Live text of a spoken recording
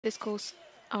This course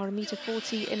are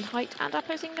 1.40 m in height and are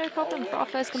posing no problem for our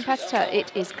first competitor.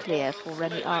 It is clear for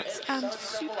Remy Arts and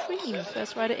Supreme,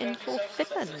 first rider in for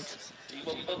Finland.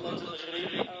 Iemand Finland en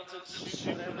Remy Arts en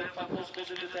Supreme vakkels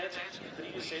binnen de tijd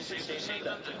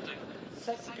 73-37.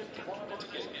 Second rider to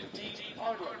go, Team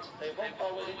Ireland. They won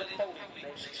already the podium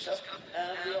process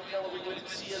and we are following with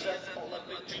CSF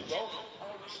Olympic Duo,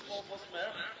 Irish Sportman's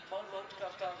Mare, My Road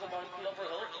Carthago by Clover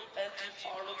Hill and Team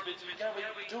Ireland with Gary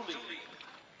Dooley.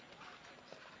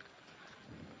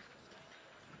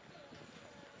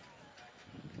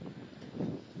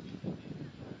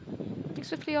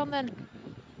 Swiftly on then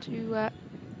to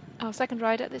our second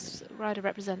rider. This rider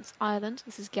represents Ireland.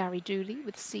 This is Gary Dooley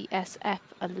with CSF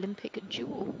Olympic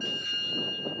Duel.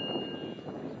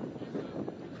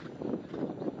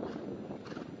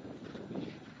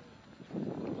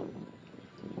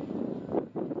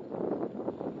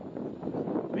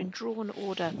 We're in drawn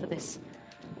order for this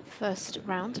first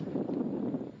round.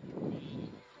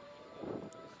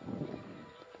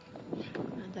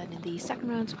 And then in the second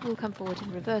round, we'll come forward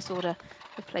in reverse order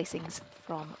of placings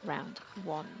from round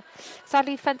one.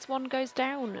 Sadly, fence one goes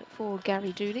down for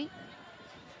Gary Dooley.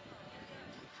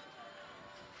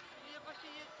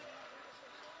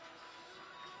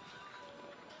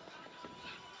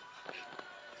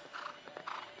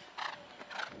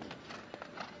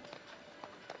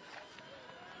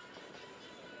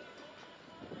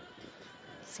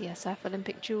 CSF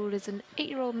Olympic Duel is an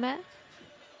 8-year-old mare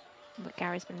that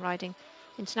Gary's been riding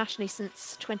internationally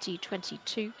since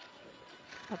 2022.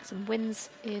 Had some wins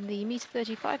in the metre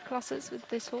 35 classes with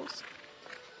this horse.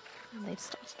 And they've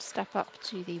started to step up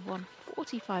to the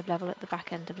 145 level at the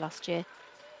back end of last year.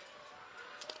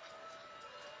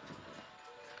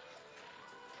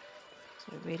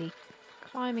 So really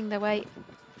climbing their way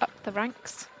up the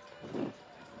ranks.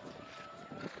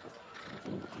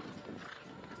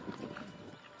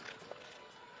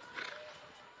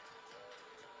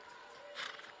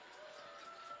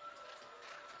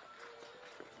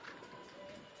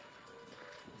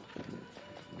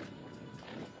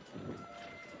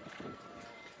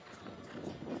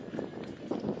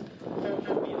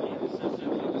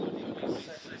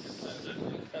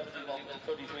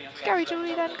 Gary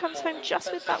Dooley then comes home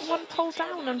just with that one pole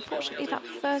down. Unfortunately, that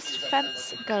first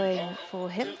fence going for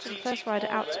him, for the first rider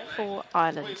out for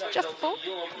Ireland. Just before.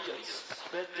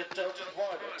 Met de Belgian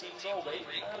rider, Team Norway,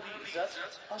 RDZ,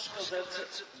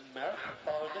 Ashkelzet, Mer,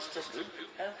 Paul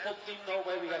and for Team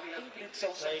Norway we have Ingrid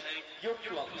Sandré,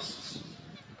 Jurklands.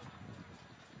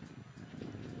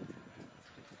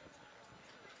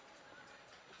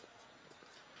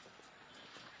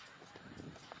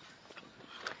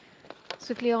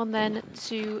 Swiftly on then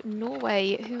to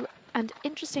Norway, who, and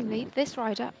interestingly, this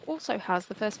rider also has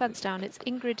the first fence down. It's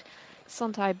Ingrid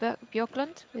Sontai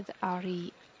Björklund with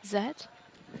Ari Z.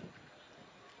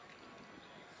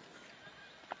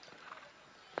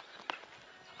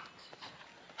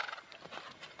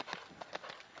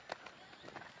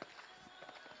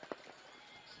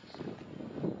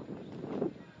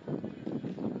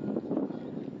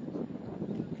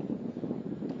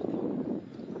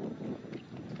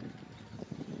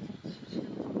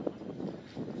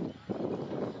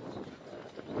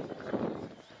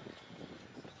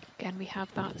 Again, we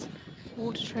have that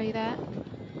water tray there,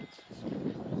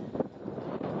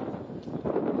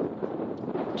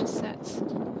 which is set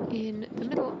in the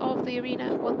middle of the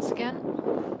arena once again.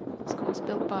 This course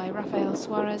built by Rafael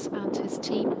Suarez and his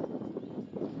team.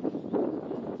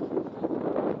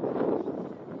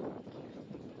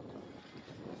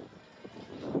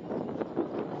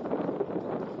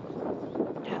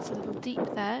 Yeah, it's a little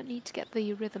deep there, need to get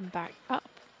the rhythm back up.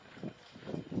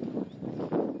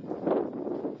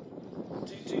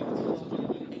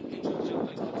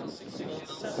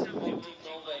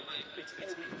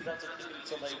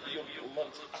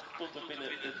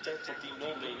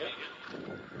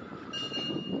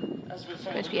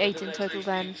 Going to be 8 in total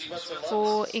then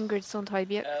for Ingrid Sontai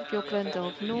Björklund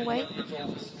of Norway.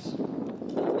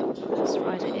 First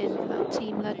rider in for that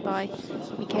team led by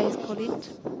Mikael Collint.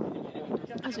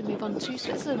 As we move on to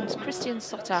Switzerland, Christian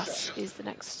Sotas is the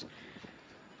next.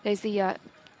 There's the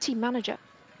team manager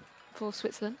for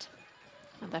Switzerland.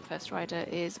 And their first rider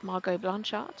is Margot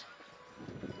Blanchard,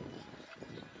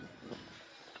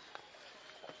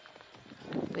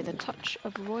 with a touch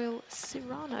of Royal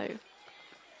Cyrano.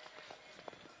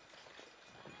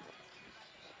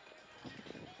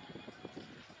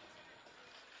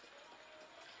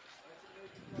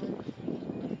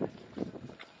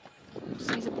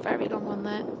 Sees a very long one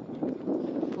there.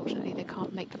 Unfortunately, they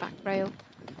can't make the back rail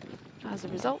as a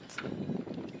result.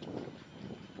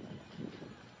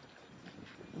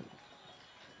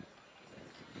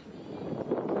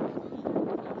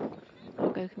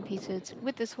 also competed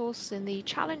with this horse in the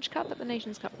Challenge Cup at the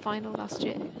Nations Cup final last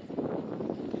year.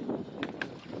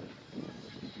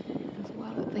 As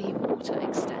well as the water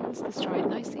extends the stride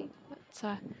nicely,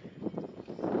 but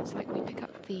looks like we pick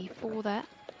up the 4 there.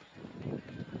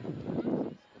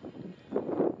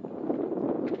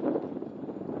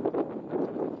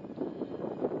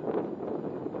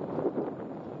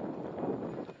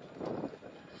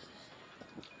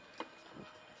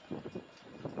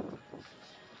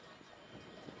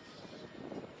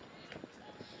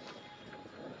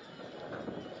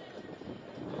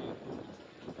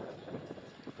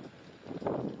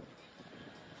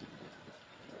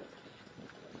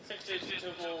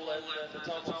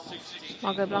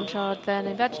 Margot Blanchard then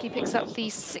eventually picks up the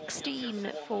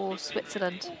 16 for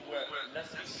Switzerland.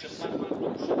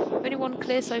 Only one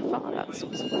clear so far, that was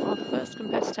for our first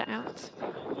competitor out,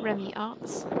 Remy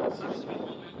Arts.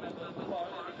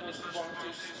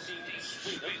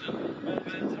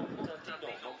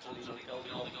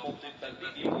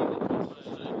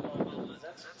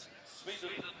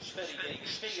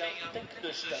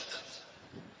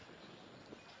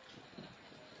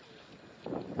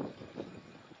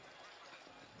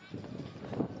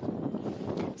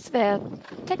 Svea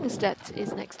Tegnestedt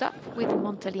is next up with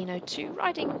Montalino 2,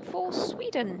 riding for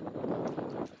Sweden.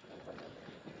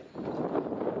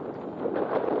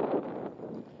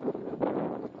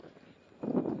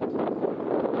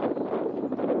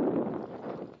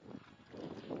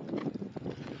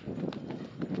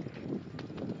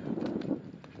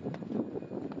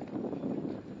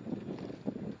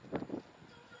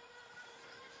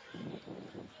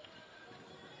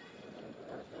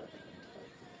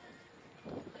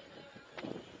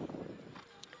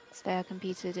 Svea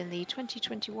competed in the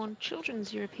 2021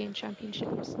 Children's European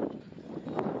Championships.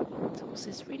 This horse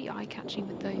is really eye-catching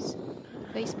with those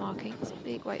face markings,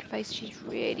 big white face. She's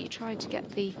really tried to get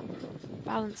the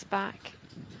balance back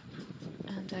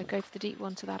and go for the deep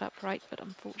one to that upright, but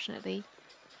unfortunately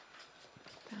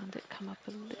found it come up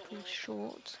a little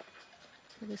short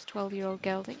for this 12-year-old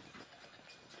gelding.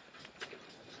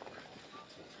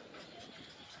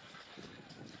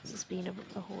 This has been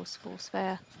a horse for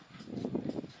Svea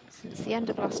since the end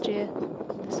of last year.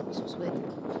 This horse was with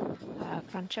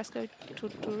Francesco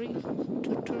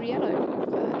Turturiello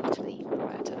of Italy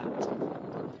prior to that.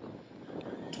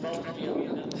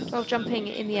 12 jumping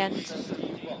in the end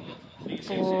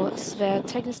for Svea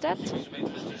Tegnestedt.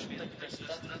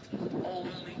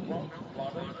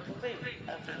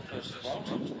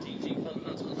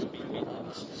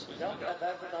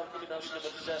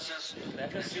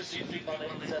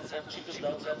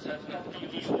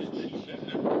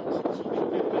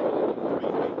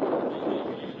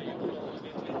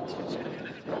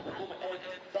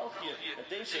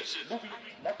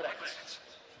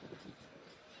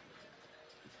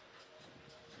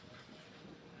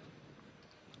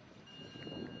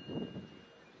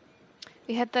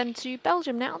 We head then to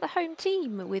Belgium now, the home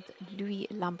team with Louis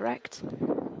Lambrecht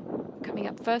coming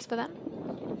up first for them.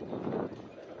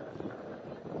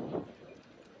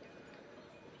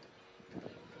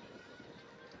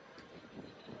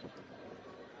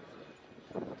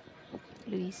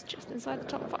 Louis just inside the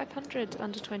top 500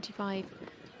 under 25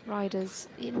 riders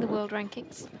in the world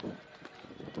rankings.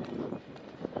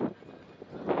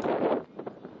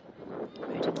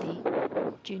 Rode in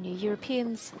the Junior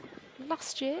Europeans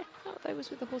last year. That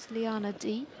was with the horse Liana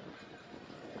D.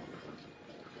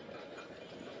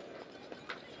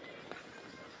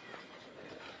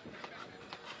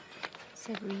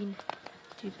 Séverine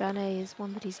Dubernay is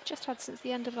one that he's just had since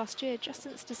the end of last year, just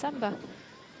since December,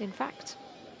 in fact.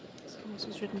 This horse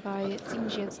was ridden by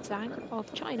Xinjie Zhang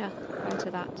of China prior to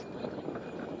that.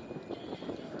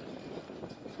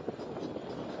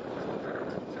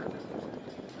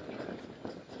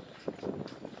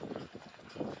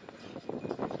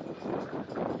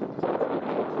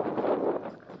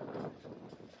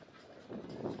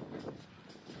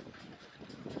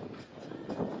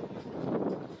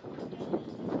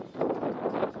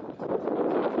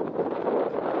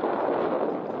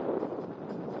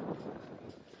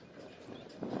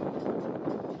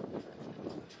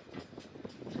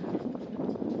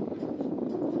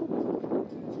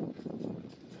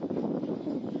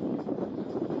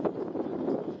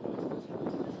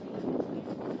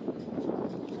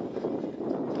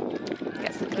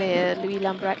 Louis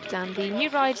Lambrecht and the new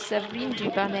ride Séverine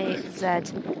Dubernay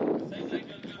Z.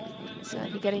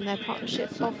 Certainly getting their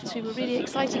partnership off to a really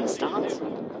exciting start.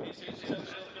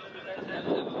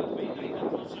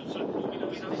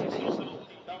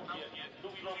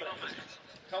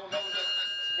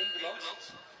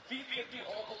 4 keer toe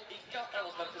al op het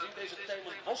EK11 werd gezien. Deze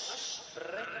Tijmen Bos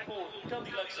rijdt voor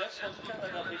Cadillac Z van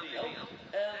Canada BEL.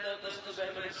 En daar zitten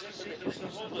wij met een 7e eerste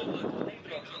ronde voor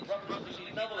Nederland. Representing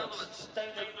the Netherlands,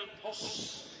 Tijmen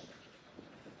Bos.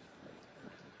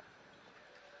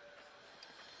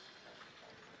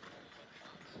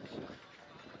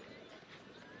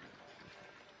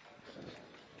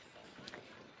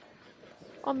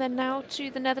 On then now to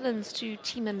the Netherlands, to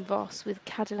Tiemen Vos with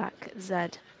Cadillac Z.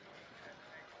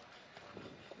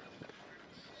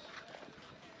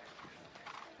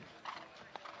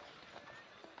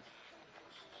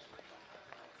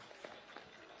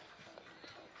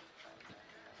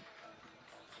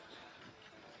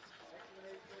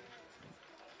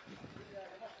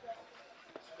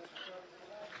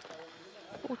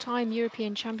 Four-time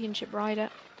European Championship rider,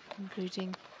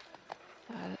 including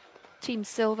Team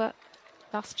Silver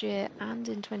last year and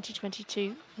in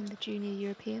 2022 in the Junior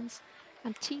Europeans,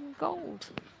 and Team Gold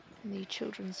in the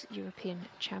Children's European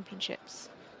Championships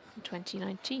in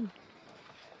 2019.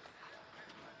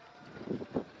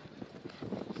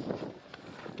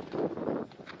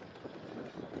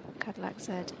 Cadillac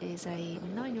Z is a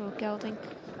 9-year-old gelding,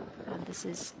 and this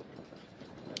is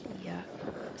the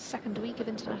second week of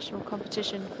international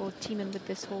competition for Tiemen with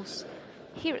this horse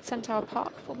here at Centaur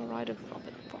Park, former rider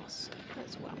Robin Voss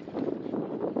as well.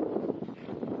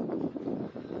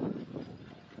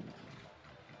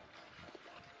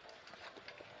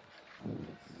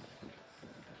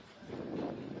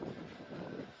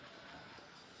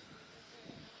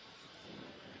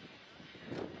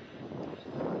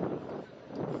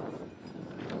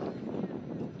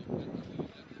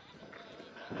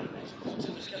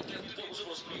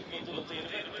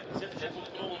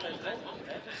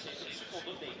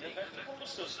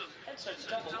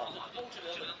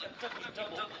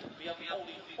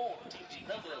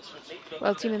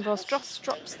 Well, Tiemen Vos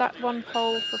drops that one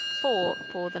pole for 4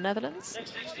 for the Netherlands.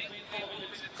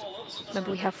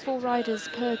 Remember, we have 4 riders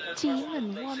per team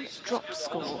and 1 drop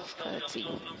score per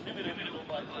team.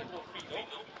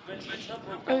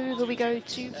 Over we go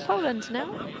to Poland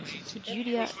now, to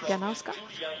Julia Ganowska.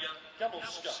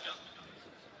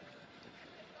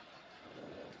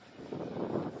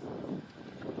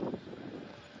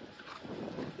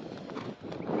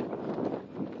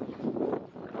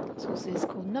 This horse is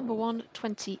called Number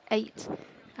 128,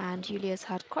 and Julia's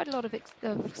had quite a lot of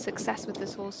success with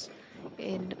this horse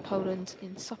in Poland,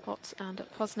 in Sopot and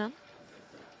at Poznan.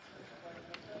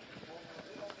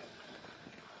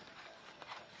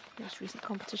 Most recent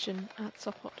competition at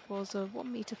Sopot was a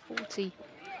 1m40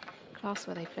 class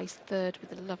where they placed 3rd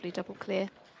with a lovely double clear.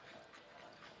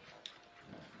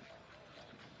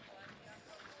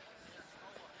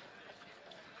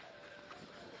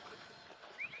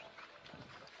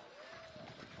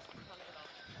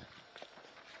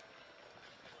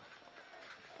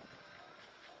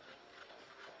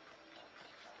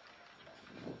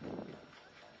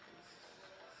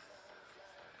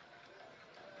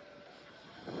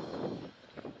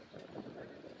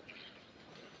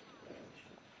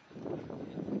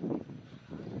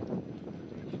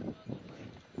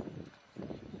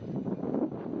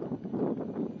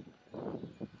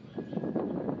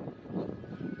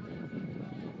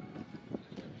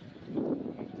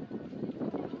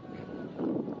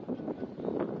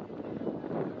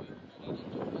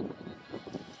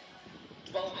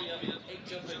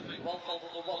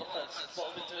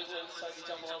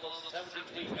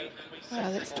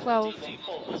 Well, it's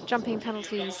 12 jumping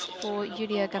penalties for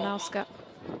Julia Ganowska.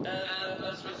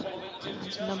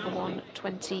 And Number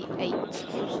 128.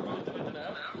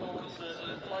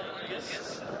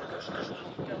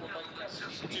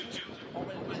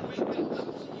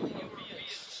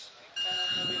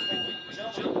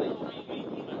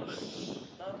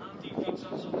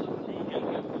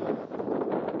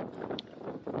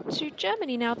 To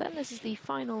Germany now then, this is the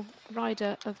final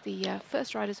rider of the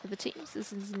first riders for the teams.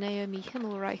 This is Naomi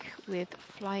Himmelreich with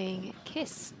Flying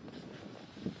Kiss.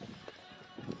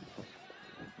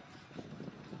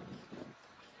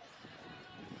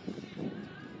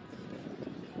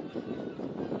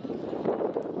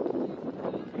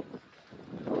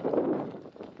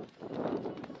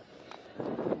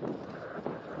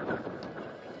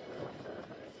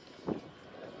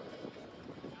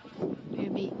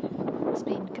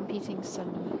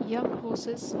 Some young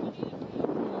horses in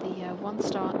the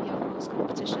one-star young horse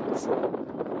competitions,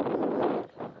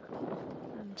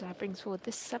 and brings forward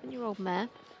this 7-year-old mare,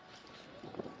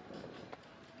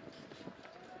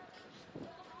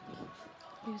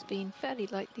 who's been fairly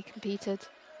lightly competed,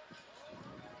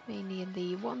 mainly in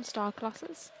the one-star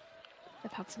classes.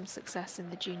 They've had some success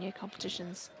in the junior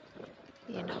competitions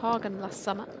in Hagen last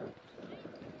summer.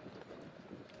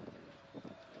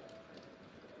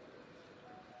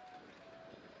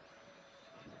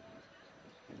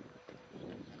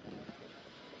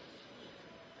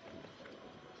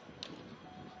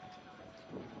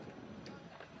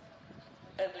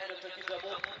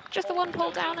 Just the one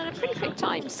pole down and a pretty quick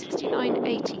time,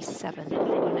 69.87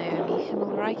 for Naomi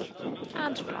Himmelreich.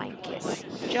 And Flying Kiss,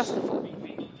 just the 4.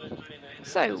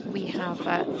 So we have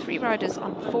 3 riders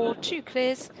on 4, 2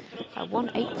 clears, 1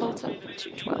 8-vaulter,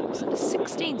 2 12s and a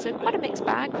 16. So quite a mixed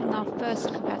bag from our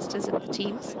first competitors in the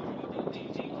teams.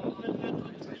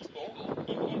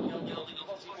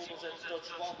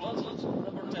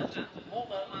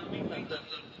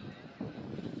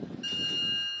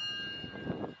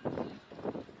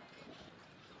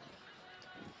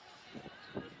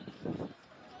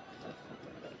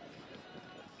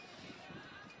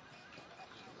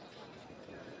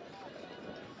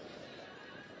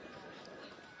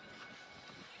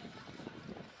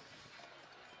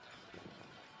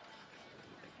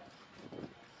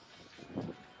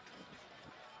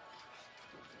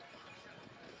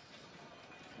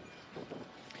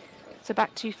 So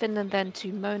back to Finland then,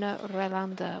 to Mona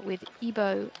Relander with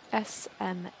Ibo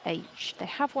SMH. They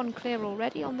have 1 clear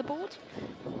already on the board.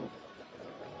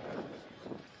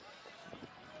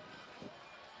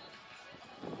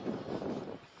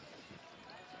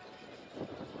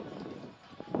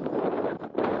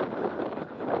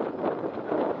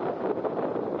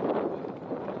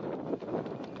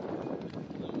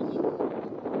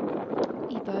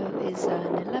 Ibo is an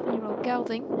 11-year-old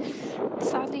gelding.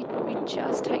 Sadly, we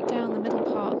just take down the middle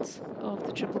part of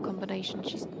the triple combination.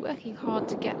 She's working hard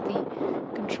to get the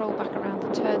control back around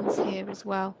the turns here as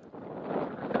well.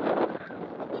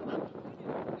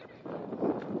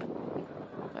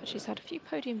 But she's had a few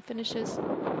podium finishes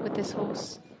with this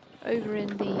horse over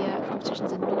in the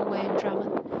competitions in Norway and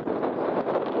Drammen.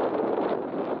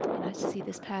 Nice to see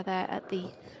this pair there at the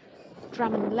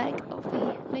Drammen leg of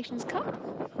the Nations Cup.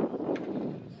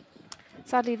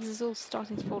 Sadly, this is all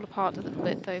starting to fall apart a little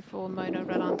bit, though, for Mona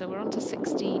Relander. We're on to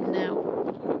 16 now.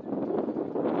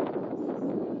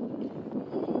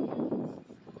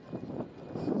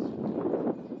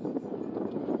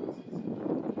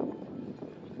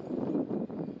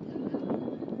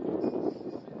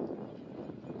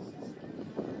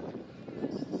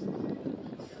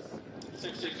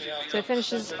 So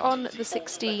finishes on the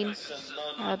 16.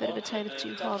 A bit of a tale of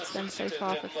 2 halves then so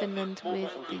far for Finland with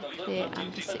the clear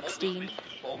and the 16.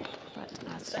 But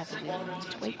as ever, we will need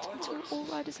to wait until all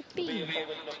riders have been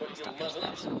established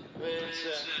theirs.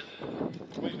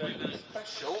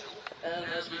 And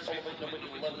as we follow number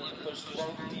 11 in the first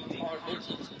round, DD Arvid,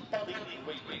 Paddy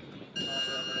Reed.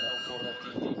 For that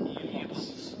DD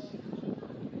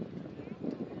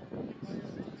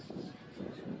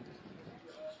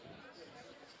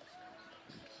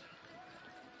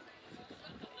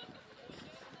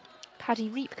Paddy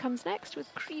Reap comes next with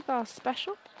Krivar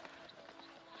Special.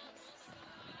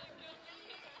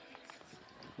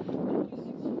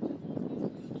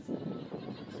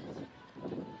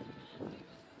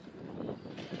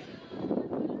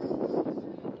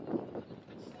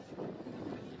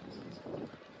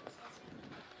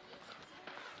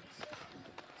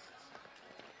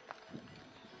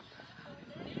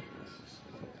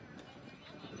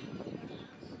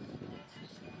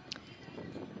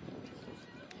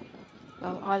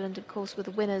 Well, Ireland, of course, were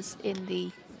the winners in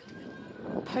the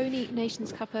Pony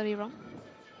Nations Cup earlier on.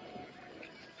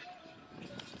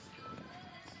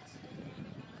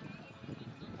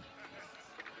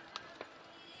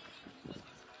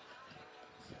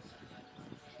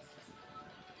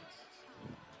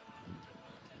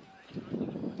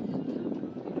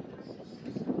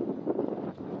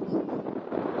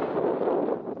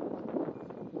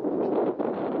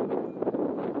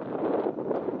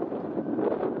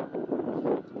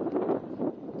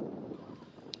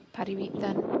 Paddy Reap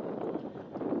then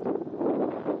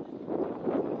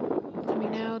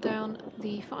coming now down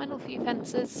the final few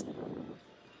fences,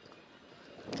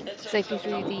 safely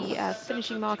through the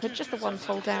finishing marker, just the 1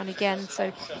 pole down again,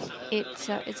 so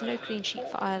it's no clean sheet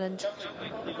for Ireland.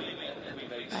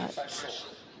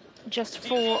 Just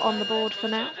 4 on the board for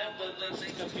now.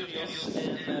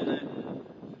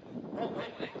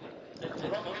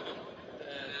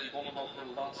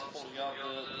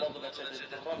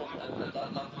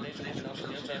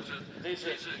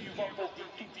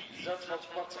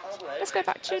 Let's go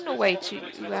back to Norway to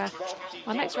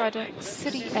our next rider,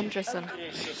 Siri Endresen.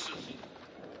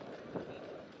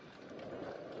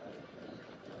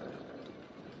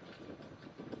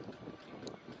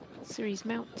 Siri's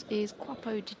mount is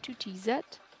Quapo di Tutti Z.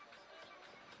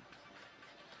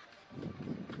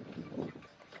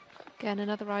 Again,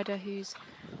 another rider who's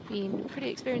been pretty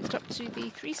experienced up to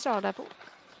the 3-star level.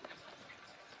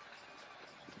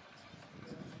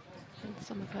 And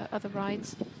some of her other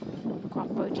rides.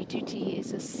 Quapo di Tutti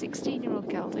is a 16-year-old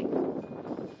gelding.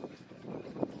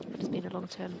 It has been been a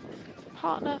long-term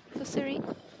partner for Siri.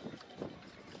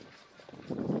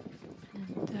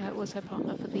 And was her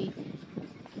partner for the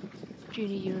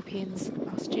Junior Europeans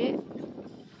last year.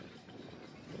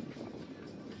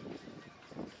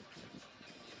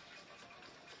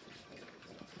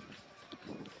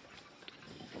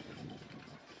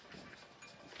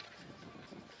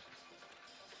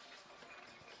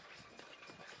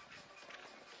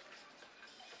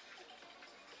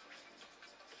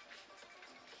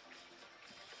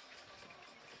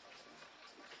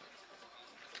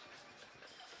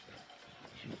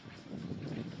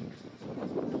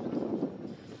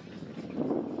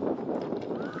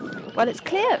 Well, it's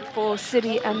clear for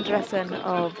Siri Andresen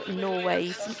of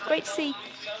Norway. Great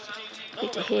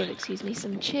to hear, excuse me,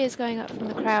 some cheers going up from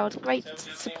the crowd. Great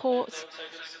support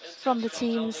from the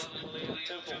teams.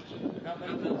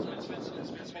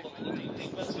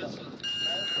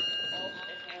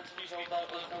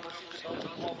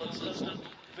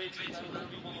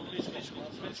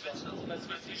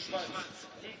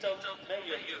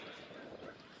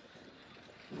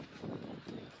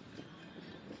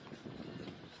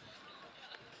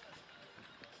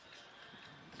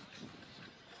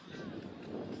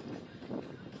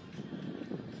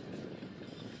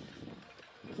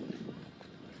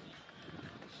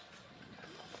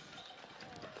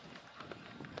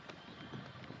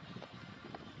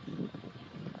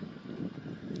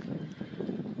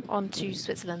 On to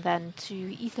Switzerland then, to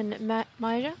Ethan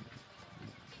Meyer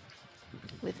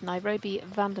with Nairobi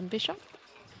van den Bishop.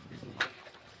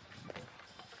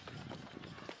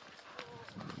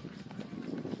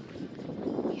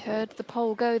 We heard the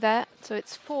pole go there, so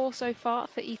it's 4 so far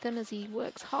for Ethan as he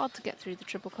works hard to get through the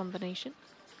triple combination.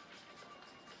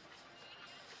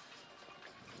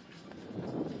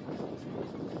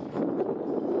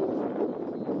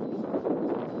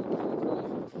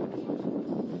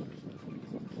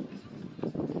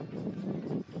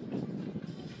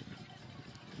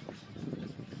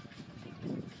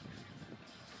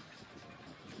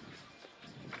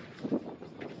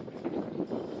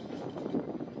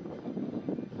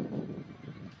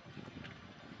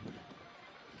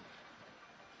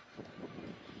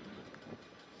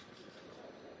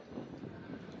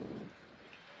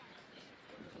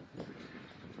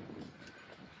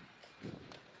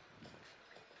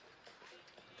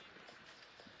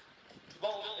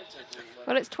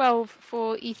 Well, it's 12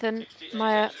 for Ethan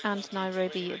Meyer and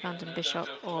Nairobi van den Bishop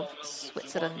of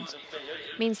Switzerland.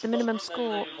 Means the minimum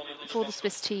score for the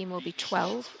Swiss team will be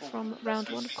 12 from round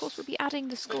 1. Of course, we'll be adding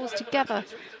the scores together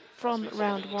from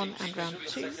round 1 and round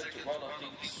 2 to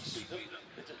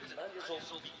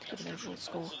give an overall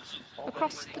score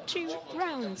across the 2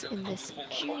 rounds in this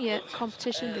junior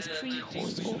competition, this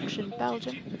pre-horse auction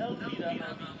Belgium.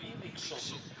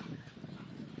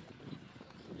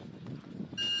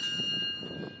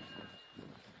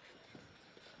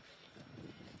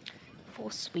 For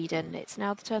Sweden, it's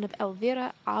now the turn of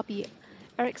Elvira Abi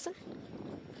Eriksson.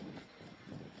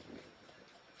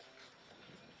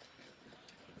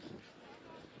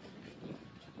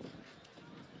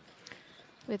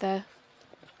 With a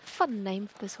fun name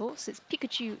for this horse, it's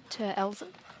Pikachu ter Elsen.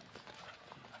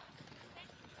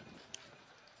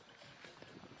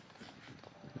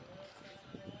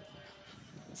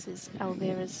 This is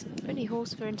Elvira's only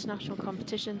horse for international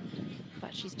competition,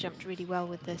 but she's jumped really well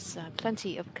with this.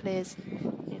 Plenty of clears.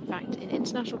 In fact, in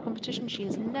international competition, she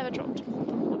has never dropped more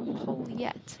than 1 pole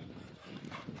yet.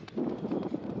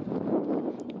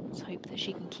 Let's hope that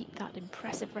she can keep that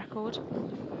impressive record.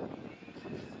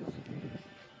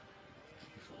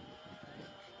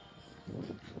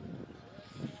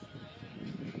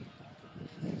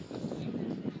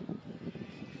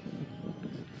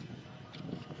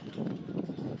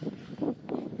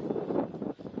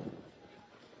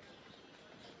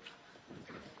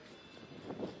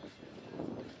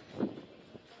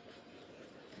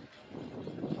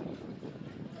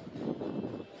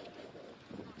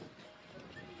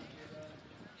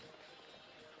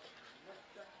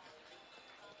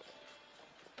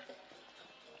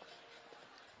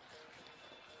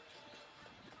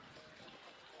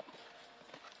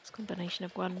 Combination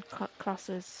of won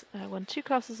 2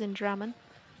 classes in Drammen,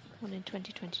 1 in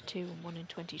 2022 and 1 in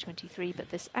 2023, but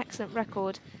this excellent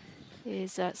record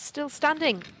is still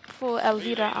standing for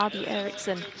Elvira Abi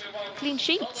Eriksson. Clean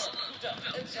sheet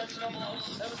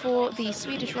for the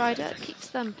Swedish rider, keeps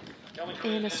them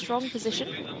in a strong position.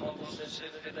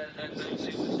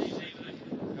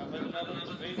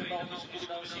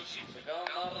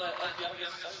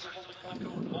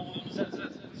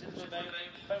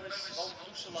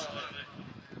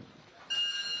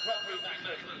 Grand Prix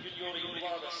Mechelen, junioren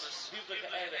Johannes, vierde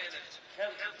geëindigd.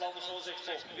 Gent, Flanders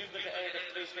Overzichtspop, vierde geëindigd,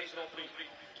 Raceweek Grand Prix.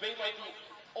 Tweemaal toe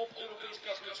op Europees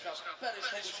kampioenschap, Paris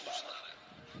van Hoesma.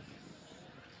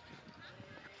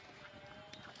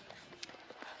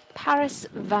 Paris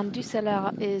van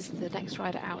Dusselaar is the next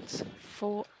rider out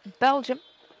for Belgium.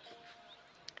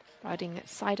 Riding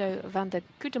Saido van der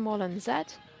Kudemolen Z.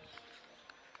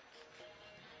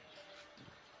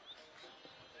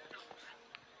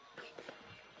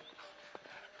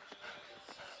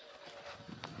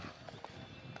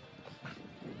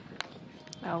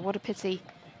 Oh, what a pity.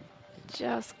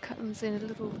 Just comes in a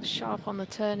little sharp on the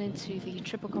turn into the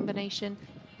triple combination.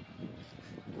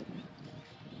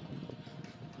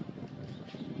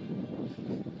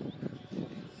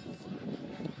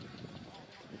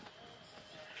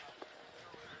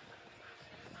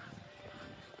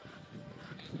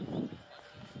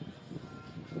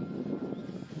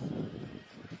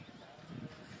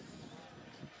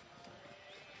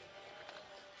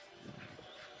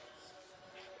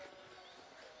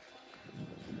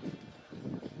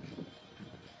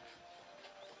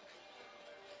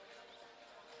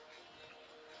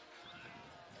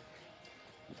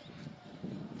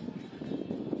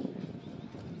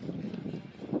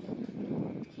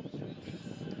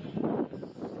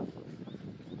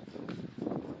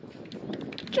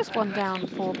 Just one down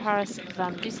for Paris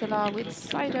van Dusselaar with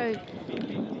Saido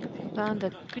van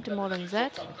der Kudemolen Z.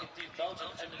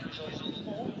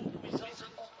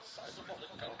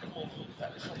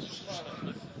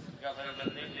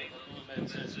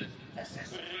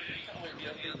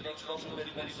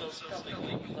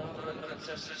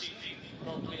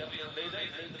 Dan 2 jaar geleden in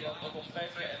Nederland nog op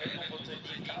 5 geëindigd op het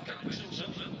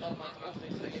IK-kampioenschap. Dat maakt ook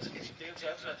niet de eerste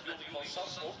geïnteresseerd uit met Joni van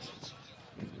Zandvoort.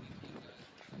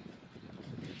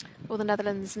 For the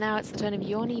Netherlands now, it's the turn of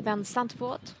Joni van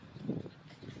Zandvoort.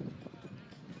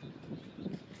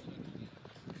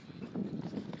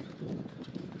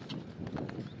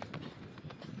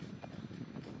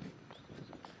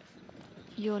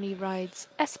 Joni rides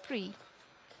Esprit.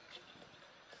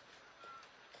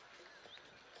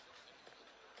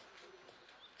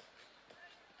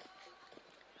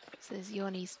 This is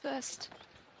Joni's first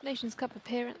Nations Cup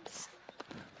appearance.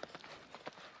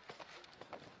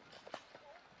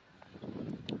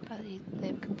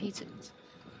 They've competed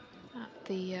at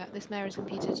the this mare has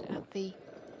competed at the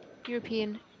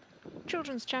European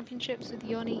Children's Championships with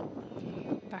Joni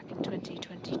back in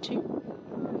 2022.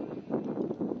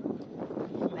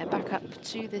 They're back up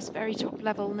to this very top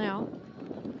level now.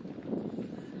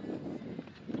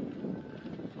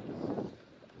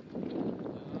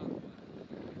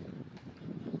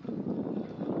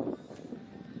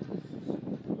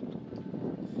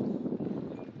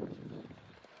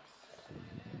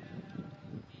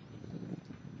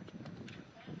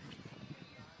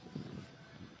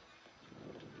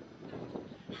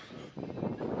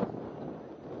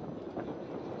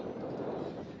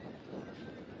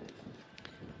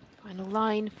 Final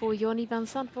line for Joni van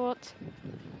Zandvoort.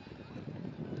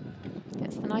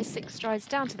 Gets the nice 6 strides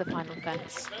down to the final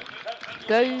fence.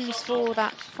 Goes for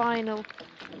that final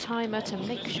timer to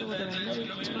make sure there are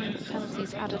no time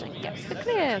penalties added and gets the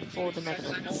clear for the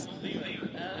Netherlands.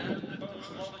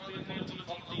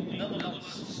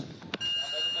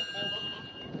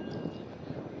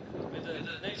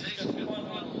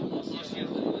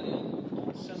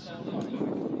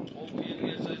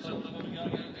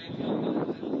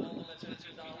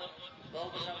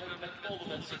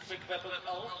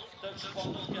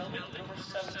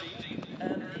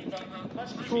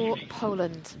 For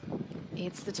Poland,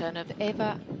 it's the turn of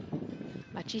Eva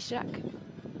Maciszak.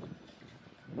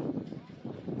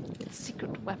 It's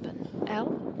Secret Weapon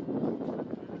L.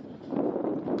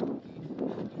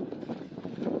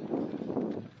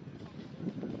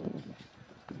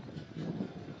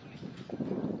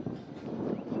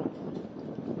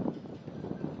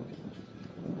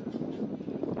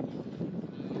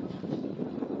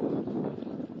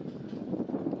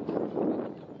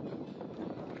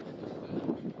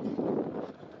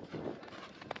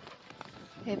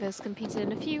 Eva's competed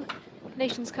in a few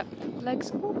Nations Cup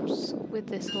legs with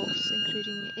this horse,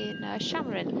 including in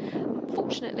Chamarin.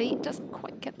 Unfortunately, it doesn't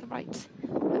quite get the right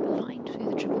line through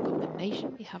the triple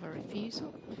combination. We have a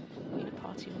refusal. The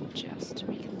party will just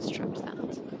reconstruct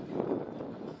that.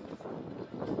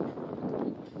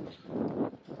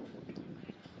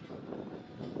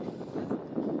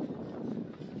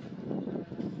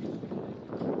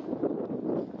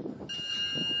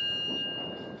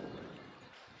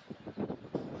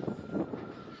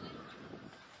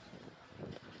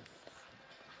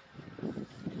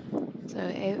 So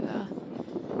Eva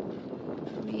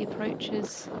He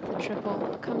approaches the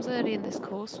triple, comes early in this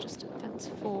course, just at fence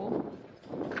 4.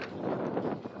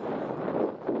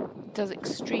 Does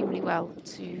extremely well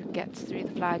to get through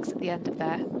the flags at the end of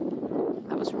there.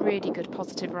 That was really good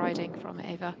positive riding from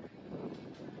Eva.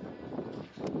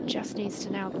 Just needs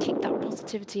to now keep that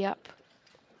positivity up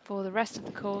for the rest of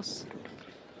the course.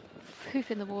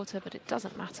 Hoof in the water, but it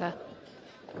doesn't matter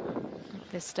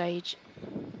at this stage.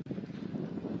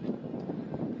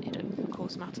 It of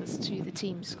course matters to the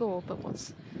team score, but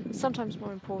what's sometimes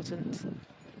more important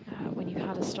when you've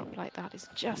had a stop like that is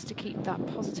just to keep that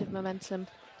positive momentum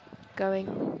going.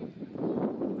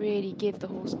 Really give the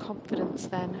horse confidence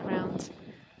then around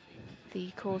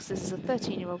the course. This is a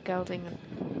 13-year-old gelding and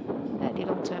fairly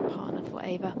long-term partner for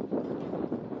Eva.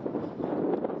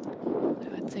 So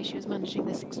I'd say she was managing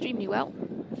this extremely well.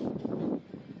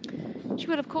 She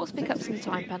will of course pick up some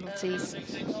time penalties,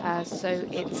 so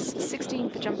it's 16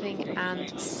 for jumping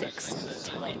and 6 for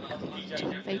time.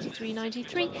 Time of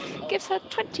 83.93 gives her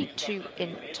 22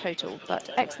 in total, but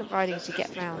excellent riding to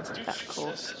get round that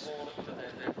course.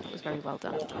 It was very well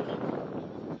done.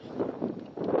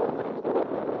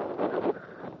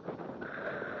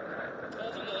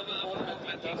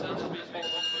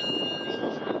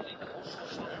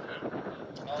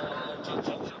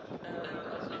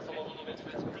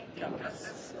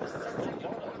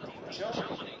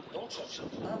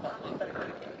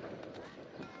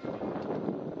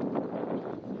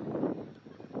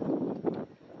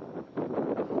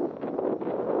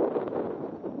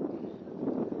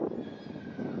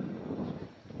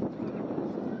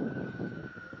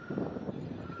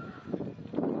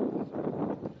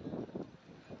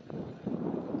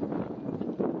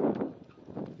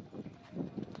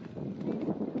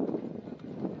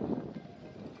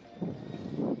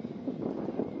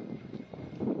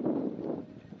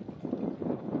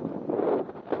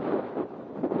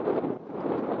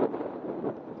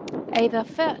 Eva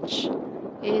Furch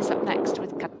is up next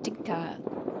with Katinka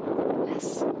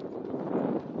S.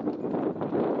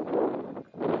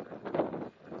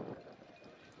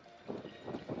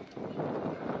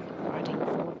 Riding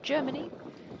for Germany.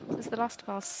 This is the last of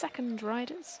our second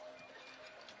riders.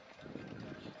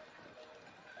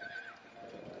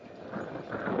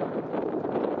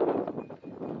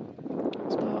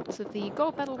 As part of the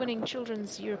gold medal winning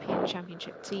Children's European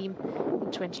Championship team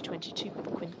in 2022 with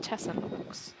the Quintessa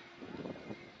box.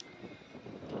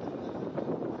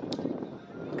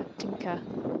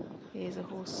 Is a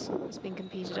horse that's been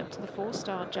competed up to the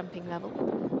 4-star jumping level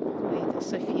with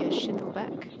Sophia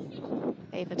Schindelbeck.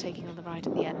 Eva taking on the ride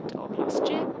at the end of last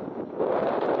year.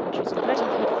 And she's already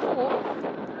had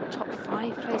 4 top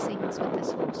 5 placings with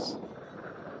this horse.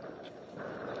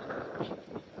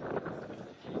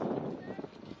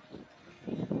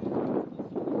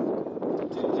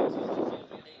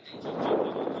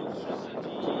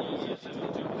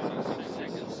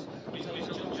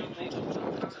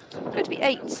 Going to be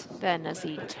 8 then as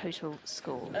the total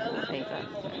score for Eva.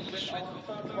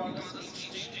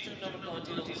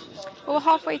 Well, we're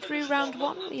halfway through round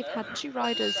 1. We've had 2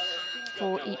 riders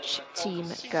for each team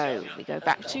go. We go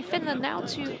back to Finland now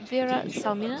to Veera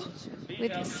Salminen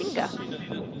with Singa.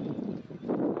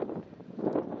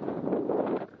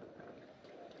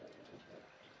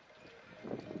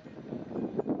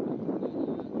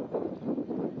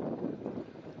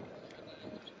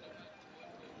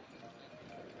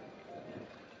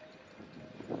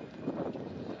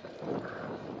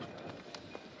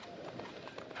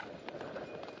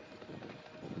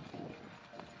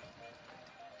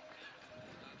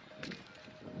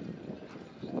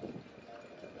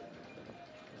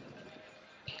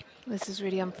 This is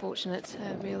really unfortunate,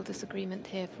 a real disagreement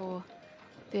here for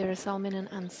Veera Salminen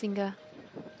and Singa.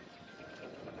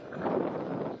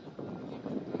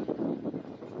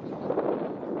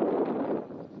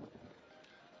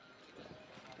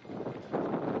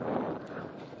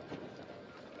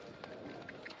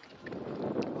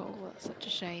 Oh, that's such a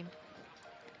shame.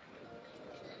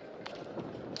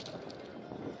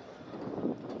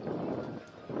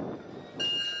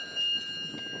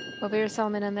 Well, Veera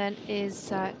Salminen then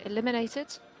is eliminated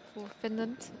for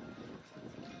Finland.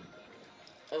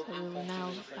 So we will now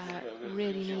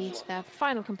really need their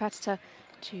final competitor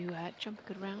to jump a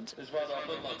good round. The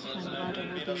final rider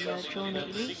will be John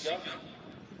Lee.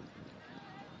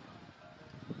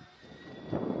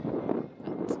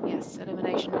 But yes,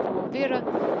 elimination for Veera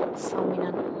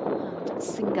Salminen and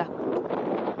Singa.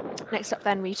 Next up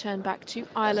then we turn back to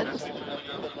Ireland.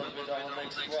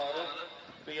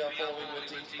 We are following with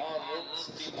Team Ireland.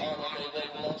 Team Ireland, they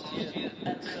won last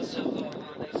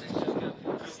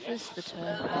year. enters the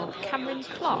turn of Cameron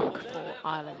Clark for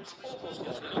Ireland. And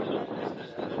number 20, Cameron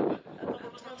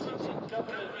Clark.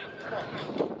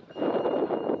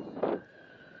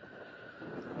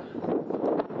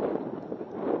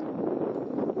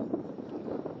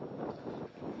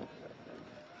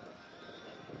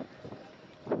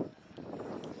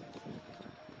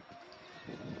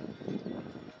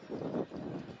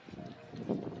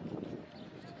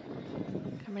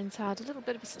 Cameron's had a little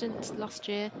bit of a stint last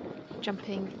year,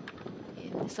 jumping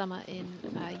in the summer in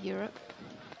Europe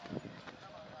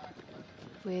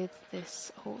with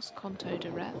this horse, Conto de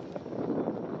Rev.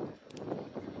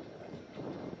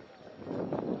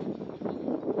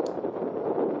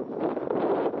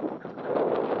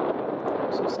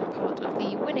 Was also part of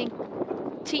the winning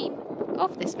team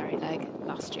of this very leg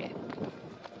last year.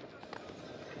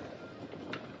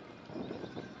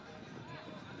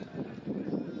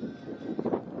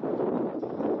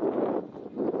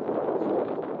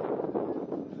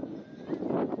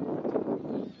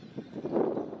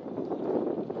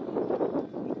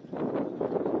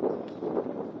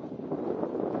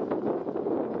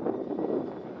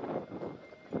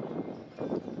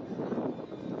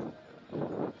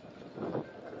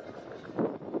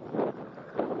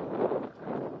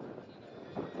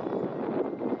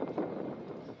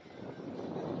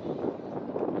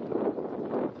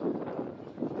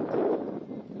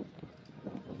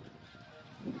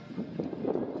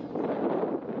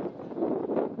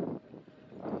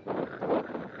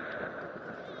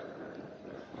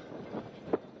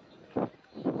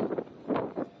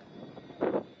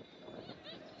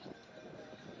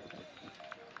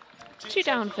 Two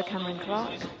down for Cameron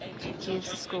Clark,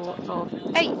 gives a score of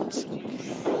 8.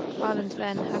 Ireland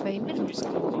then have a minimum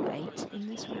score of 8 in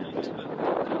this round.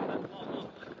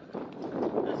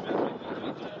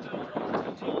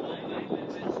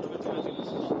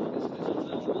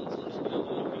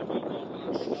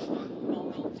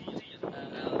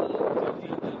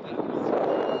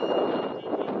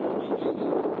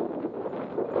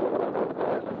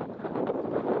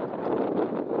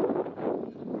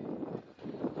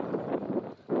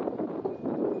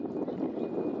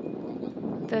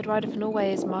 Third rider for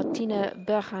Norway is Martina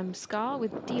Berheim-Skar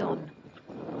with Dion.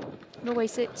 Norway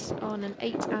sits on an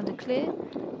 8 and a clear,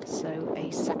 so a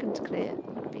second clear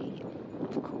would be,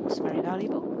 of course, very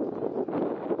valuable.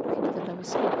 Looking for the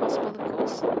lowest score possible, of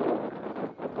course.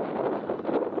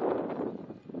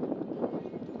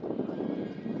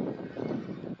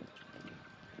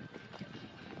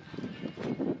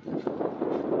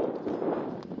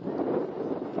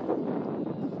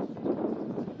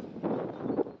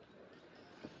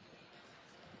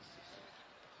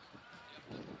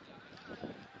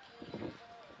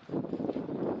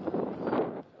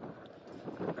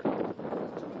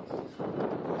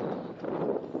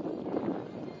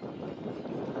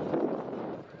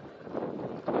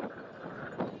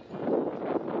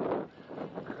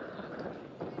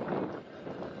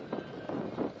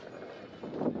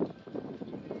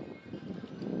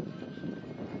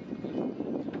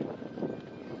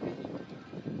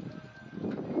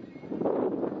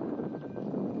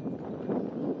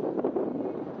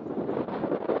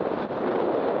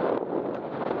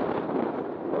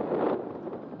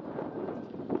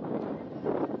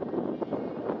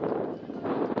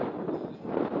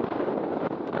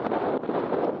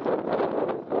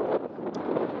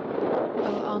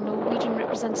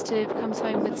 Representative comes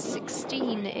home with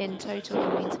 16 in total,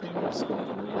 and means a minimum score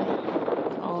for Norway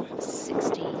of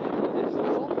 16.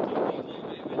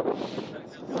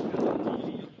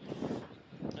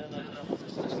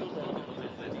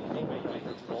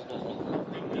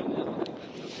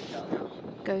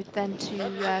 Go then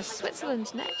to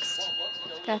Switzerland next.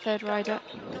 Their third rider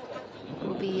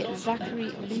will be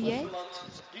Zachary Luyet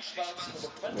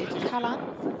with Callan.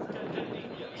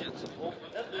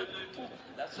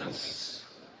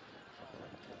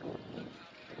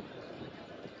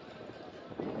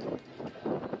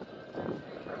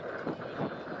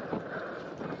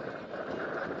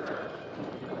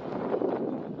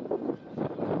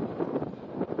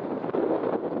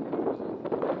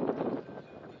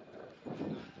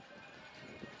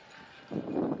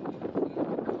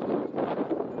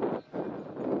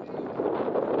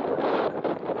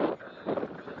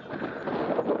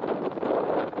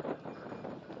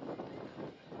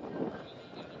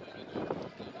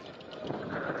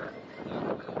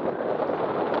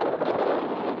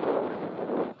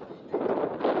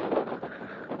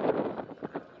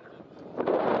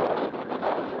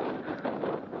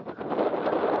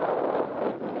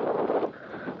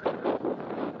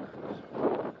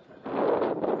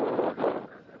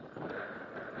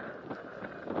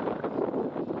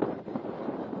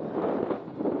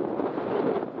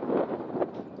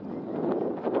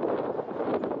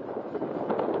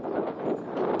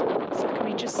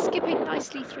 just skipping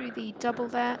nicely through the double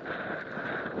there.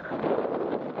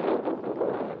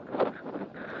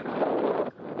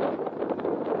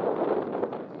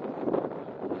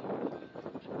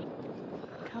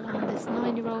 Come on, this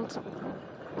 9-year-old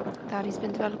that he's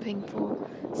been developing for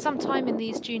some time in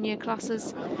these junior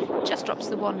classes just drops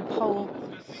the 1 pole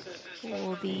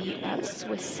for the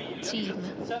Swiss team.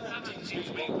 17 speed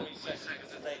 1.3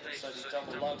 seconds taken, so the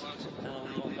double out and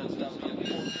only 1 left down the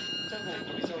fourth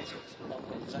total result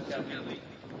of Zachary.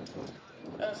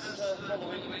 As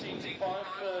following team 5,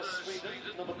 Sweden,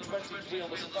 number 23 on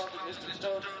the starting list,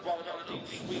 third rider of team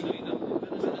Sweden.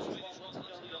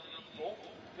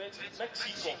 With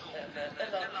Mexico and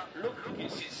Ella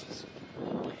Lundqvist.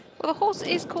 Well, the horse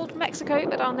is called Mexico,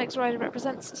 but our next rider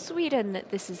represents Sweden.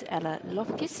 This is Ella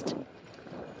Lundqvist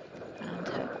and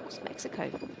her horse Mexico.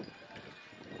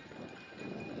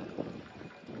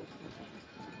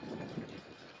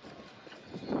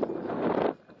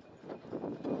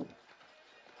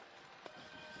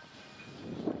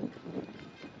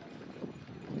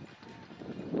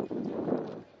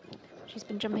 She's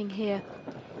been jumping here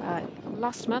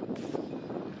last month,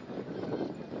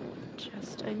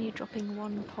 just only dropping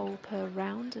 1 pole per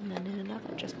round and then in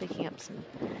another, just picking up some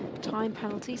time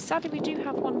penalties. Sadly, we do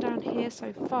have 1 down here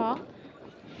so far.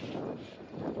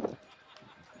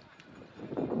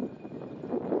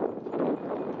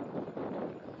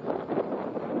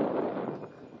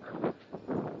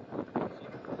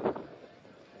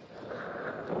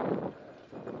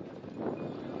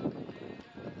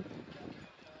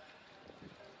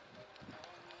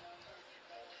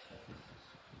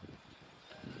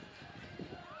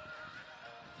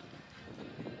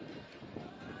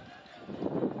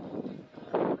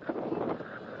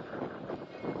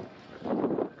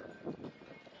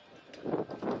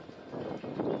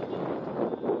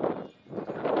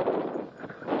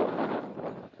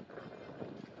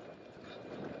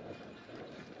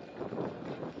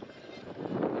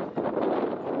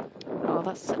 Oh,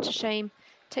 that's such a shame.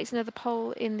 Takes another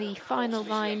pole in the final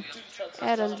line.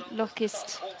 Ella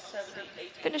Lundqvist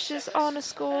finishes on a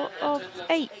score of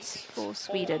 8 for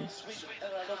Sweden.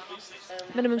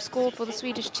 Minimum score for the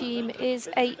Swedish team is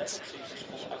 8.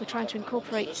 We're trying to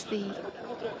incorporate the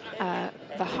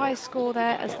high score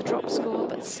there as the drop score,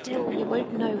 but still we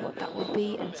won't know what that will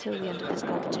be until the end of this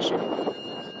competition.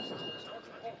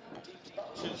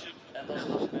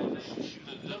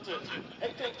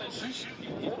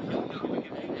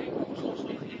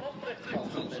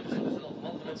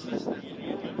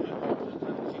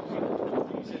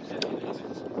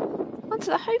 On to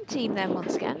the home team then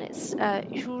once again. It's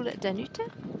Jules Danute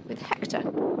with Hector.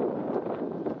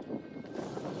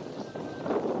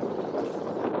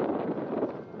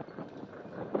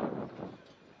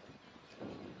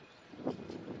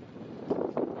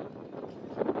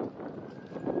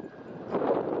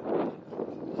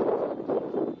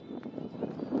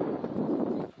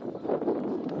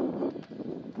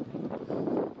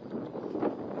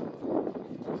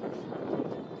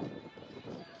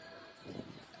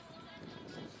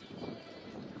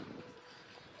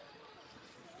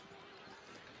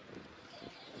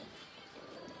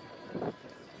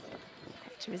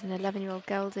 Hector is an 11-year-old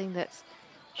gelding that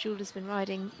Jules has been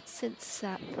riding since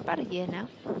for about a year now.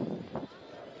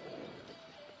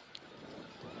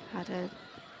 Had a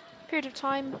period of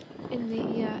time in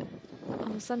the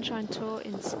on the Sunshine Tour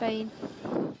in Spain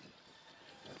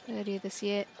earlier this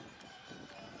year.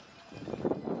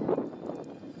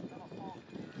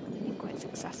 Been quite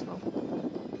successful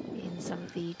in some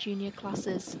of the junior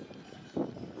classes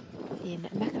in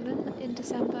Mechelen in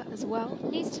December as well.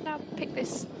 Needs to now pick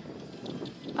this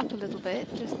up a little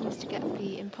bit, just needs to get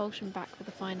the impulsion back for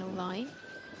the final line.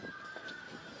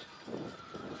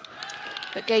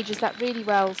 But gauges that really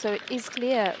well, so it is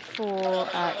clear for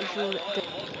Jules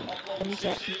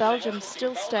Danute. Belgium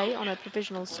still stay on a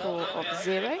provisional score of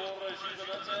 0.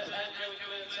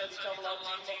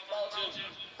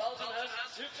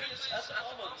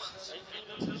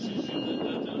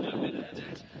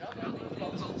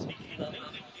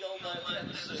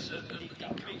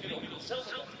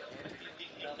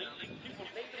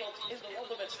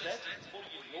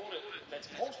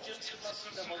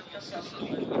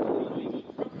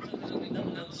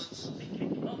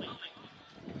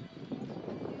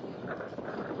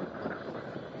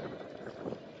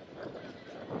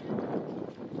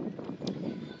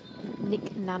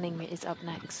 Nick Nanning is up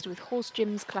next with Horse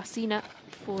Jim's Klassina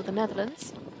for the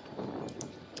Netherlands.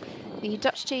 The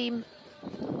Dutch team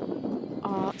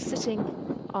are sitting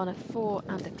on a 4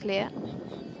 and a clear.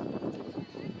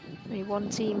 Only one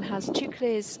team has 2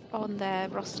 clears on their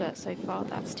roster so far,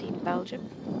 that's Team Belgium.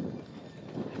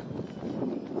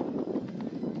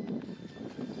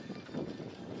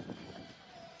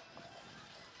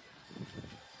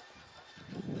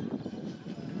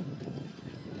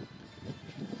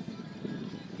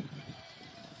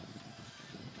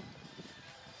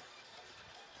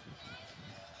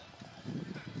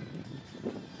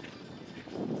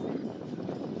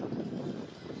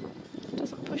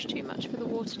 push too much for the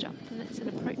water jump, and it's an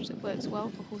approach that works well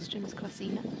for horse gyms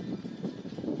Classina.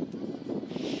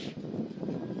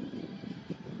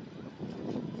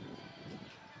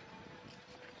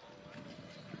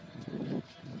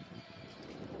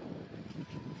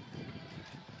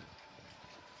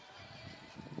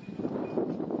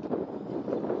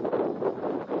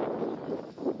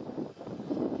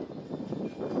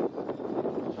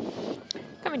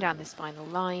 Coming down this final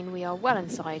line, we are well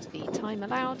inside the time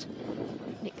allowed.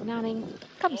 Nick Nanning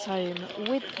comes home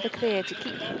with the clear to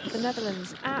keep the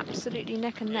Netherlands absolutely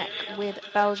neck and neck with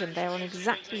Belgium. They're on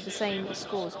exactly the same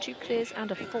scores, 2 clears and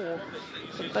a 4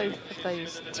 for both of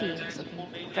those teams. Looking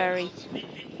very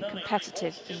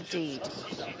competitive indeed.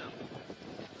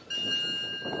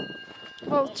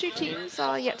 Well, 2 teams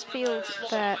are yet to field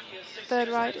their third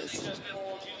riders.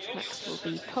 Next will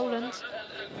be Poland.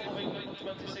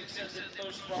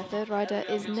 The third rider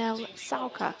is Nel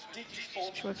Sauka.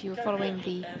 I'm sure if you were following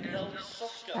the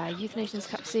Youth Nations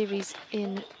Cup series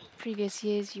in previous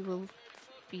years, you will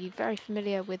be very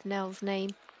familiar with Nell's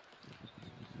name.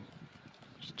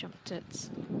 She jumped at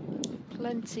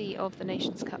plenty of the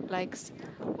Nations Cup legs,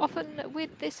 often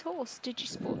with this horse,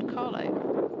 Digisport Carlo.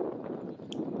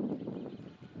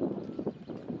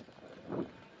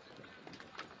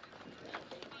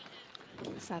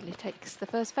 Sadly takes the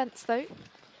first fence though.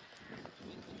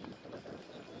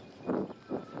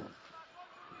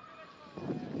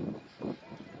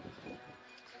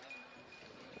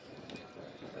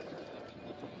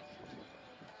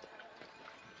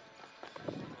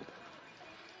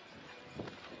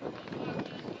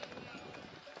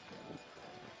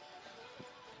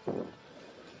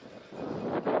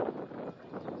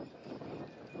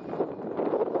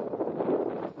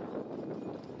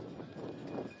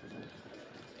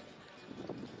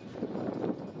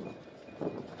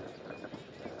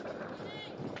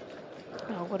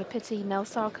 Oh, what a pity. Nel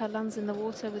Sauka lands in the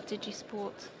water with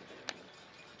Digisport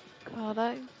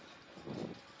Carlo.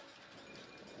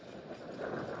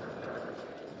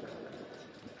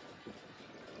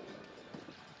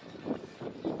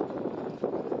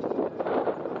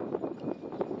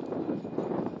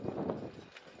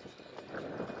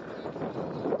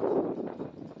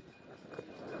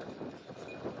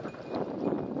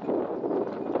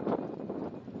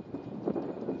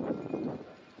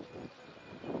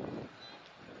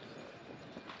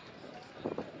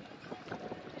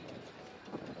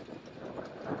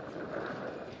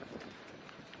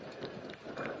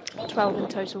 In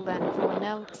total then for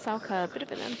Nel Sauka. A bit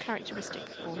of an uncharacteristic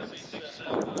performance.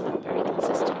 Very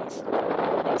consistent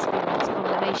and experienced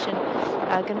combination.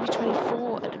 Going to be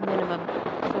 24 at a minimum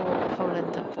for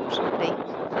Poland, unfortunately.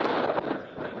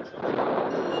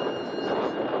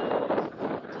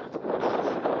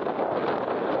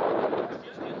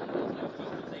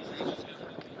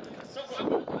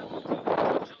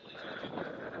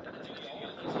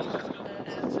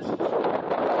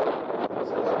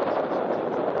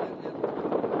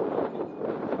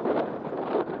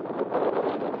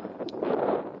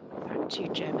 To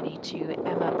Germany, to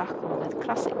Emma Backel with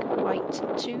Classic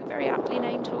White 2, very aptly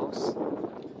named horse.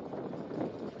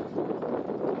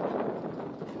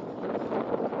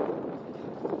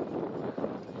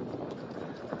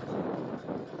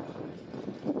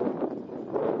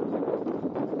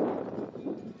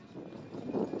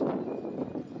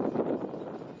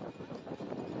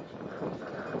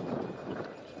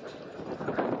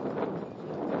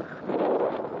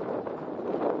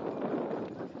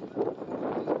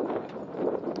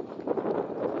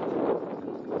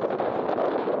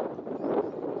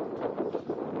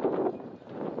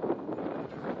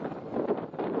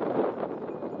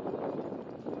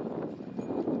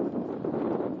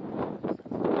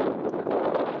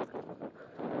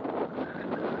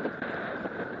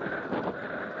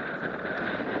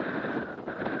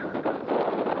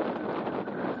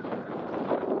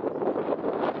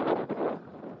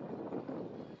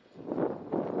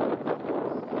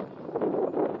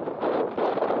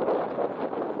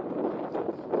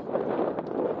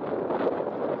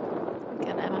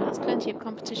 Of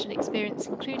competition experience,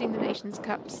 including the Nations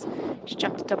Cups. She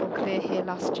jumped a double clear here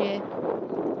last year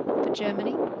for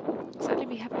Germany. Sadly,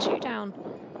 we have 2 down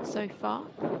so far.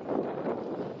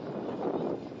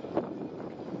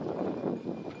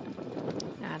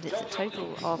 And it's a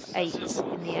total of 8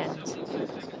 in the end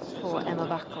for Emma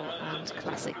Backel and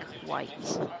Classic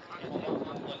White.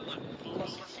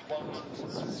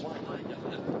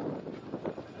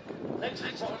 Next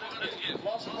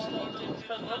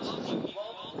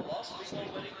last week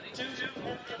already 2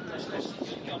 international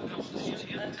competitions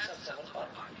at September.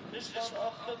 This one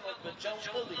of Finland with Joe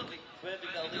Lilly, where we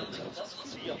got lead to Las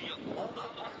Video,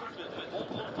 128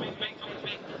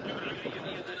 Wolf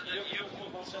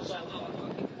Back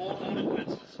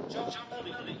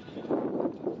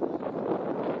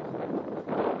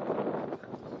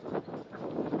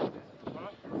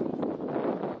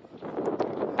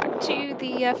to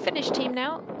the Finnish team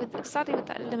now. Sadly, with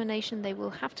that elimination, they will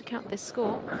have to count this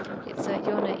score. It's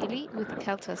Joona Ili with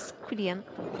Keltas Quillian.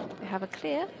 They have a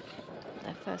clear,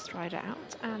 their first rider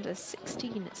out, and a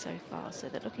 16 so far. So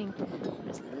they're looking for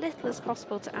as little as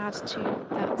possible to add to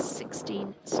that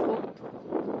 16 score.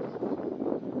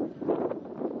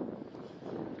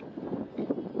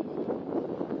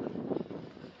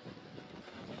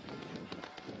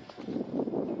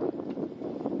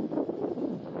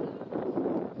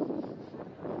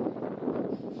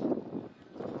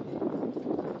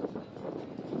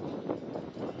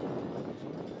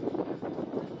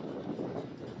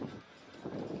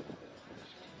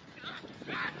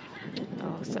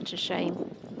 Such a shame.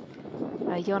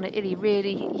 Joona Ili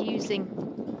really using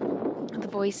the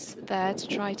voice there to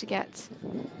try to get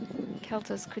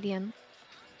Keltas Quillian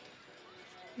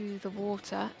through the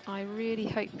water. I really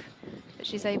hope that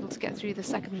she's able to get through the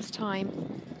second time,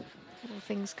 or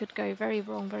things could go very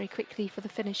wrong very quickly for the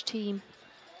Finnish team.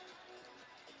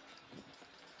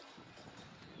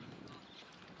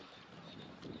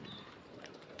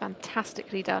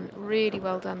 Fantastically done, really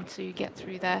well done to get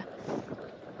through there.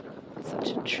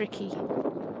 Such a tricky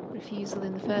refusal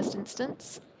in the first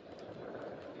instance.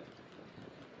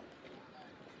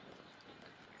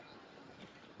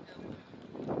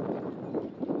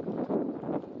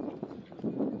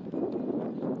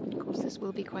 Of course, this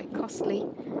will be quite costly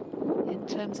in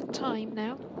terms of time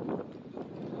now.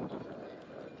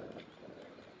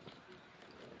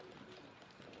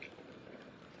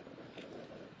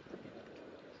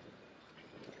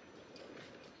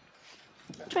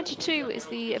 .22 is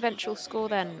the eventual score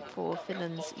then for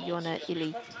Finland's Joona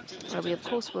Ili, where we of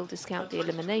course will discount the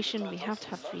elimination. We have to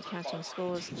have 3 counting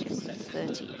scores, gives them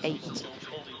 38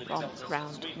 from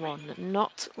round 1.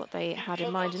 Not what they had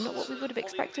in mind and not what we would have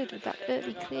expected with that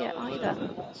early clear either.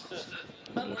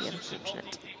 Really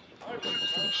unfortunate for the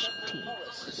Finnish team.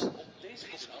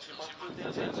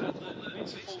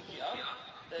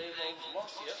 They won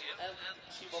last year, and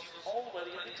she was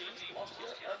already in the team last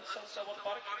year, and so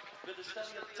with the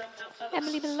stallion Temple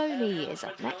Emily Maloney is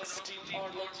up next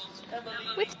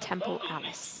with Temple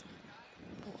Alice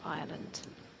for Ireland.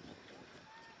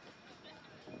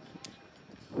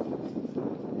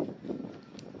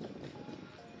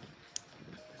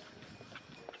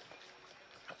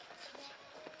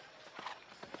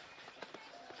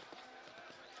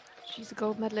 She's a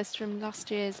gold medalist from last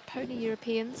year's Pony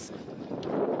Europeans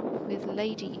with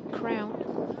Lady Crown.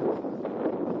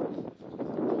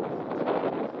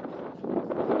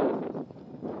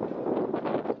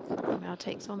 Now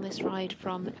takes on this ride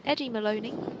from Eddie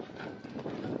Maloney.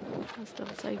 Has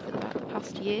done so for about the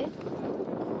past year.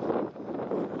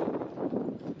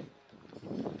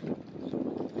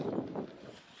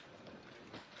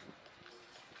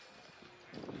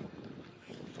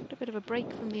 Got a bit of a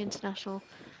break from the international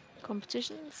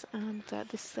competitions, and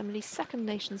this is Emily's second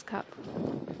Nations Cup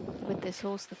with this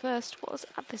horse. The first was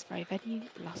at this very venue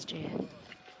last year.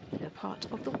 They were part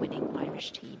of the winning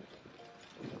Irish team.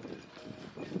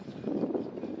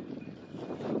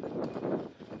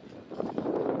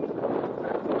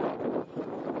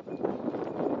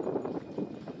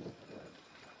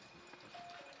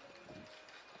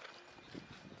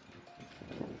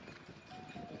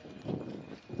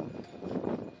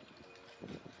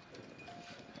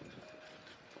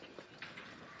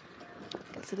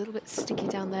 A little bit sticky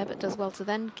down there, but does well to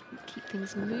then keep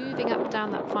things moving up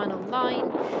down that final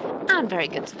line, and very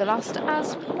good to the last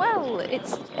as well.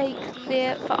 It's a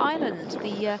clear for Ireland,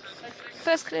 the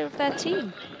first clear of their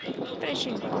team,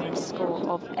 finishing on a score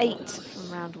of 8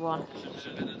 from round 1.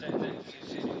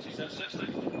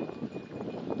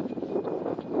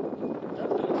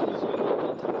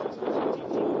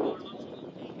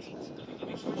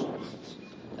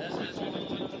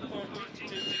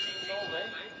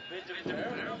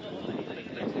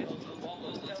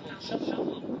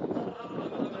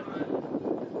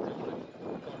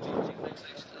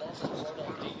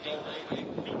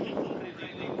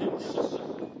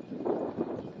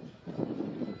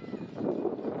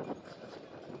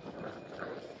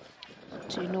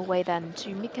 To Norway then,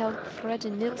 to Mikael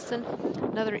Frede Nilsen,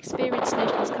 another experienced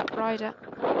Nations Cup rider.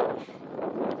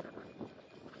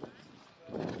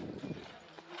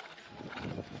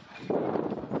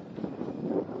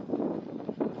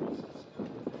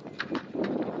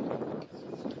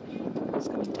 It's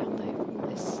coming down though from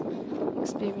this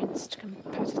experienced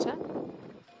competitor.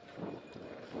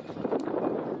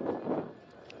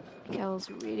 Mikael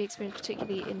themselves really experienced,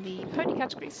 particularly in the pony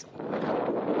categories.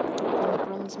 The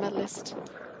bronze medalist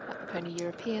at the Pony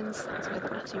Europeans, that's with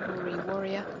Atiruri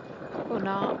Warrior,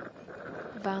 Onar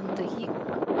van de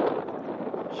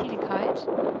Heelikheid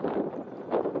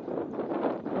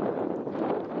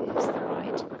is the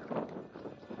ride.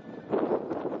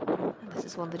 And this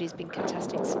is one that he's been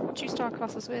contesting some 2-star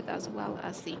classes with, as well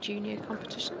as the junior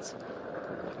competitions.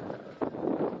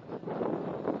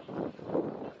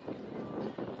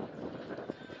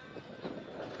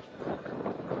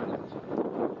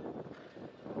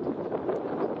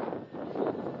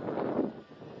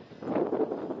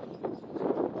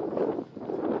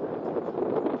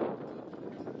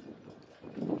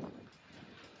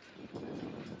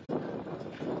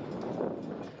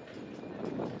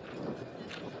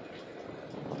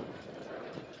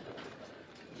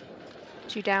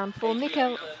 Two down for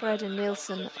Mikkel Freden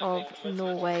Nielsen of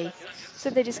Norway. So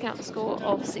they discount the score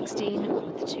of 16, but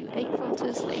with the 2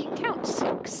 8-faulters, they count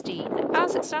 16.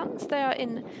 As it stands, they are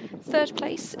in 3rd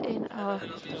place in our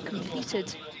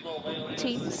completed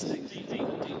teams.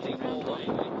 Round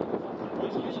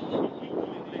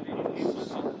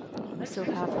 1. We still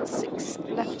have 6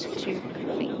 left to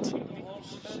complete.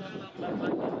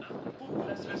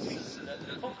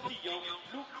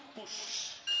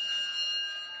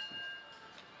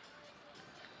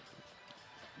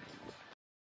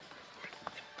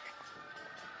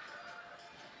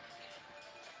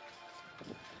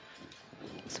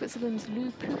 Switzerland's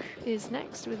Lou Puch is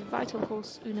next with Vital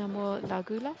Horse Unamor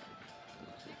Lagula.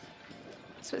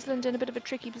 Switzerland in a bit of a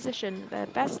tricky position. Their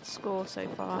best score so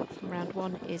far from round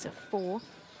 1 is a 4.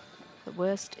 The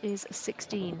worst is a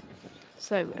 16.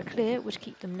 So a clear would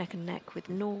keep them neck and neck with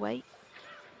Norway.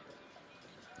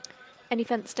 Any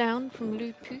fence down from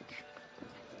Lou Puch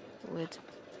would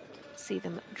see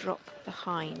them drop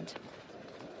behind.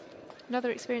 Another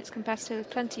experienced competitor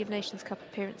with plenty of Nations Cup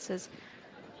appearances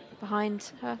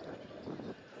behind her.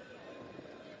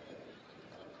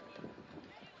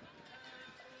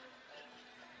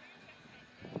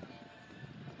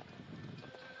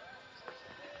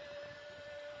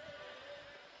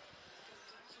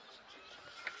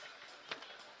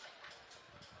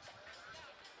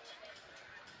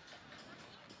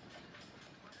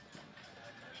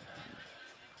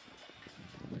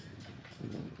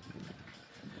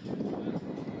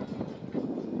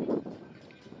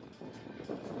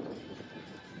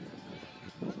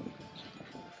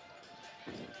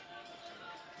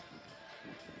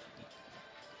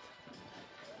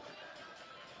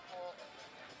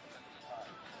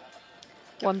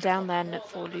 One down then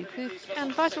for Lou Puch,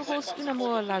 and Vital Horse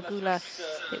Unamor Lagula.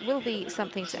 It will be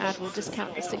something to add. We'll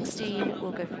discount the 16.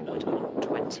 We'll go forward on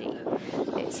 20.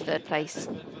 It's 3rd place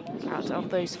out of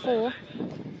those 4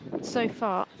 so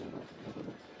far.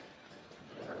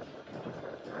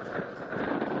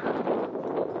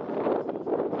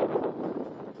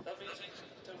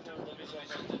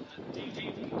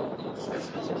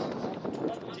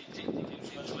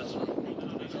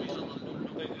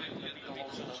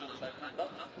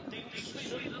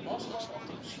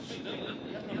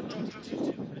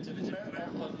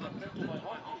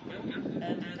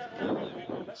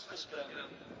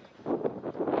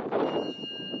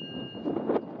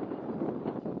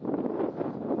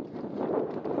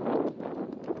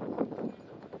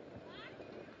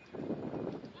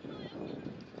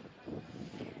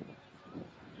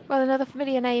 Well, another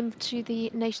familiar name to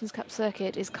the Nations Cup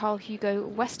circuit is Carl Hugo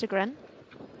Westergren.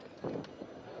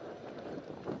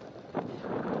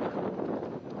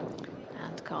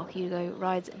 And Carl Hugo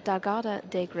rides Dagada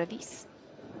de Grevis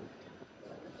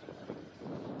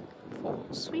for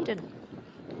Sweden.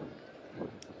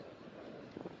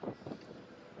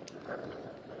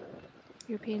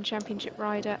 European Championship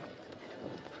rider.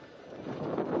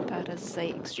 But as I say,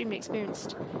 extremely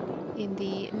experienced in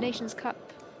the Nations Cup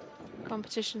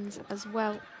competitions as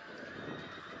well.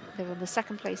 They were on the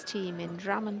 2nd place team in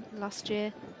Drammen last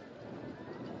year.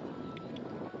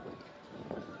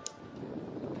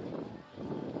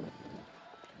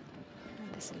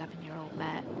 And this 11-year-old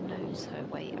mare knows her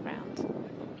way around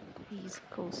these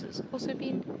courses. Also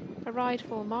been a ride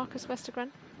for Marcus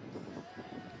Westergren.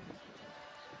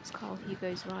 It's Carl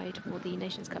Hugo's ride for the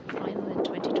Nations Cup final in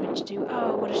 2022.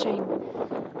 Oh, what a shame.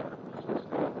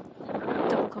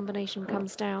 Double combination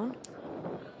comes down.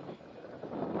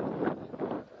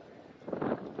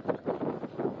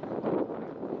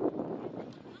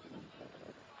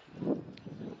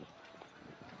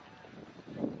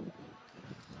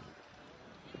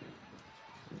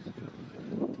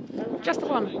 Just the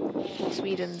one for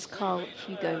Sweden's Carl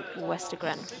Hugo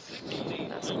Westergren.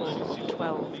 That score of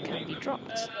 12 can be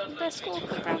dropped. Their score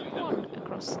for round 1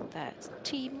 across course, their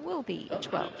team will be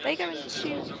 12. They go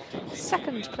into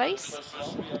second place.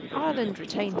 Ireland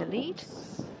retain the lead,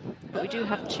 but we do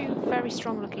have two very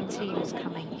strong-looking teams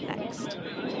coming next.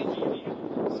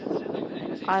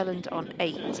 Ireland on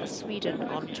 8, Sweden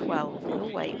on 12,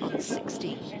 Norway on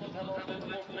 16.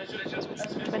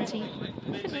 Switzerland 20,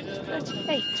 Finland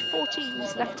 38. 4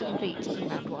 teams left to complete in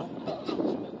round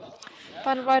 1.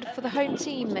 Final rider for the home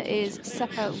team is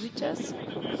Seppa Wouters.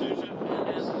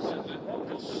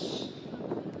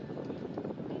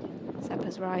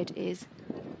 Seppa's ride is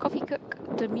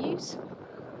Koffiekoek de Meuse.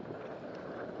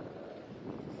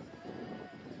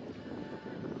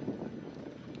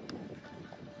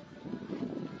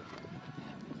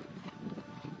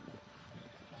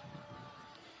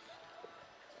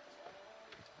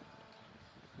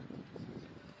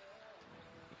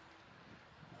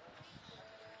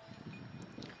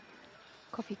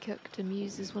 Koffiekoek de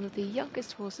Meuse is one of the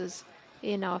youngest horses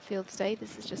in our field today.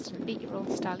 This is just an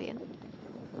 8-year-old stallion.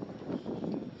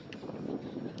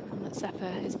 And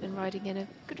Seppa has been riding in a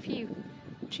good few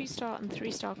 2-star and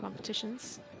 3-star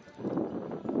competitions.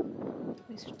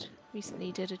 Most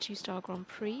recently did a 2-star Grand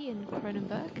Prix in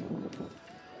Kronenberg.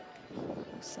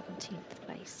 17th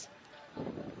place.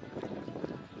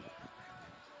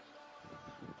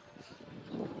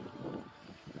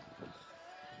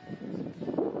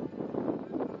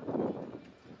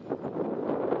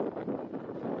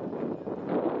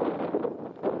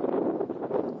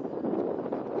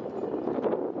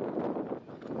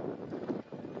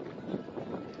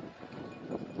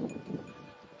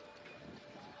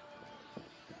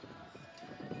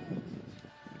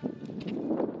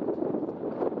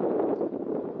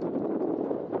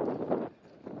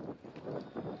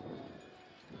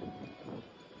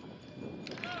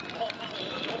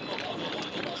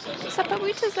 Seppa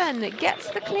Wouters then gets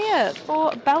the clear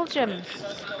for Belgium.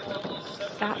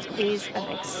 That is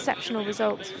an exceptional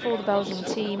result for the Belgian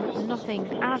team. Nothing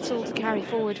at all to carry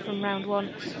forward from round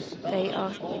 1. They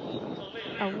are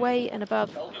away and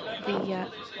above the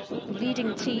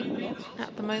leading team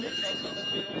at the moment.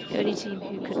 The only team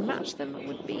who could match them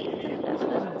would be the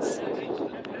Netherlands.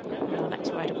 And our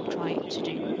next rider will try to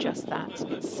do just that.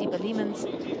 It's Siba Leemans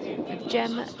with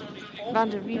Jem van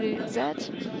der Wielu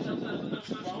Z.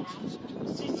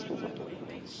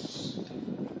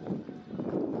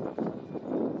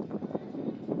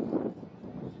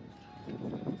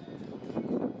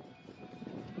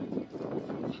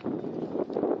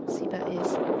 Siba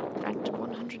is ranked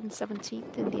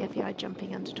 117th in the FEI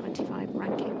jumping under 25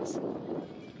 rankings.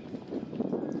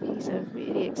 He's a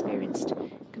really experienced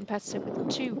competitor with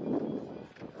 2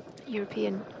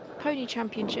 European Pony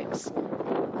Championships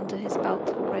under his belt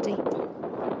already.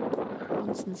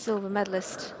 Bronze and silver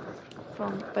medalist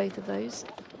from both of those.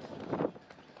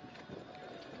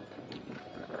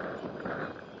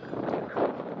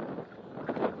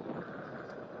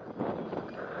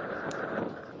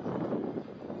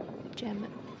 Jem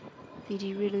van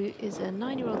der Wielu is a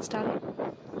 9-year-old stallion.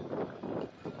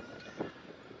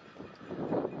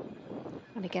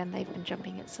 And again, they've been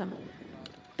jumping at some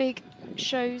big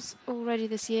shows already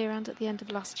this year and at the end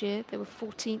of last year. They were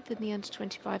 14th in the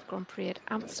Under-25 Grand Prix at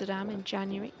Amsterdam in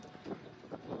January.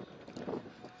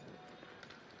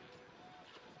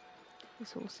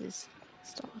 This horse is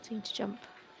starting to jump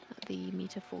at the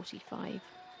metre 45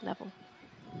 level.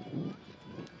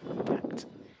 In fact,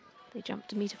 they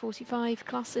jumped a metre 45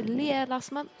 class in Lier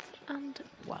last month and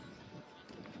won.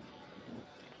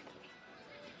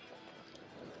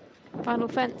 Final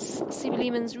fence, Siba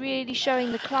Leemans really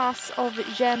showing the class of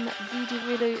Jem van der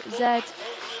Wielu Z.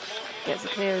 Gets a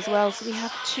clear as well, so we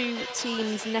have 2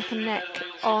 teams neck and neck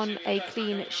on a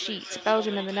clean sheet.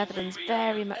 Belgium and the Netherlands,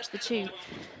 very much the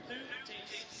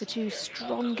two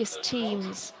strongest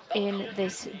teams in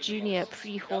this junior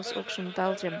pre-horse auction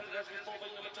Belgium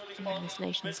in this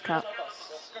Nations Cup.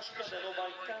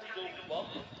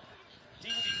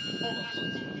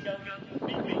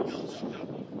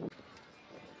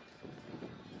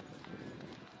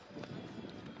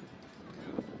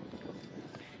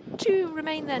 Two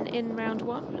remain then in round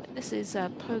 1. This is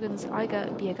Poland's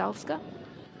Iga Biegalska.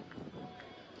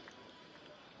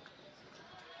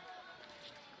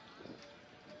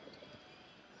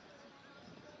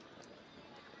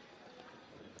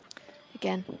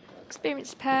 Again,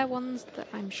 experienced pair, ones that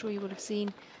I'm sure you will have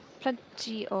seen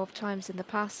plenty of times in the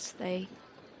past. They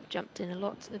jumped in a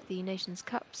lot of the Nations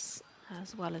Cups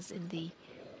as well as in the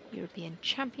European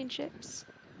Championships.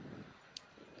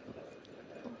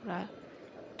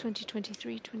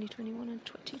 2023, 2021 and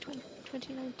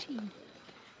 2019.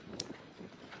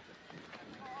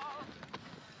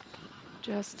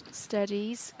 Just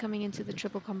steadies coming into the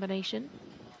triple combination.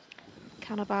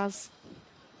 Cannabaz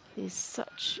is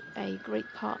such a great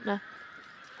partner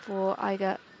for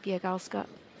Iga Biegalska.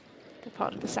 They're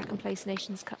part of the second place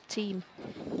Nations Cup team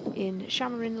in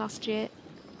Shamarin last year.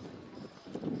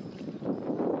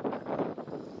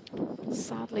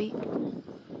 Sadly,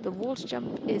 the water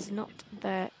jump is not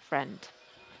their friend.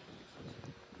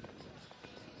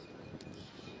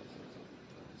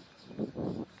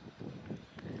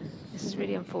 This is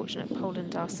really unfortunate.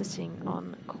 Poland are sitting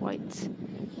on quite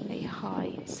a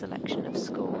high selection of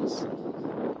scores.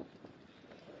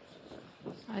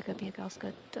 Iga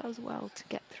Biegalska does well to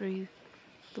get through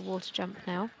the water jump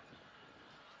now.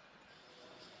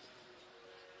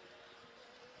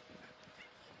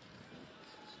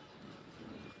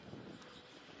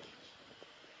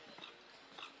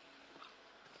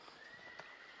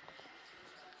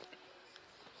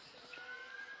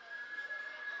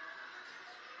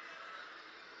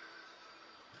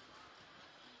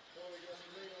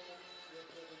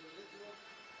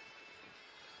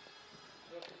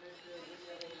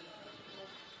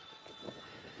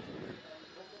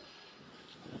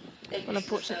 Well,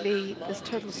 unfortunately, this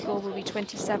total score will be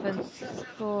 27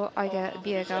 for Iga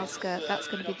Biegalska. That's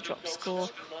going to be the drop score.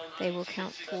 They will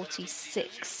count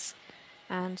 46.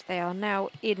 And they are now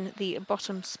in the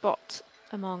bottom spot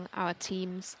among our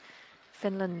teams.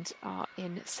 Finland are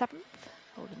in 7th,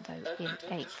 Poland though in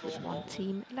 8th, with one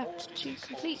team left to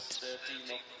complete.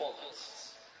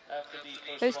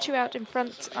 Those two out in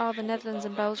front are the Netherlands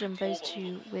and Belgium, those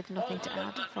two with nothing to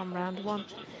add from round 1.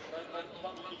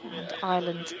 And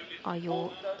Ireland are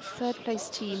your third place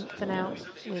team for now,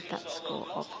 with that score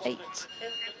of 8.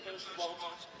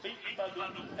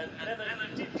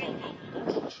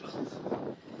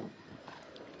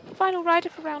 Final rider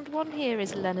for round 1 here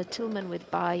is Leonard Tillman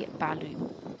with By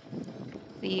Balu.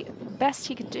 The best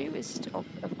he could do is,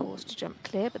 of course, to jump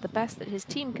clear, but the best that his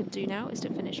team can do now is to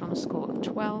finish on a score of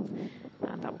 12,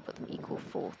 and that will put them equal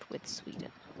 4th with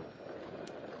Sweden.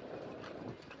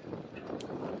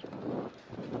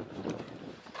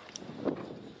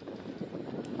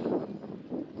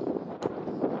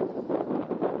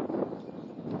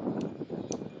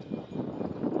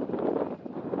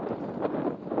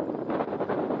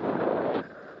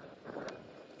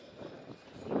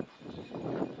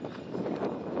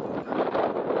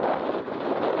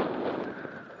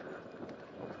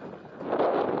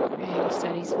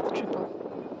 Steadies with the triple.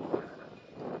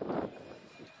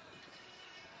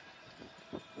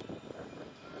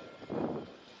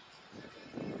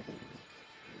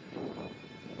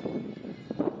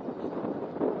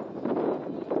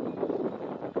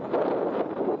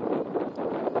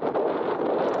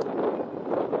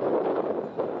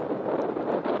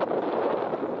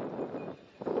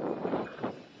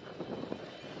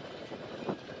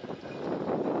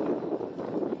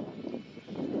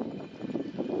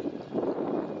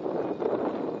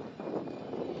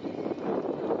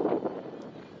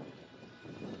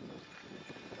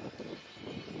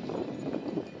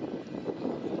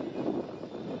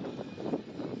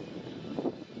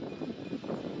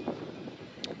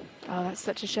 Oh, that's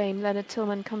such a shame. Leonard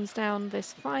Tillman comes down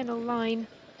this final line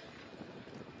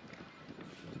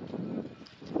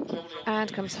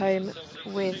and comes home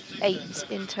with 8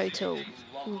 in total.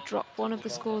 We'll drop one of the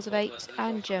scores of 8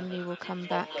 and Germany will come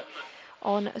back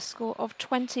on a score of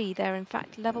 20. They're in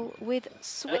fact level with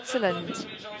Switzerland.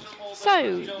 So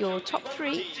your top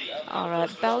 3 are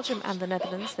Belgium and the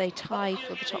Netherlands. They tie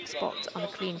for the top spot on a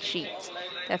clean sheet.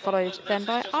 They're followed then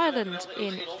by Ireland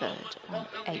in 3rd on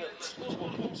 8.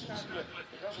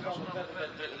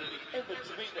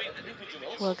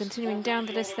 Well, continuing down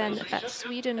the list then,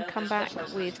 Sweden come back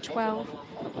with 12.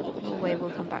 Norway will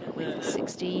come back with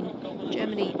 16.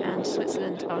 Germany and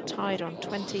Switzerland are tied on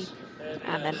 20.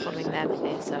 And then following them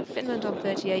is Finland on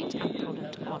 38 and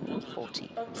Poland on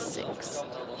 46.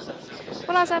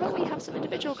 Well, as ever, we have some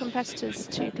individual competitors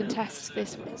to contest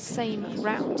this same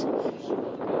round.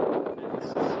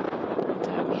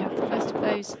 And we have the first of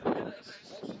those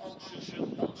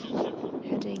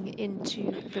heading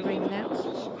into the ring now.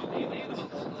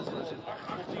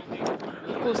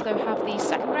 Of course, though, have the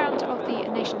second round of the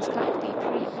Nations Cup, the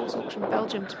pre-horse auction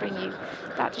Belgium, to bring you.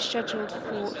 That is scheduled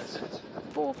for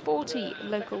 4:40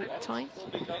 local time.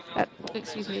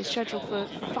 Excuse me, is scheduled for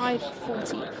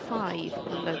 5:45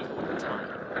 local time.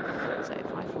 So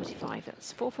 5:45,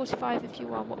 that's 4:45 if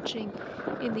you are watching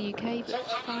in the UK, but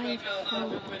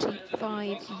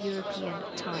 5:45 European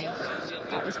time.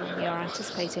 That is when we are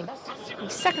anticipating the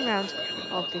second round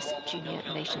of this Junior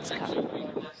Nations Cup.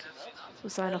 We'll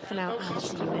sign off for now and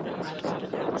see you in around about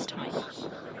an hour's time.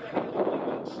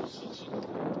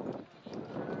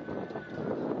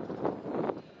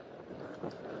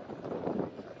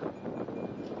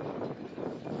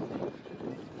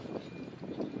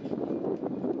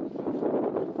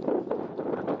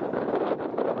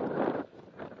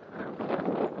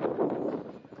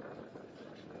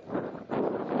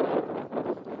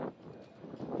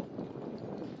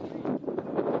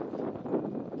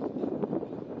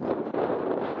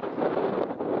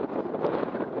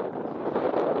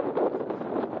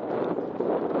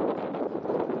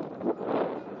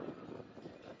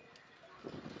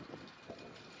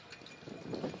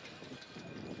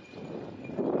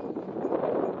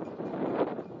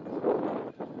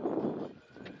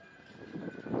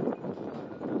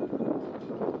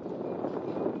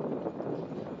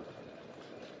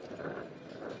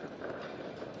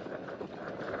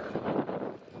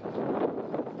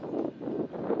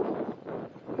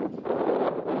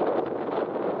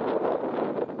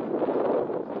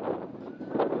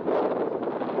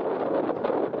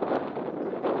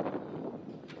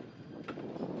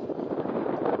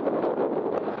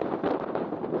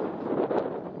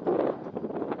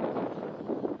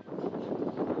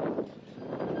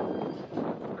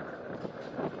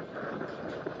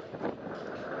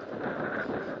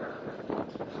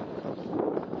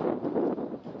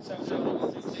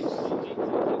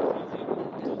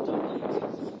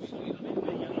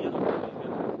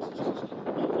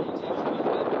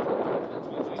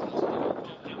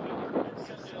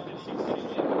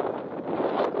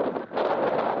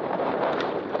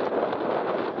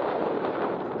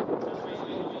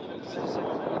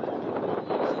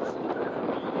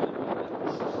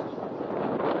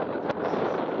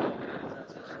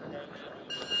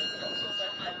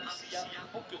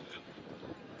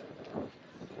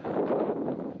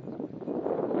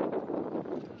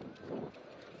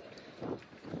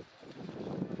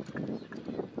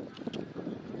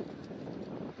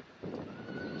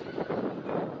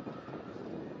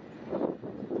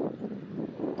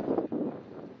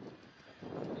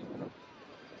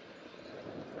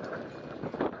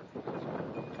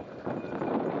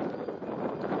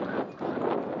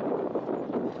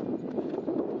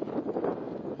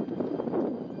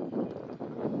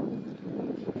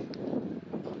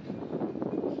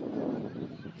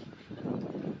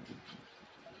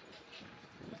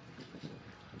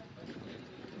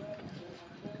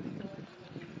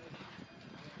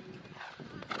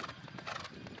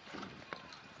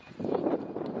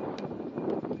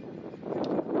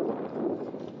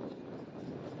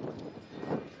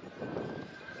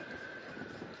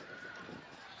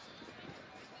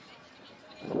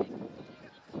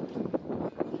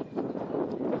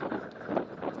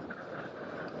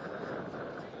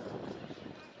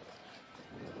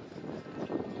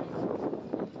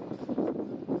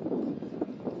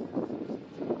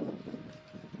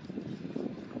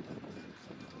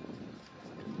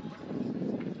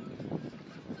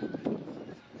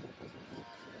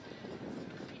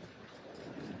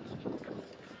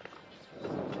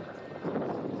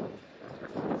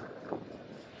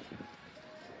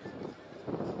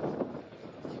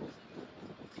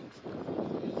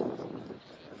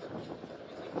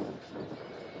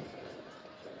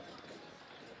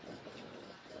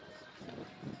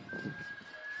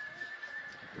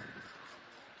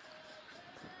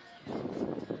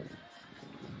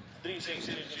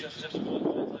 316 just voor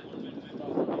de tijd. Dat wordt weer de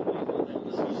tafel in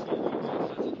de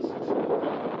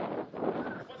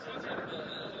What's it in the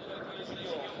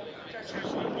junior? Catch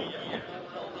Via naar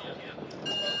België.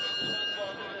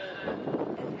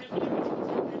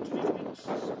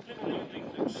 Van Klimmerling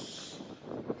Ringbus.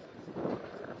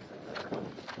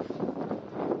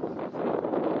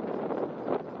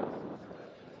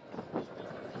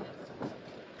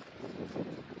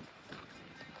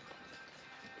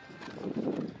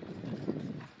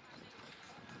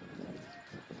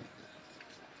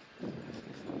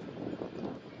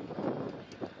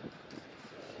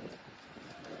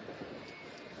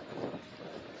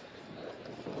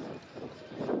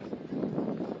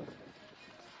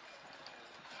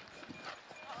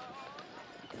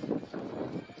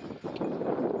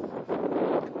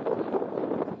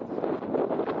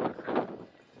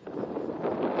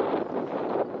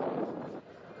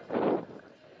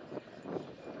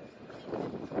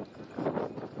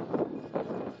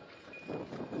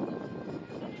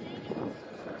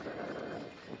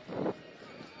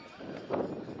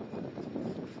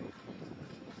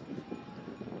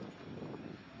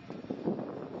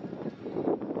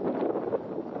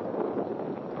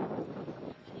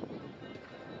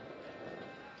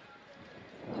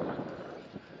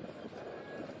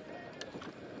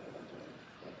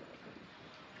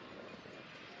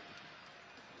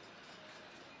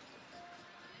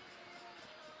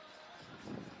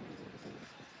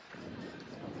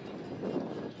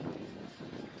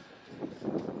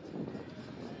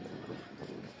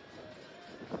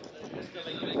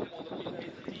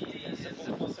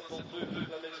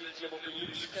 La Belgique qui a monté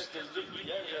luxe de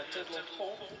Lumière, Tedland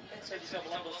Hall. En zij is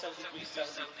allemaal aan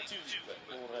 73-72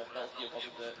 voor België was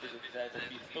het identiteit op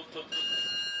 4 punten.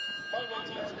 Margot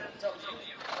W.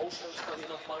 Oceans for the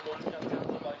enough Margot Captain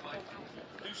by Cook.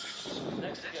 Dus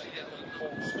next again,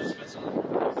 Paul Smith.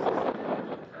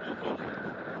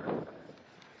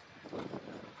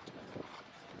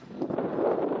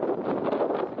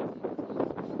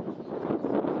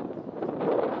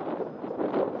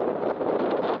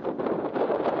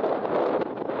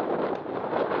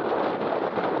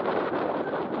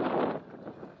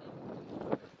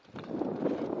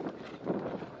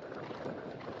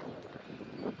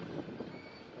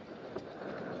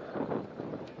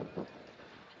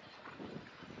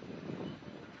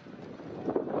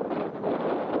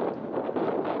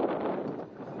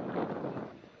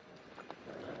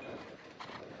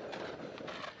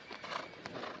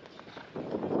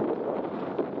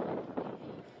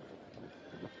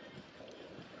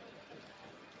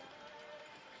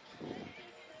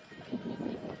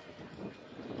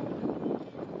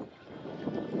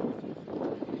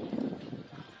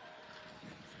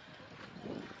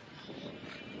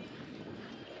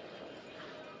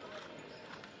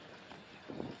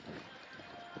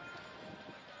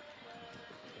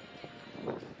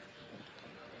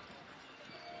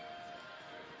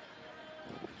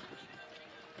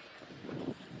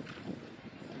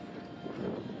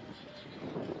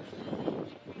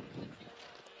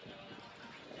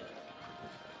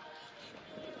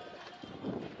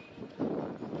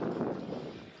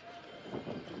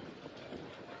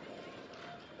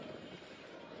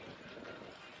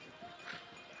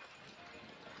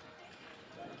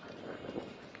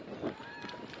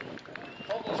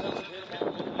 Vogels had het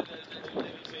helemaal in de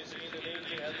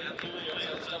 92 en de Williams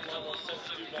en Stadland als 6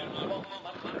 uur lang kwam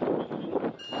Mark.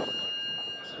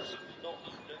 Nog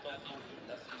net al voor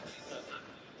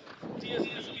de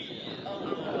TSB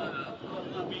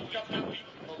Opglabbeek Cup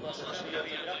van de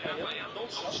Secretaria de Raphaël,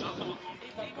 Noodslag voor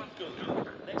Eva Punkel.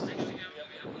 Next again we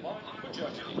have one for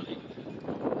Germany.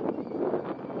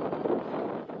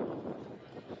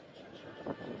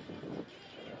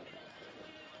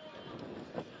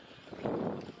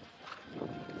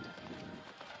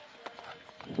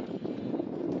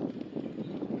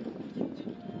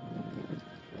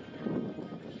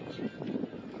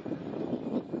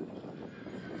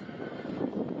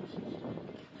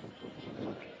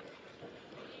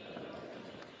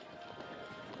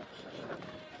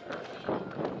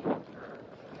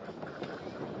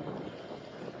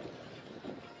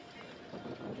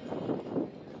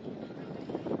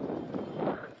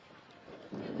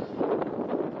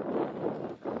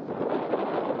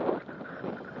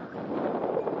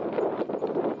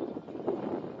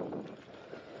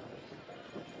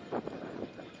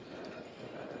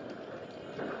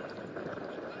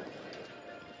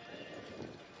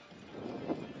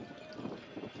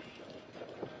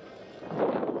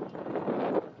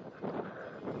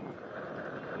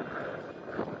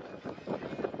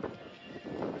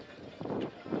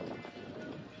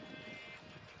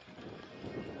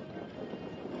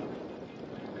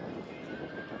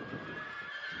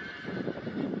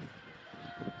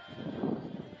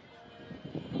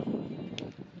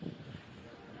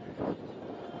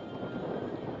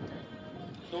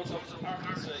 Noord op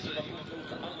 8 Eva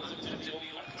Koenvloed, Anders activity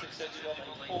op 8 extension op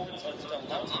een forward side to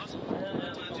double out. And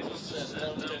to notice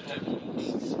well table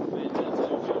east with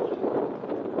to Germany.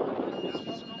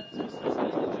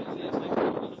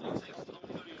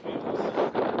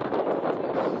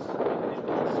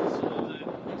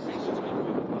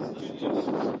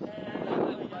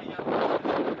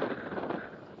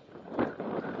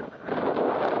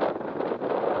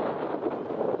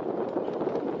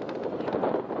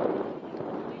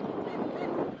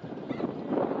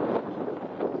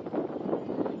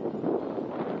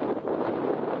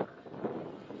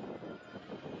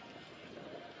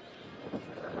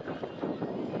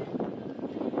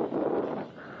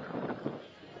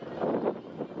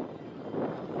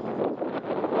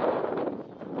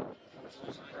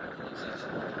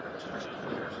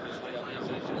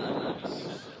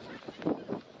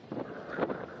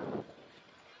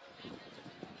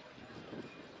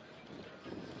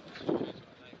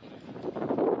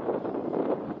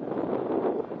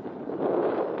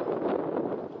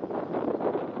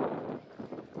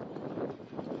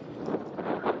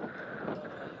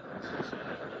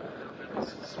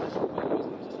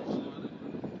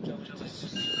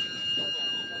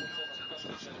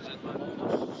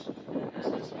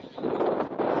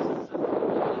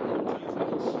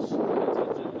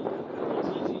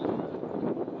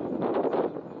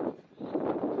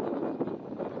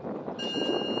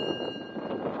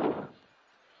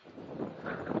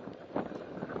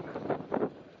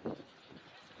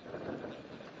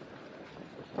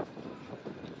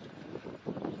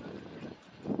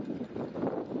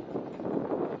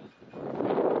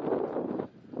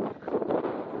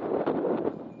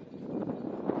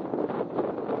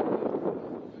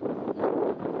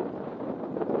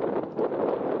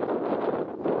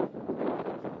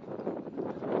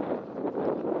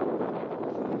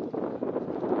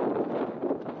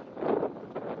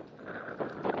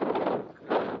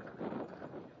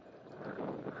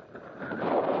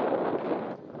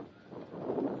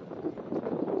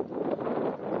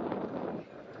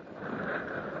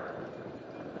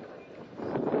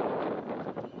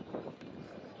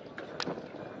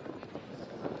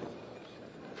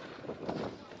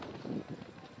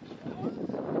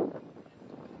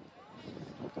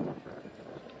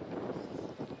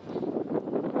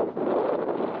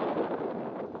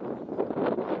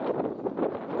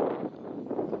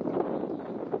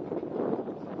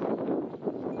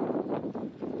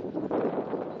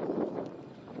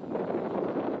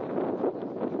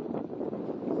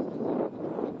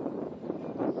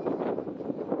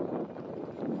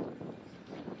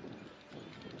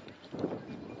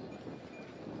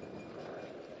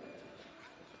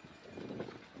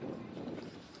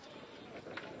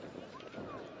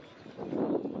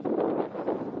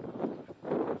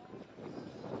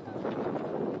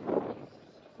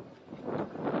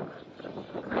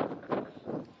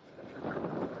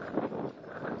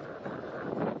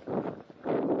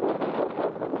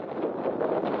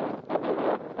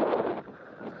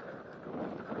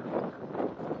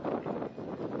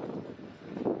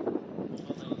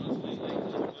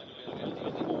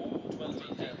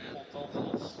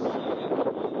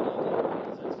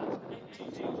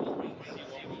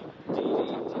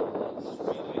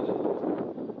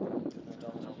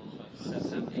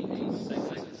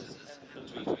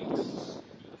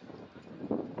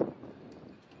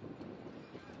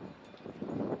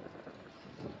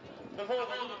 We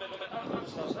volgen nu met nummer 8 op de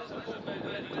startlijn. Dat komt bij de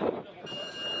leiding van de hoofdstad.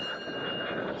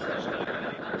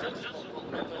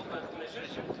 Gentlemen, not for pleasure.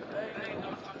 Lijn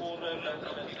 8 voor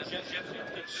België met Jet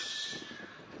Dutch.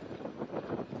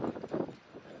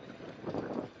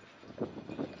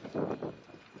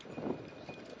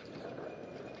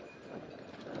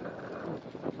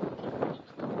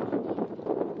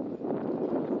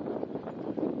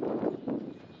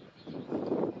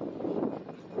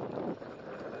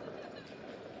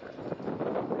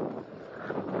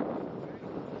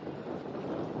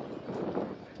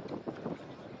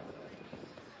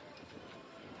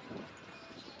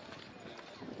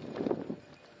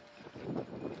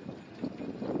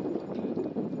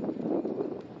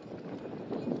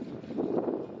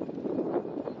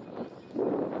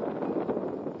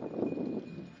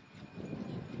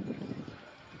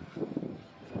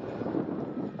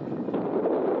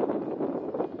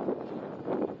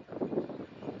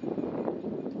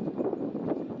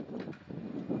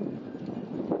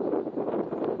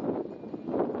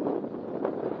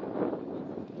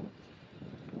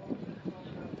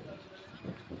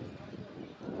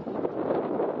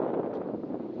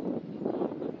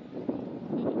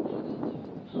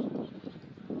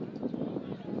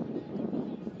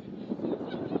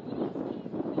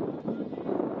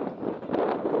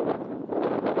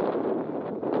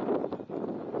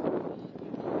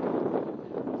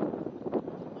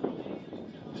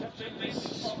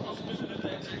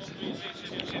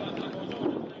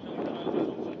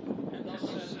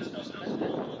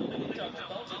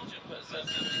 7,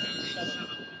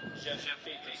 Jeff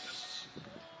Peters.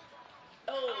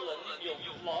 El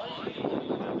Nino Fly,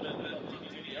 Temperatuur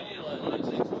 10 BEL,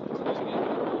 next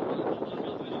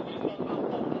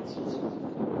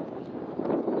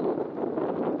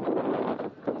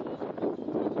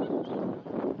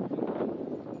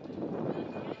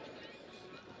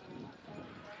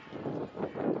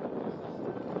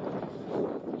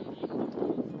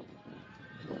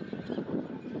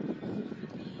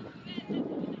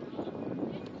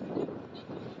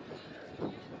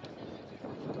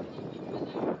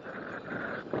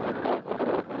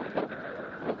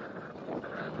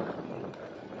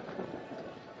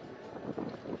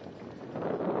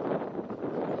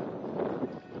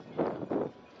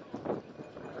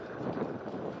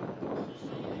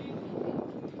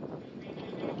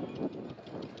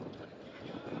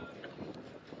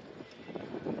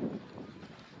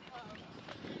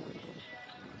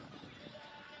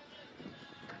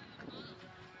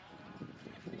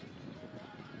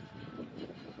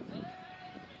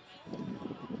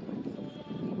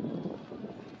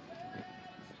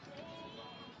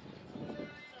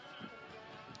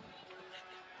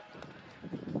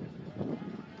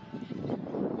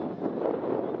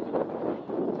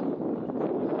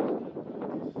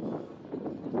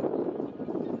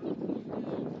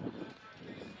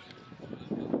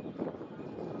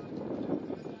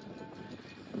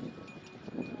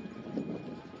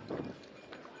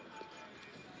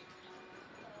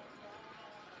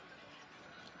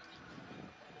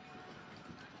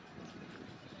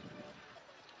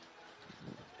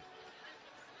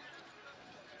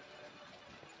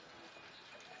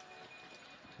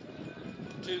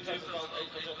Two times around 8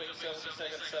 for jumping, 70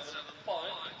 seconds, 7-5.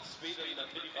 Sweden,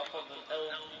 Filip van den El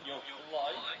Nino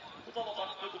Fly. Totaal op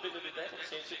 8 punten binnen de tijd, op 70-75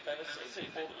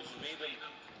 voor Zweden.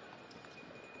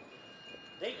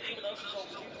 Negen combinaties zal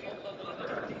gezien, omdat er een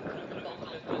 10 drukkant met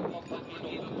een padpak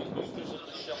in op Tugus tussen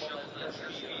de Shaman en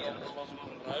Ashby Ramsman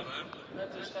Bruin.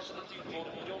 Het staat er een 10 voor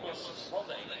Jonas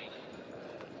Waldijk.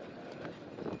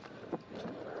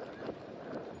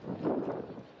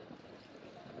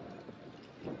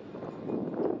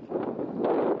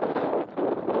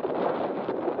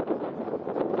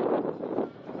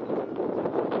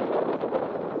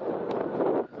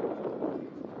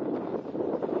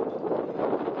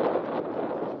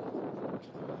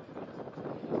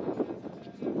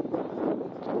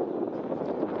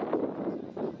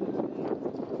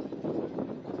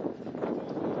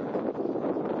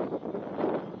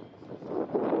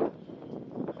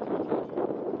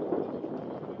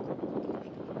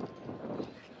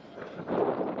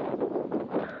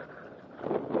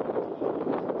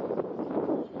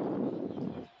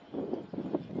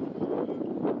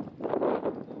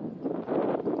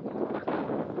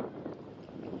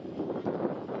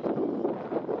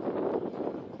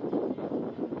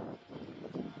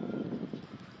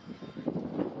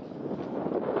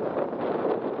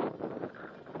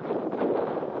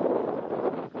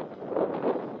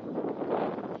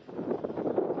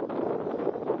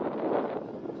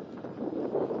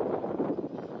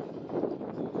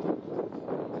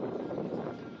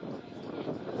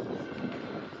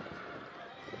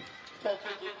 Ik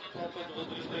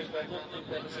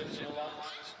ben er sinds een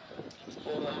laat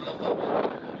voor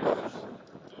Opglabbeek.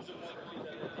 Tout ce point de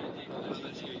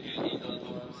technology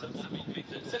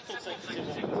in September 7.5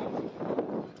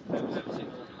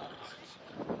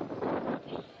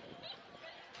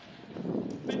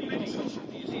 Penny was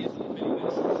die is die Penny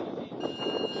was in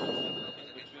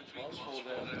between was voor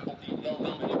op die BEL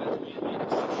met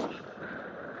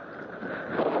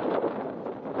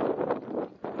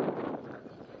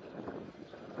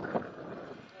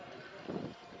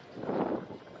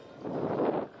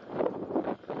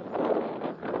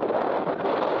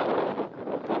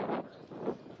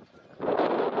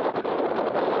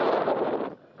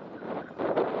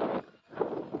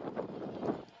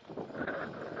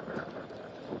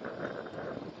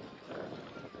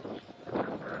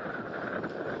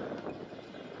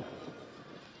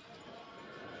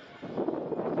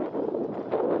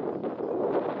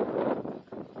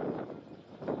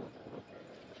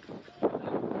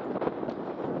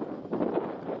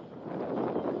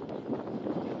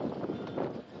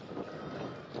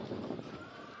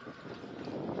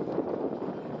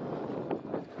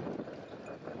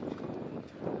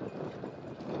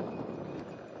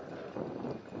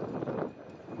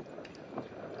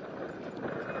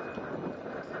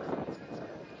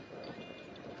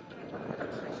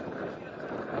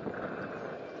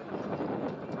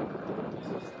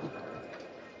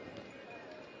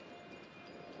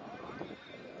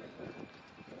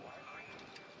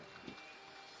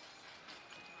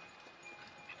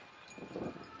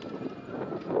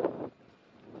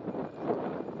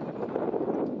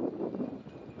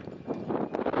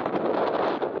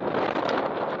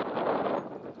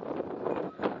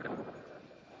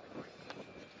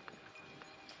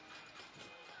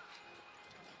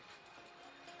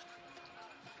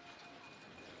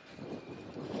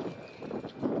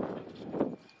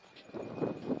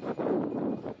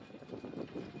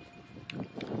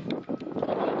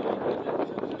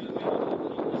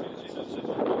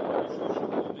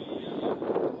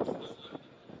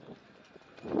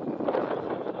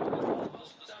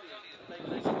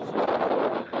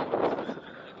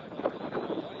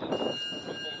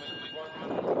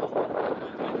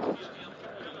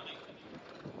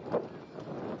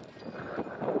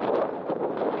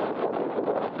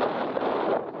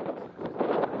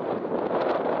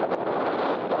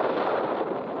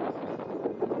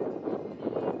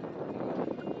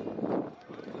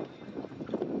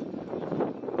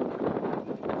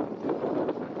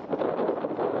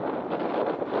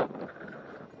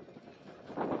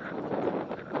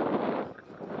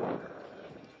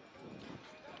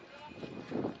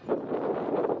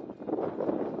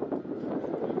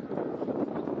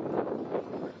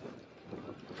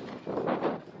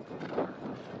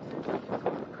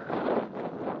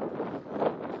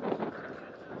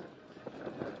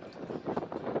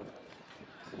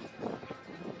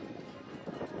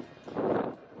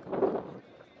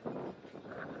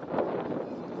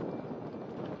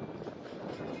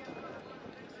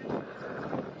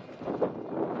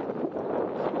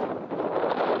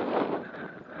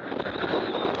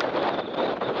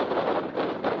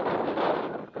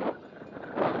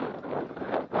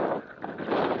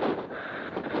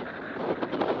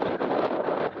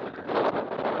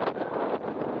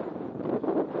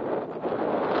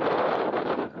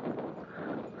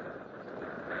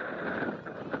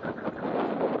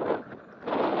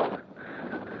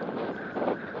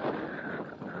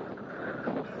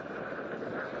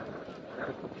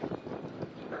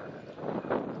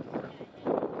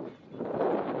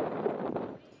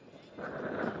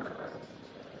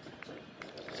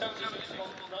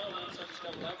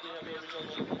Channel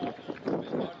 4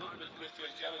 met Arnold met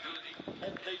Christian Kennedy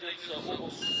en Nederlands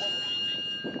Hobbes Swampy.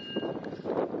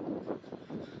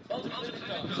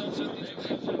 Buitenklinica zijn ze weer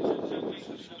extra centjes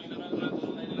verschillende gebruiken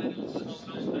voor Nederlandse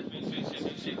snelste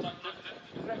wc-contacten.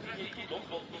 Gebruik je geen Toulon,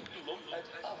 want in Toulon uit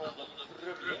Avant de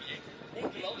Premier,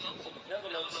 Nederland op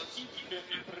Nederlands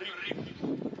ietsje prima.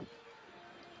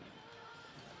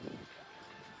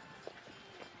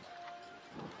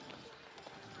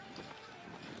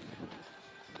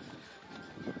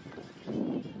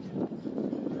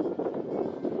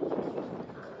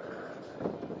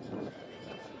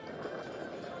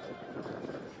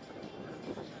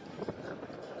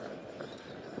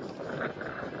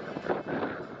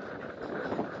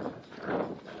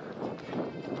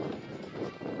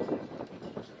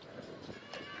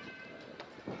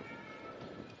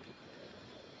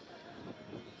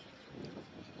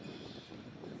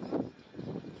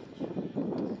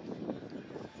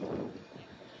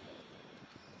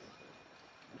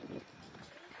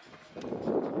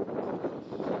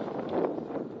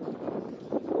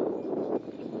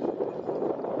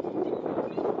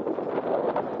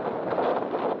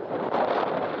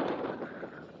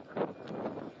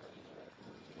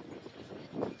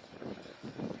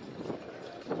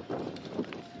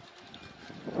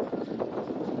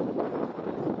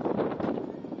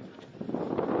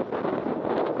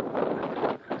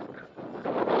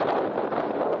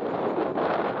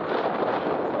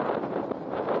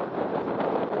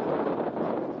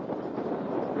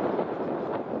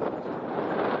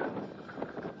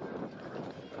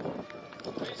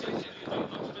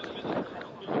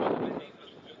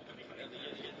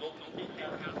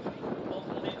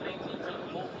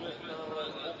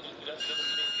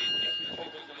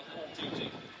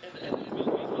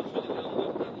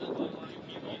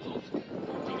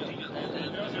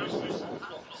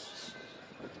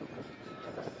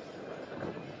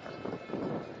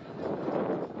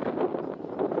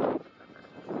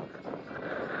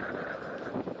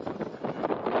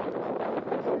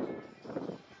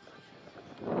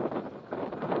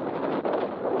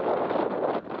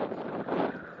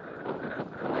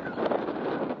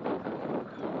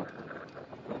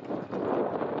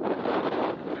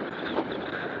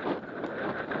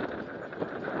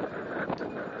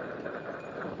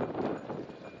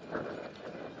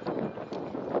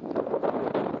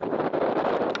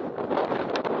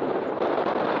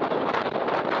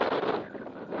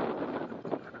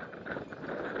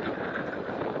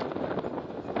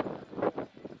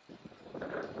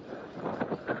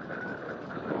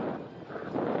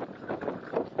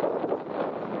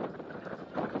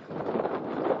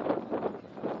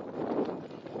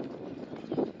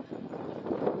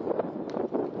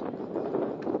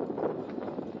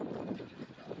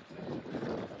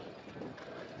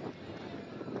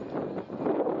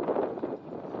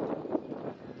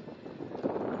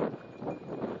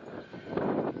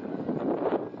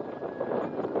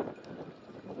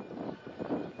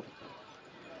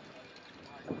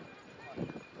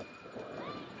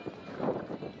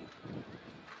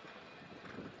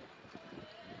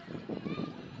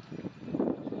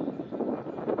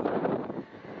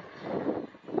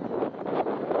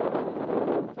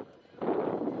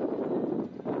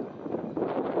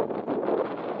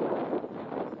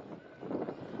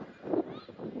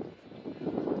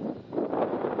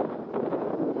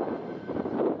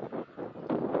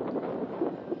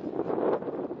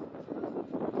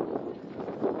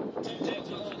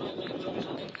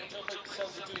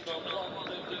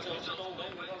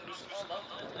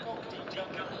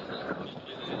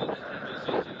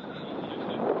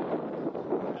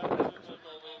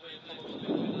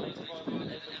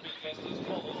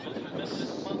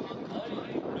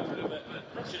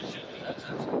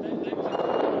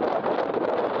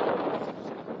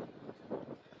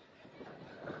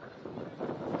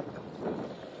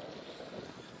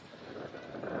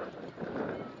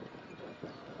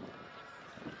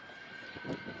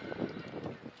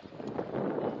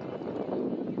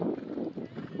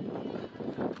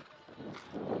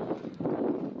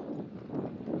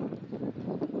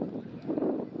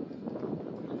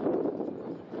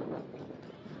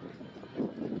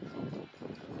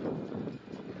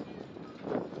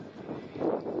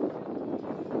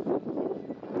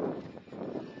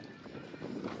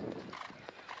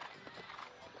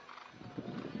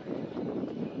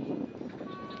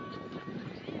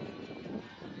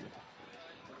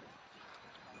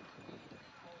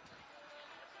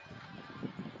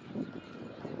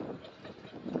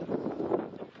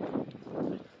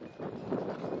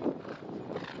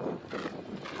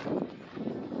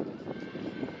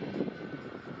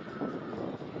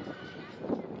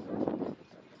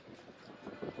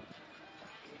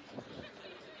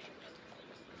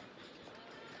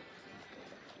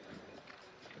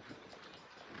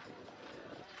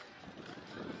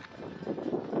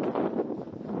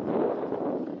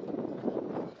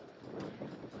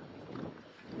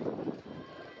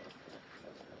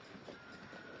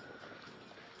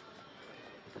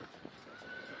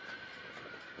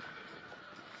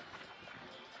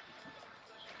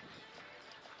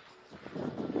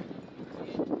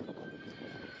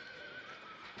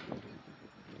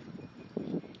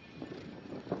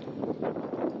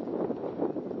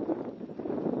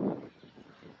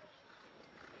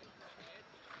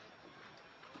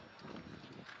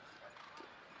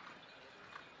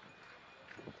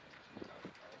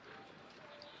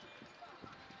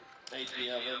 8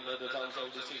 p.m. in the time zone,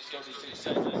 the 6:36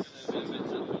 seconds. Vincent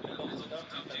Kokonakonzina,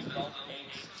 defensive line,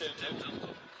 8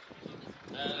 total.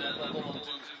 En we gaan door naar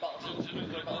de basis.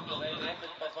 Terug over de Nederland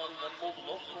met Pavani van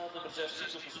Moldenhof. Nummer 16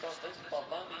 op de startlijst.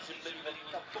 Pavani is een plekje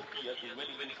van Katoki uit de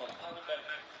Weddingwood van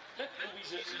Arenberg. Met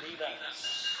Louise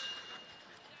Leelijns.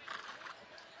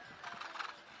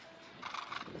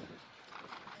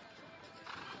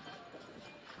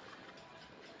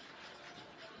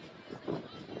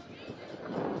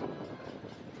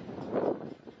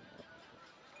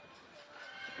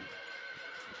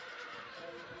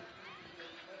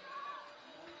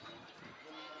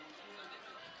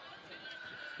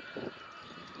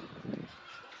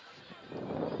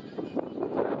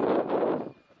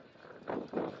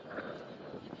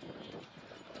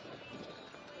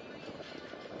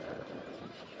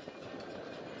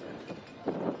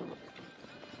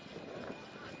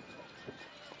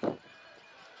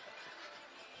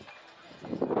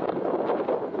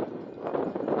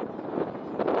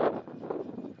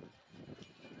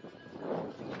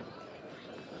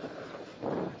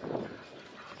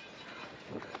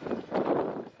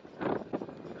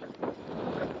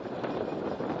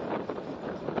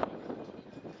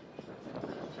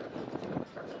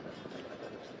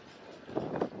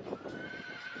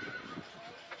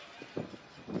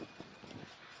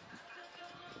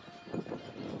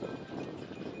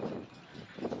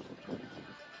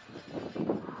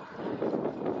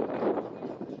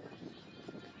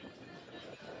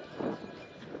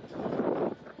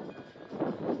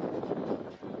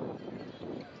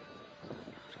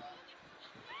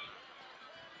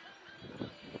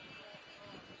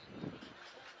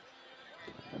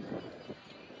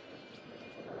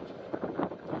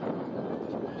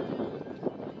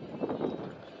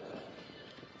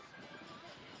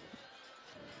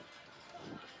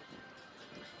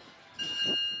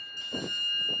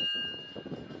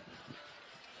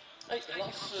 Hey,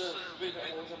 helaas weer de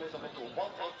gehoorzaamheid van de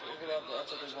one-up gedaan. De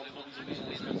uitzending van Louise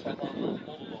Leelijns met Pavani van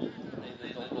Moldenhof in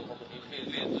het omloop van de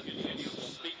E40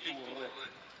 Juniors Big Tour,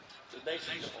 de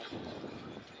Nation of.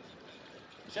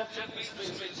 Chef is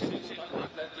bezig met de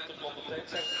dag, blijft op de kloppen tijd.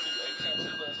 Zij is natuurlijk 1, zij is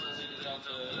de beste in de kant,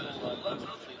 Roland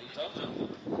Luister in die kant.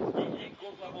 Die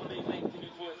Opglabbeek nu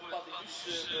voor Padinus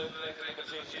krijgen nummer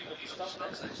 17 op de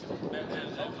startlijst met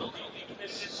 11:10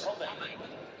 Ines van Dijk.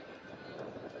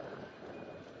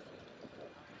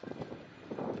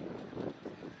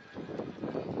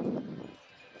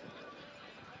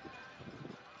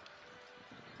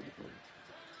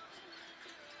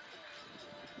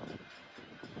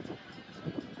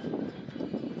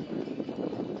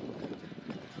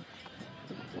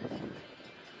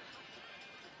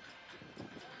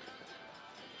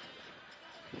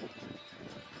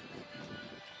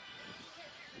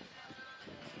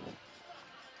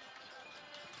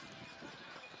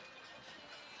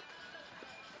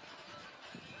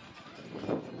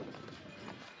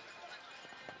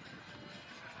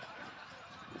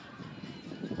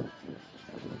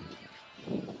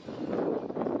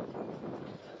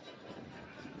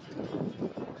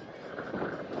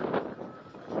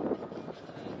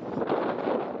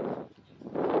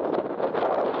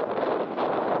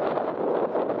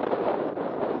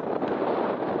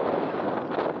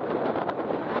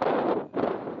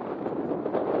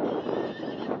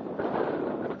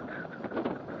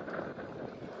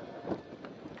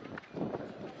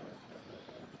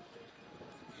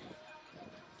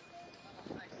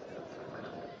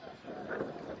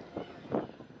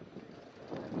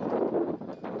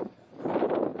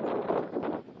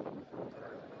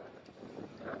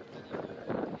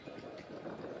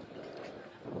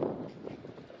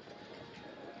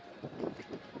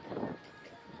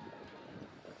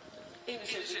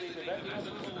 Meter weg, als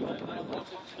ik zo ben, maar ook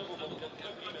zit dubbel van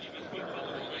Kentucky met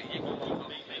 €4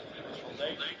 Opglabbeek en Ines van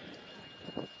Dijk.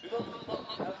 U wilt dat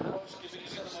het mooiste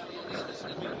ceremonie is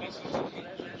de tweede klasse van de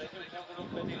prijsuitreiking. We gaan dan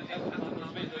ook meteen verder naar de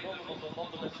tweede ronde van de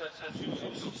landenwedstrijd voor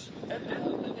juniors. En de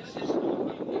volgende is nummer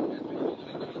 1 in het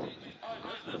komende comité.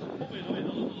 Arnold,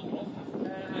 Omero, Moldenhof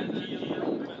en Kier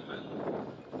Altman.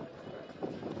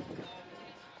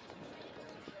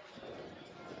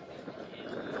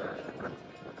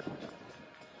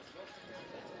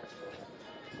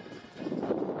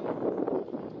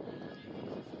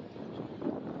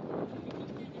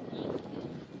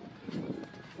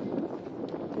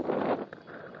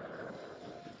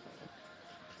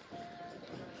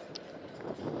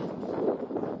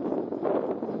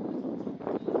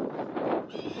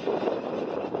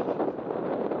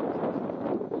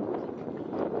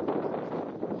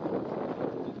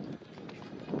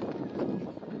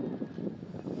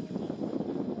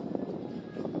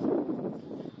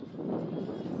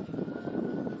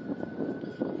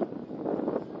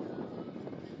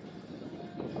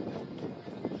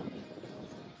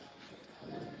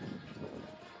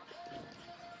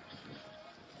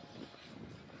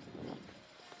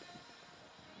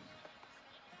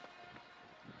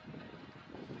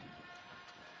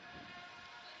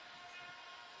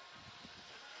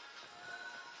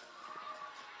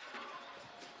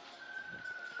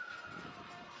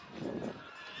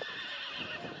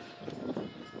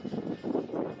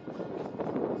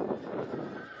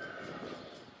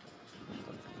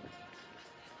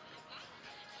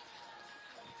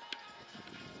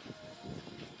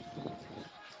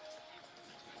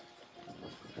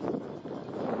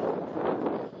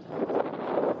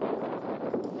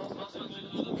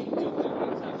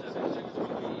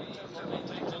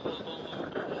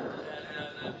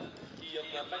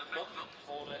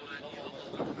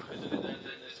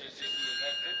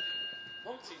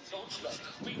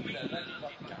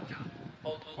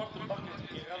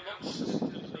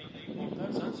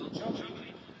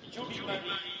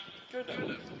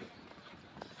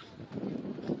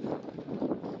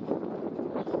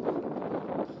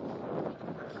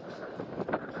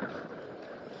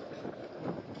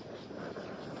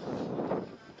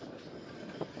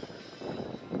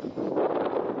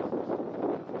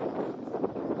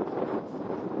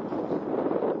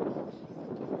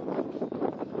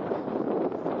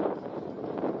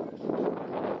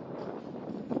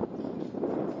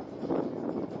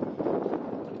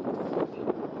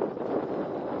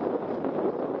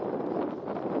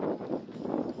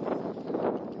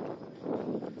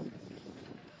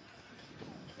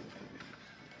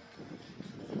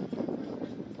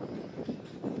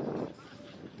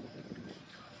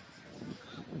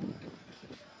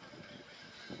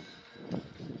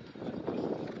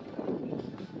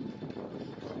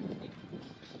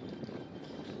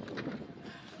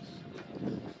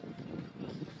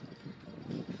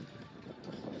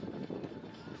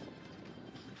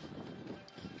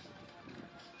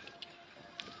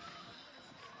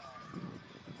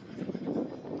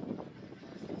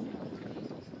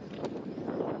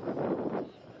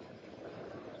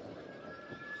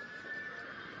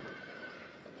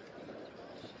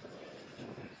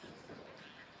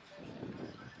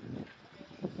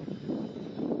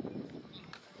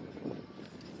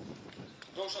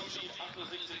 Rosa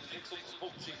 378,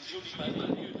 650, Julie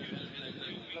 500,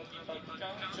 Queen Lucky 5K,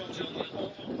 Josie on the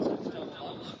 4, that's a stellar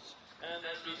lunch. And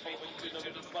as we following to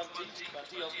number 20,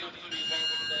 20 on 33 rounds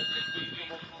of that, Queen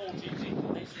number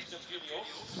 40, Nations of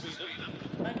Juniors, Sweden,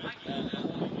 Maggie and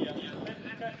Olivia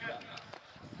Penkerka.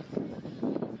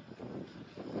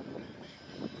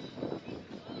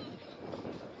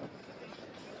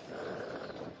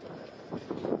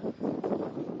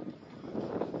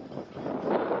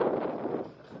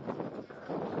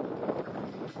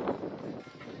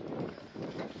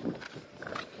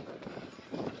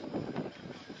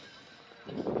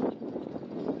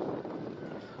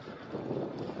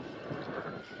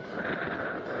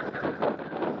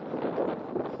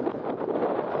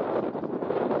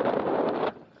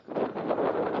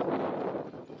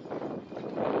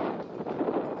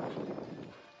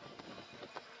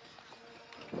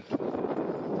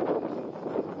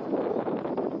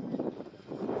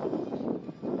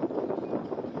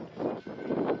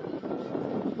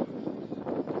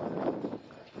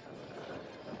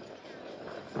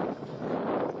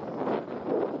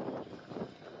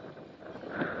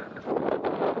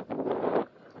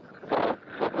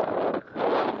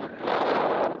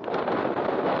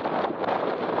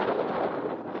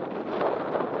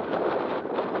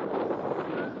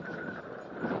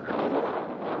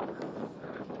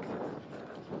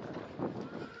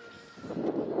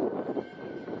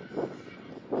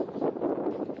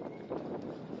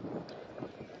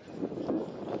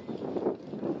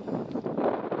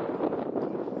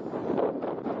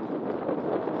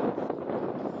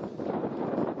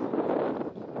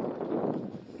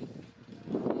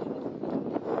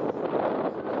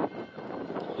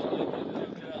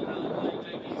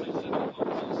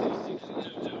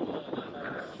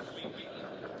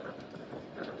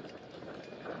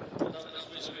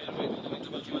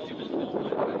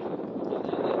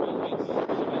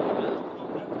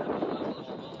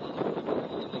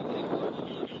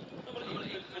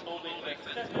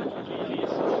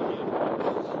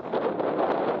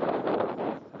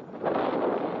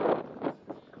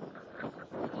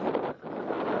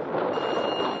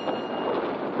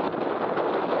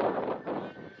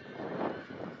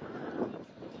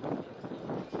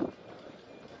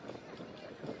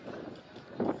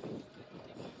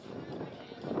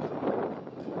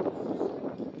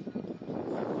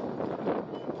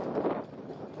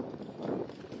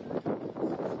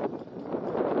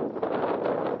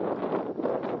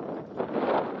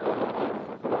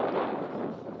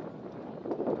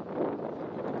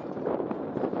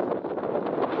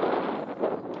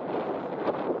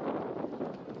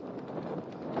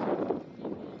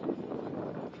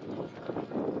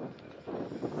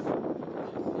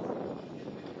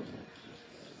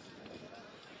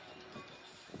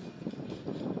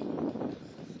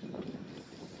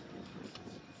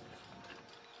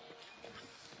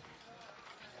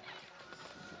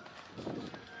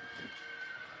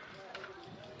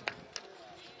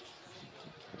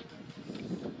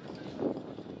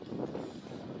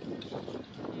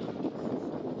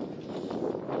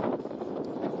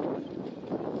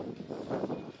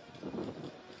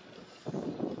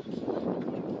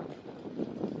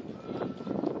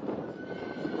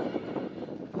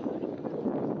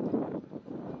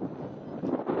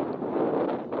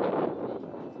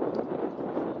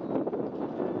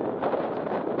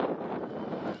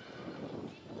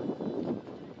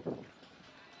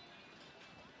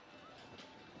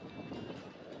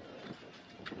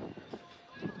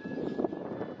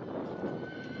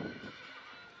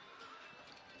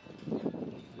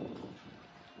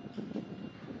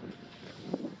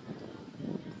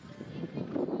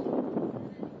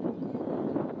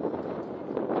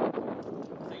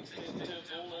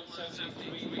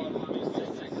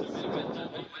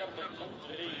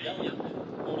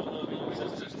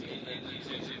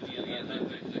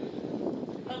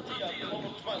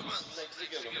 Next to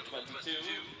go, number 22,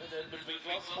 and then between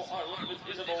class for Ireland with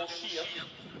Isabel Sheehan.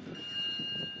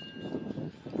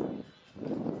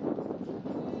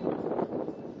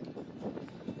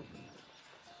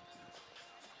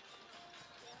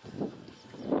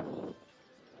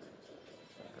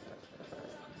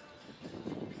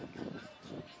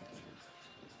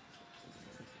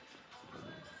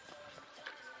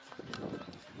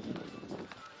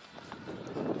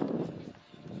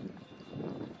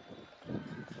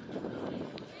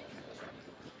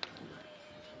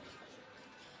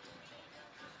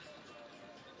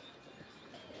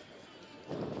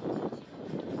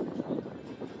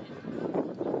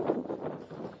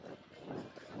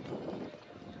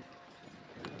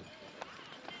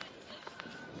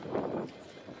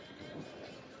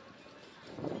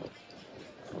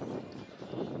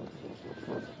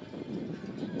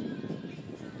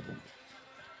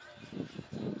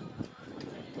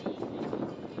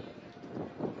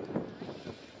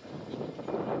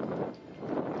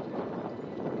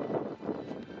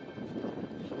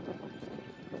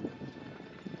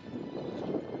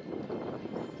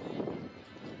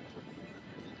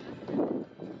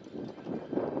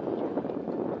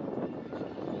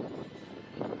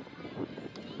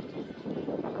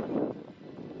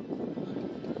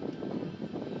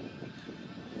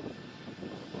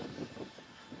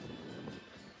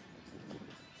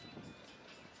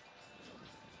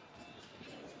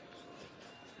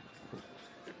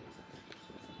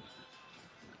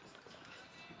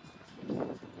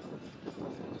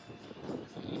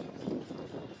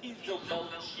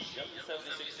 Belgium,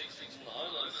 76-69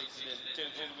 and 16 2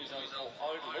 division for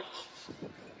Ireland.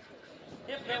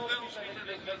 Hier Belgisch avec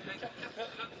le 24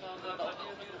 van de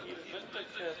Algerije nummer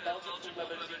 24. Belgium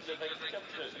Opglabbeek le 24.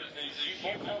 Une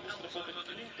jument aangestroffen met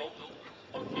Clinton.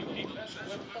 Opgeven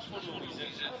kruisgewet, pas voor Louise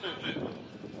Abeu.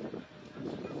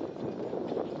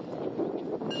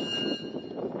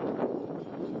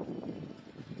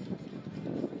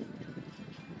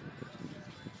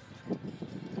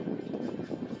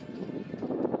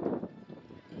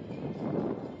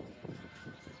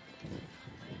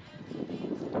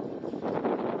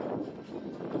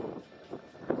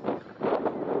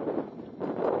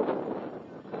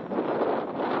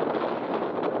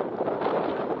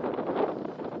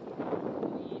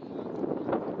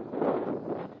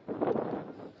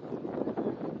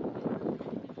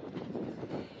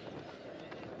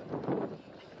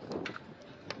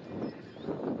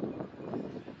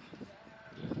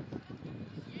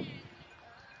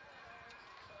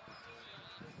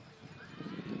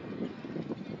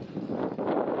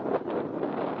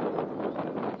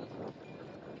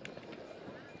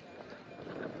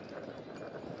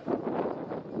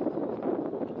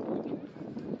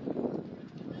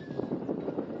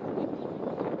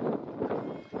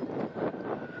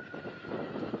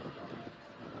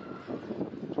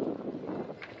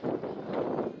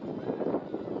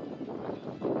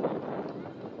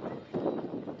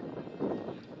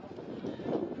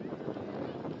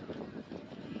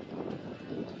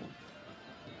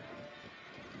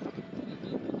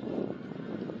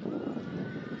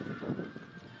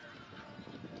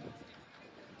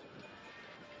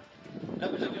 La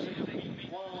Belgique avec 8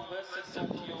 points,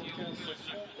 71 15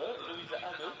 seconden. Louise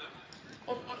Abeu.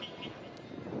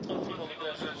 Optie van de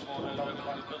kruising voor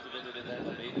Laura punten binnen de tijd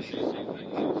van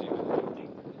 71.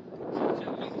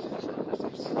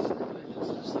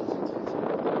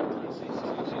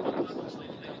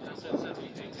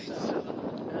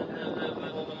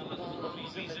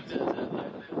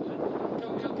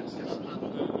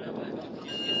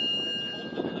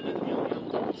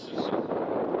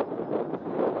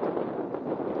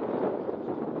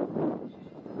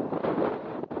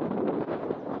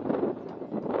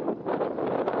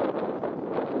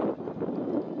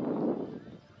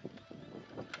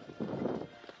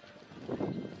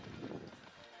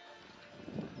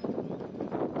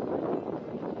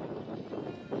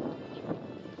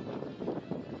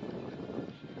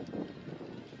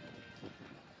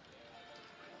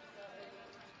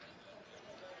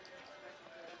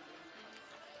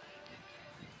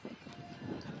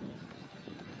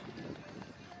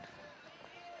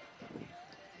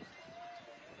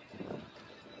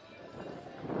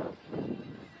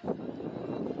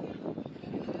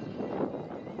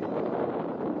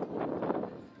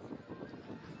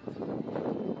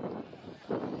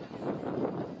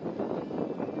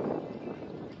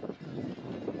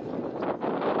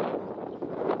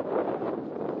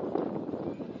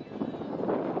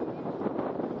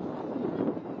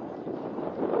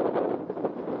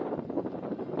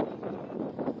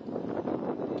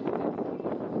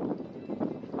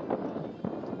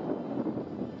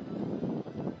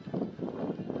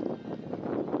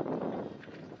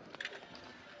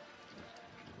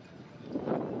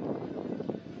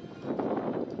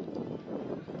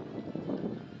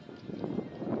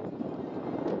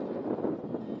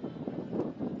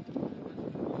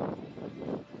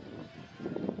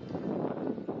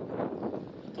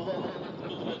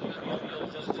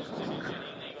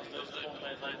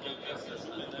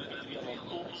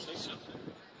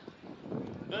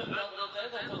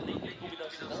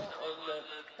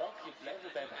 België blijven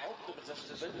bij behouden nummer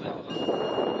 6 binnengaan.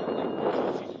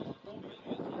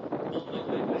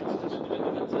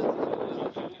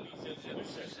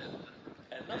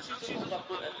 En Narcisse van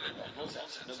Dardo en Pablo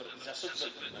 6, nummer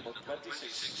 26, nummer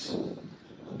 26.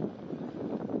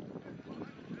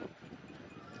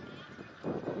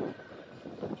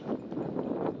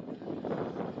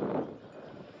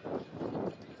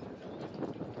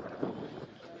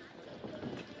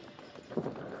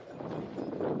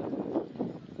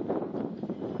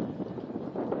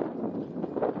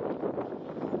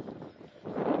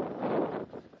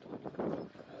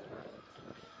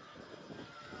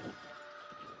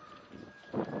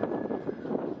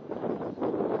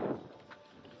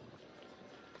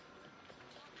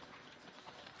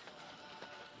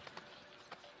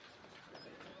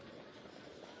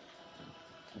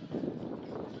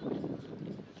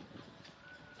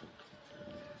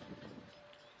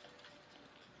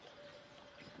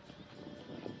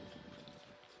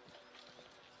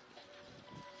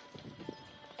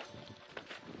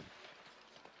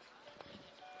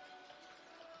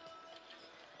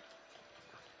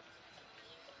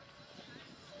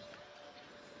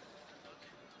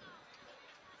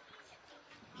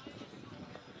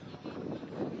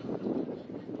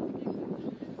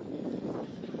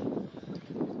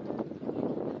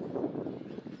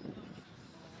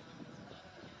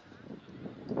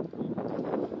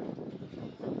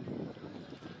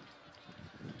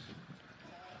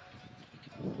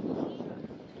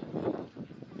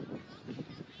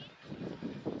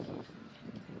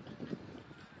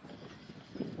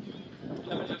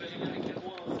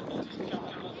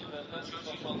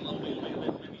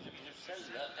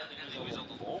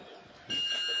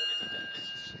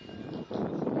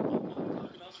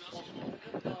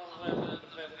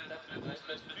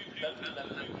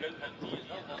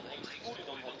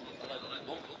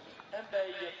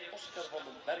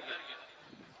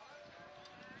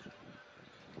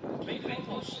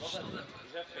 Vos, november.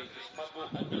 Jeff Peters, Marco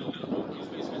Angelo,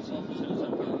 rookieswedstrijd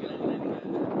vanaf het Geleiding.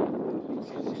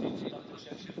 CC, dat is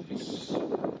Jeff Peters.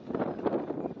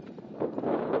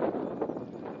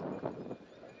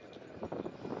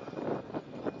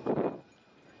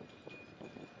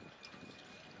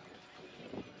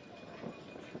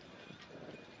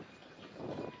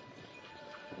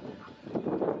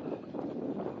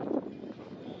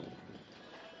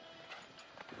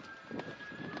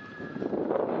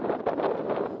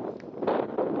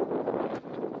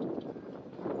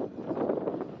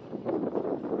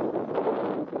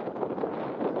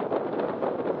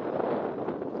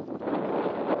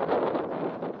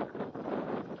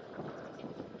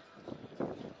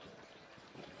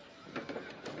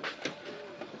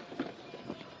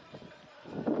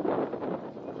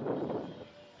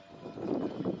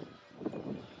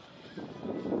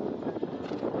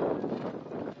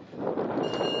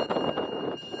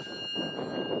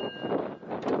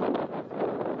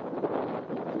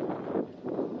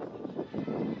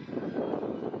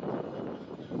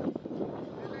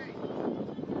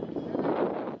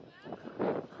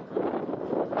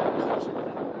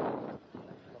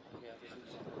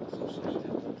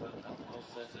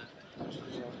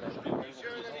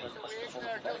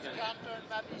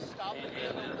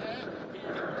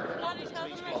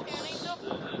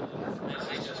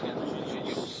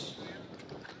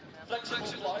 Flexible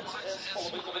flights as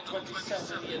following number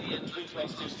 27 in the entry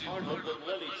class to Ireland and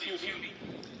Lily Cutie.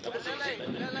 Number 6 in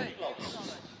England.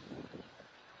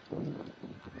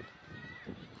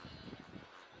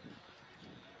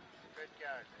 Good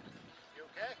guard. You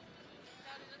okay?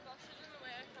 Daddy, the bus is in the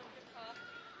way. I can't get past.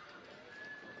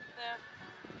 There.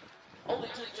 Only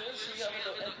two players here in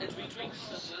the entry class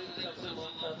and the leading captain of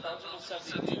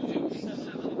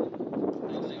 1,072.7.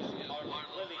 Ireland,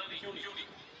 Lily Cutie.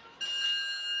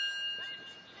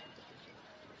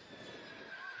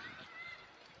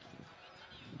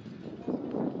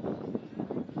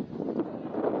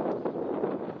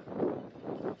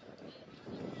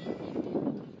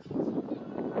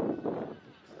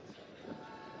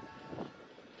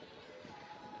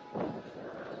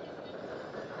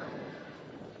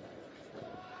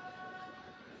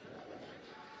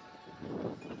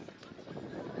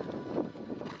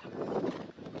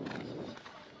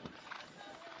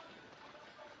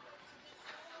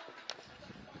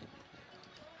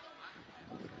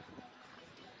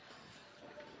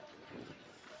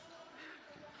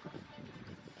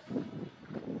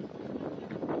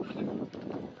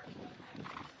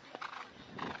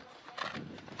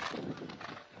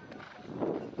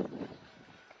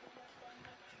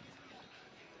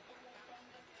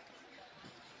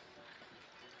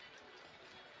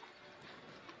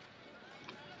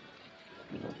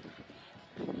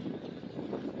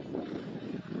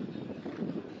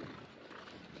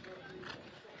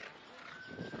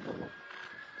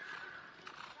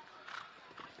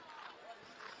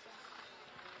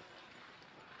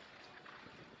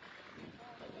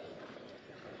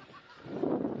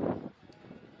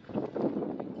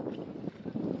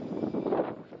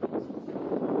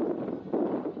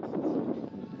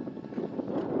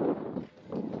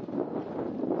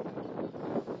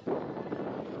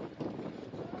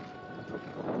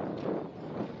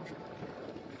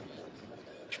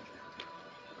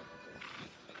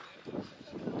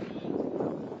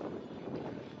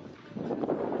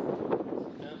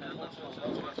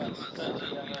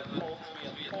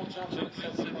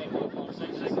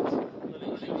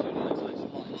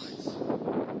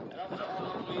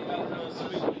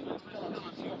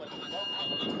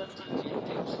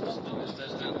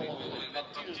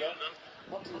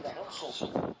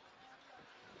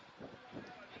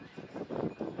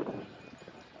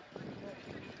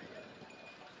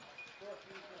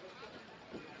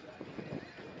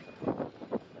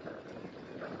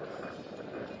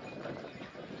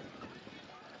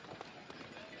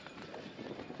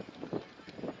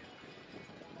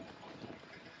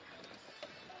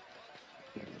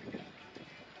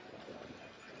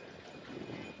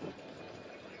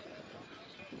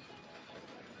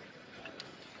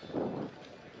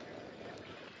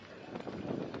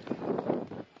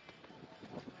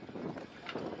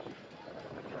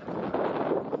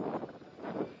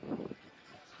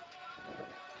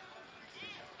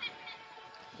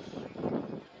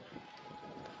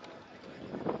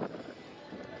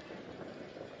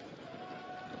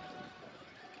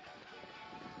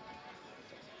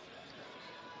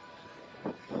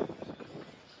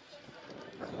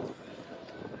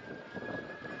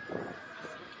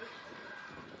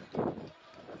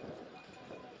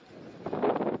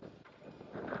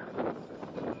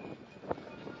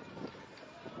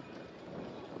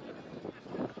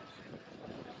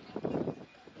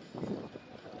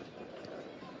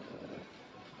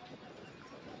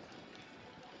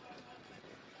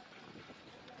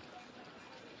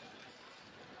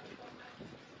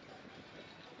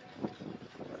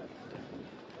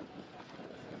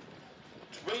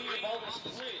 Way about is 3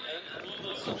 and to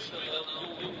the sprint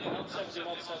new leading around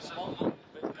 71.71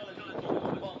 met Khaled Koen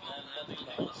 1 en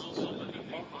Mathilde Hansel in de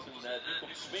drievachters en die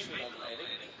komt zwevend aan de leiding.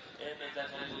 En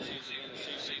daarvan is dus eerst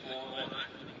 71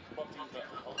 voor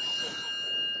Mathilde Hansel.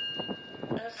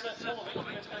 As following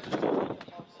met understood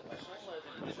special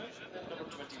division and number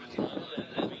 29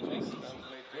 and the B class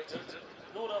Great Britain,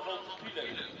 Nora van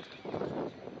Pile.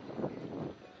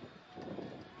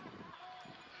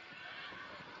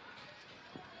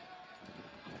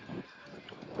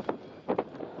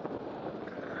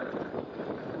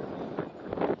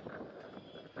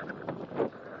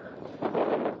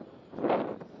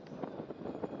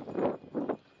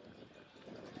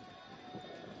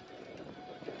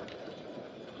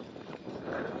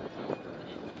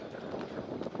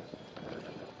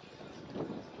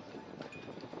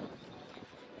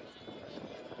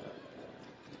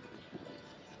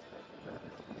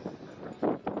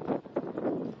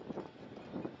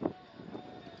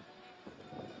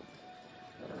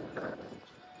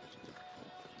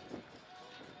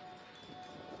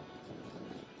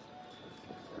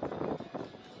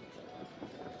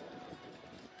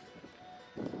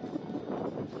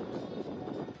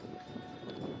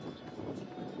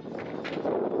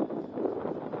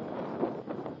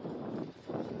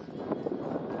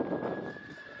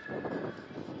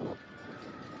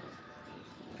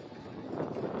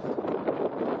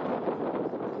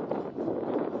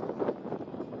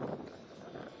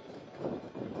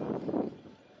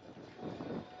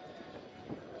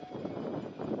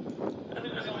 And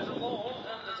it was on the floor,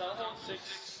 and the download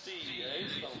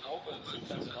 68, Spel Hoppen, 2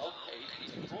 cents and out,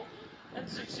 8 people, and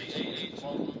 68,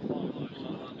 1 point,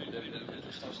 Nora van Pudem, and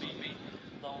to start B,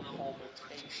 known for with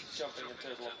ace jumping a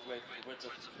total of Great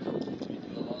Britain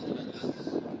in the last events. And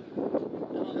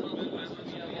on the movement,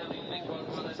 we have on the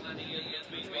forwards and the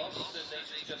between us, the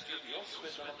Nations Cup Juniors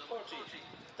with number 30.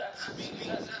 That's being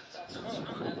said, that's her,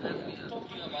 and we are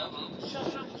talking about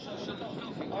Shelley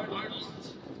Cobb, Ireland.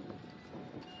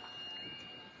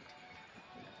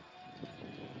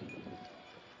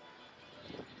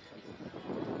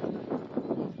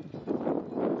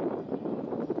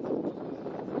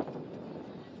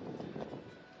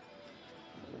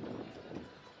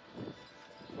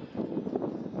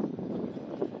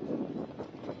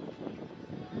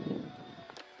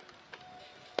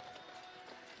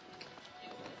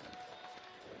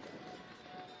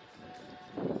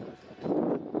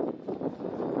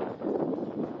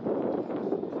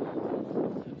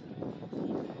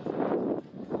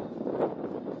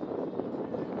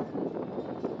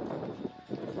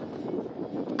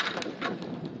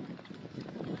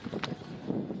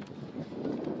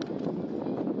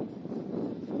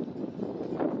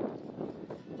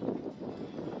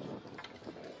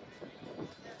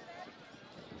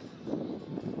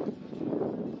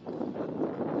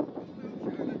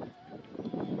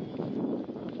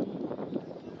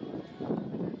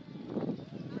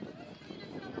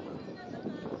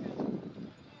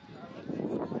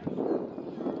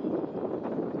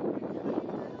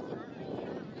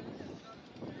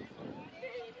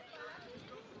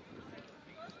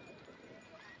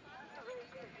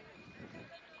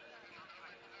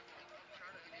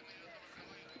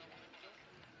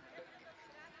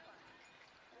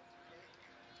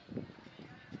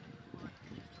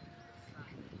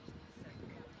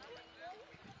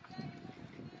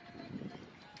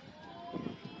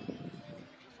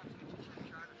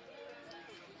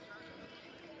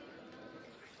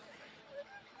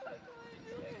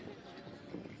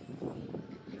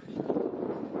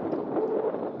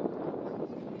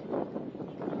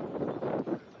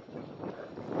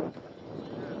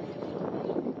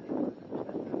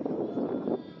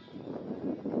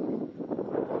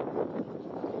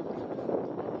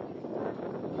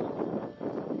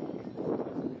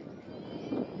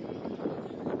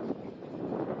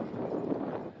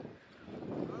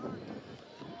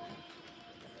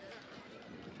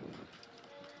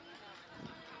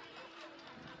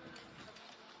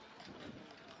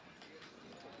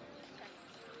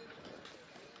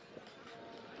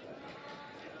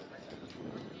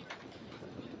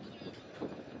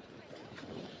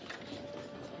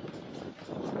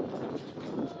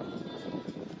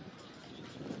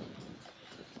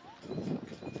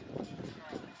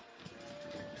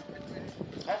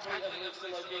 Hopefully everything's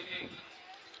still okay.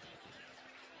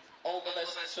 All the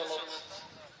best, Charlotte.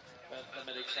 But the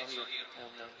medics are here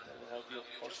and they will help you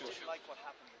for sure. Like what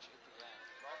happened when you hit the ground.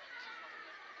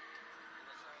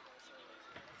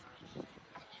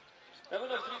 We hebben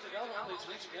nog 3 te gaan aan dit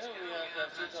week. We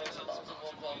have 2000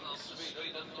 bounces van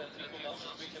Sweden, but we have people now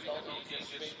speaking about the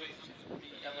Sweden.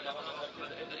 Die hebben we nog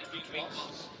in the between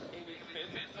class. In the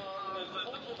fifth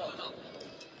van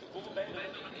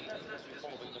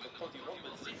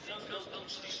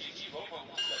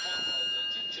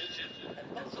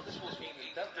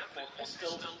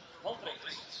Christel van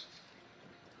Vrees.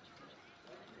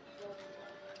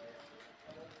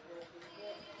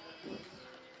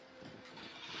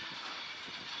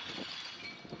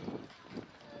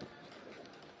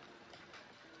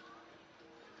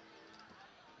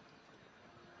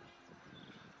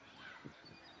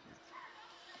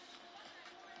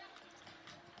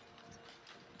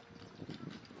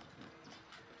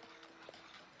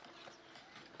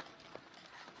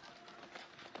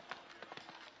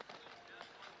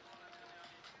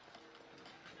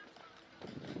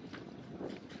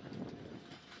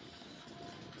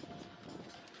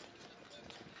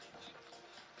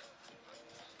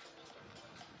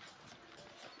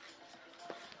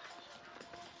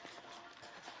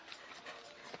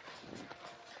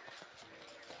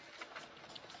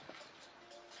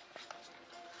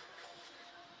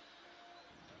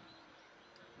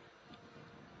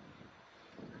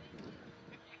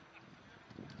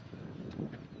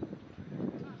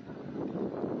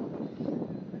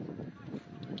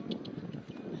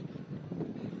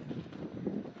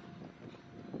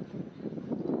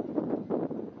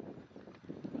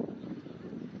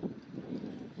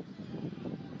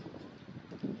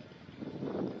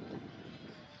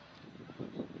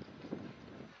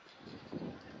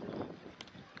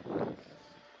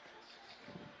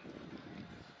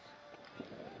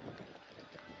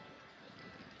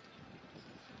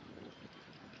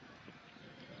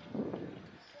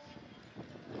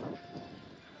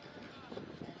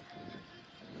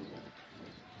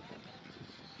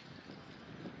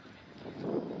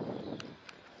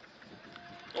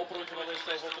 Oproertje van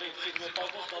Estelle van Vrees zitten met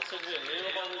Paukels. Dat zijn we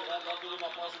helemaal inderdaad. Dan doen we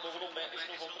maar plaatsen bovenop bij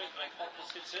Estelle van Vrees. Bij Paukels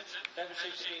zit ze.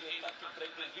 75-81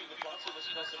 brengt de vierde plaats in het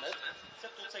klassement.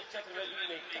 Zet tot zijn kletterweg u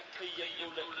met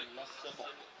quatrième le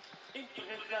klassement. In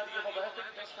Pretoria van de Heffing,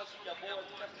 dat is Francisca Bo uit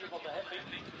het kwartier van de Heffing.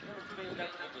 Nummer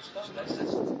 32 op de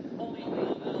startlijst. Only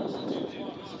the last two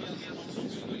drivers stands tot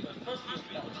zover. The first year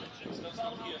Belgium is de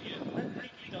 12 keer met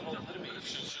Nikita van der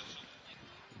Mees.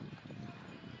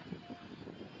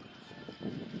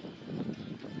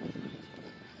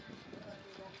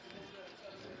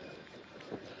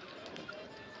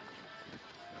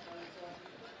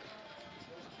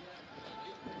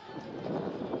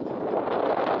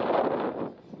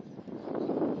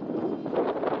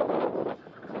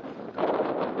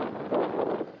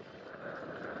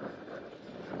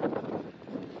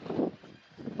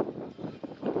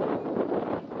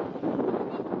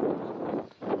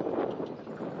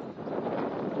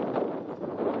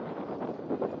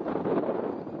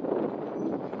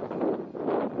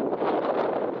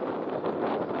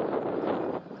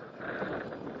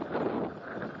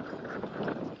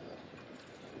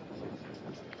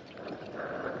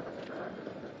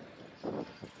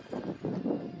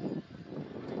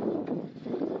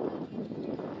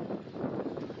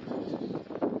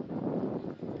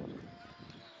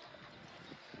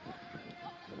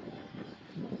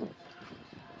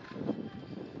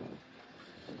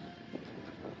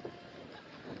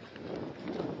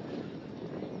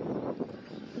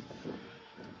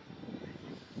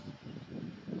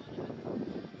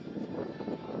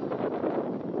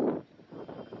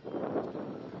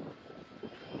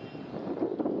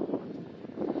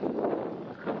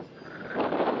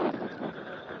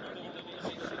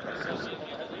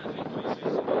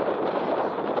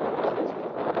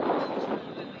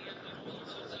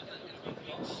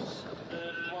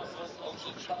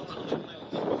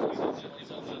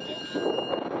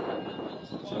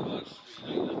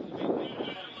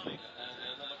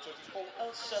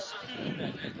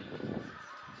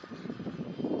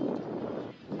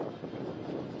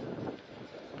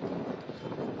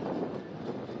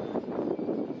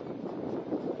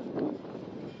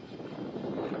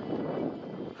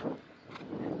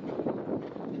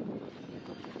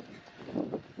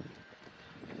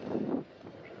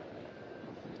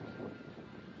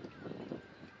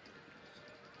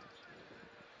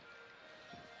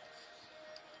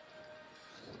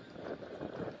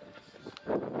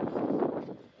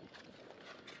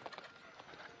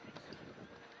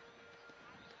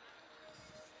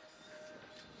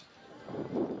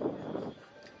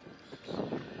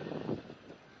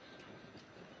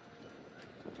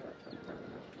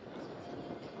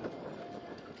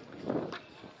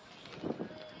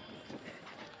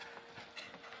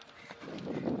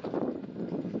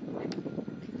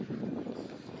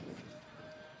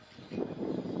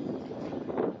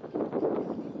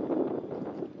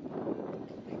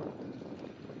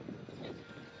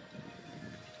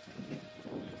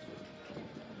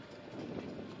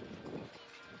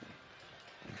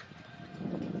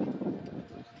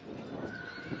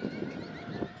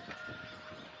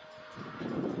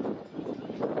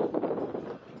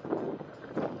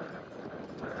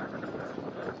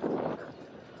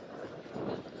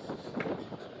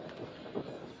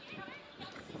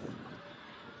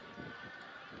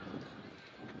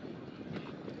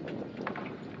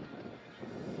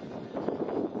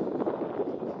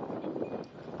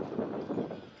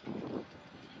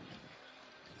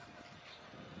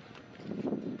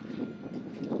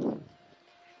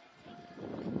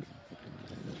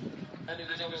 En in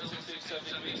de zone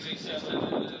 637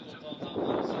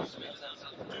 totaal 6 mensen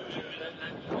duren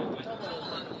met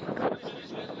tellen. Dit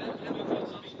is weer een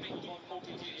weekend van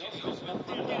competitief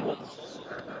Matilda Hansen.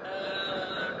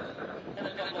 En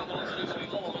dan kan nog wel eens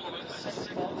weer opvallen met de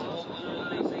second part of the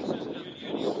ladies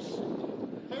juniors.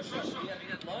 First up, we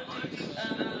have 19s,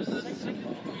 and the second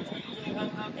part, we only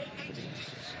will have 18s.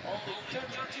 Only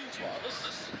 32 drivers.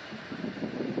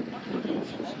 Achtertuurs,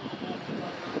 handen omhoog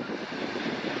gevallen.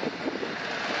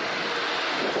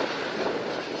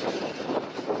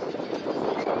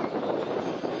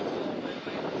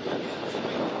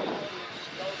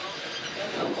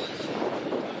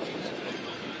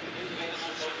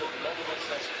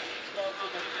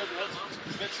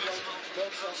 Zwitserland,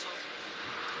 Duitsland,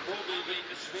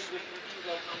 Noorwegen, Zweden,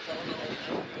 Ierland, Italië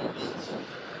en Oost.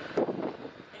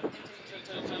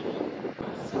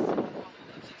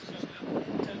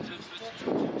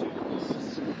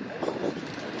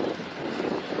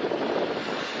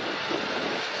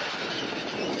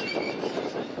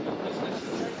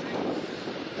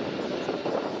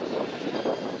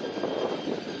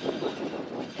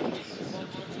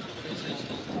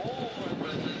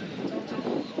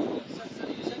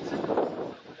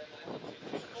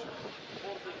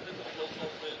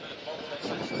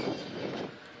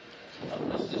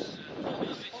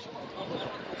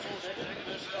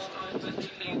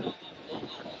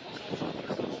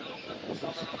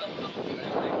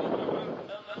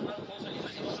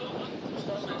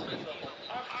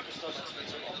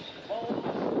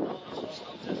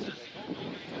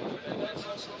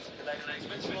 18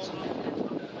 to Zwitserland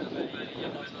en daarbij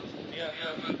Ierland. We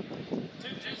have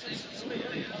two tickets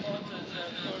clear about the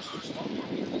first one.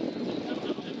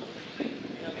 Captain of the three,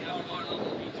 we have Arnold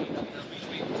BT number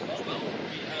 3 as well.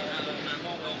 We have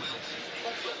Noel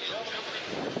 20 of Germany,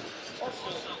 also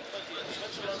 20 of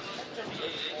Switzerland, and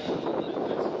 38 for the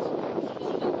Netherlands.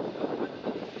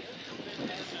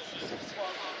 Also the second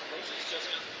part of the Nations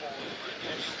Cup for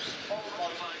juniors, followed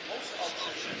by most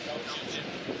options in Belgium.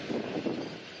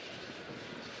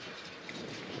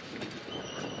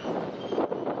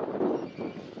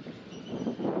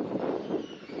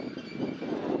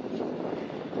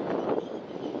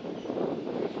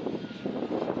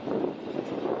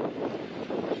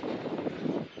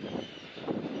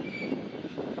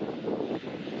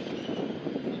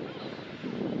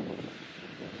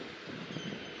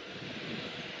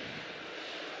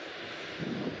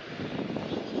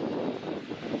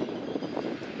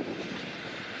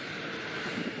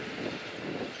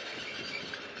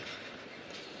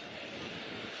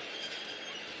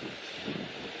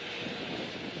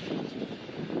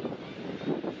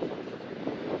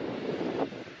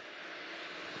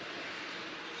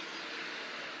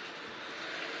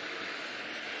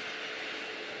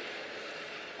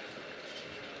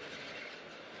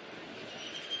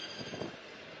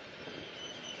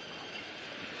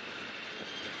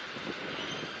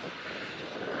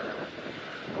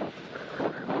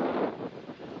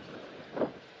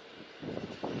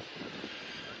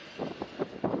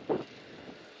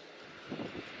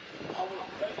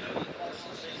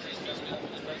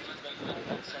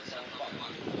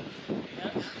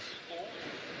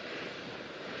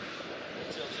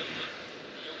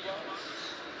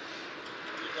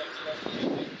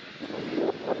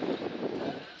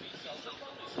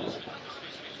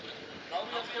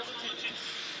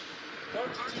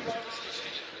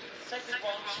 Second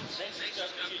round, Nations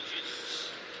Cup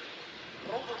juniors.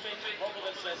 Ronde 20 van de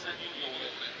wedstrijd van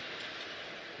junioren.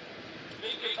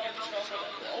 2 keer kampioenschap van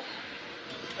NL.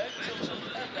 Bij de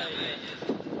children en bij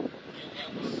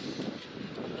jongens.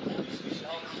 De podium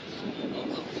speciaal voor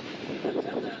Nederland. Het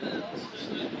derde en het laatste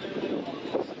individuele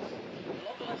landenwedstrijd. De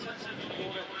landenwedstrijd van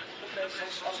junioren, de prijs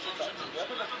van Amsterdam. We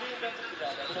hebben nog 32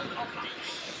 gedaan, we hebben nog 8 teams.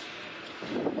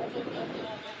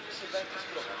 Onderal is er bij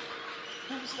gesprongen.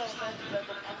 Toegestelde tijd blijft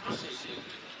op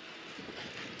 8:07.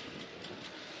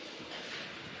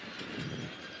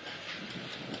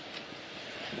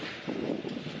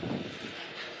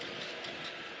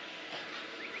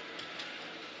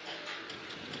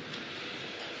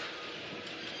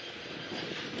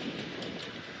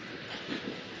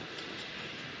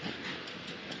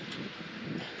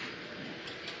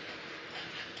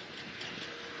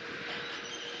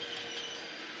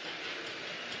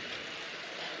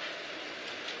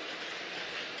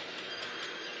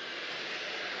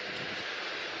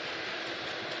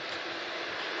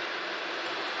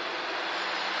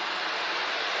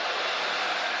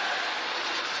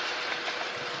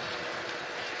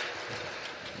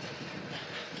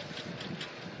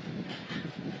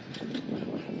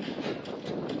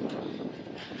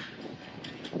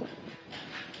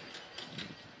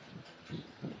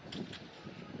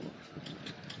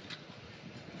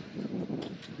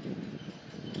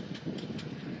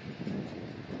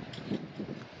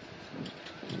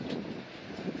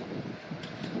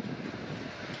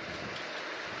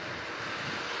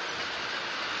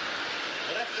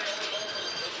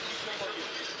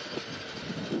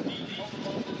 Die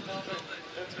anderhalve finale,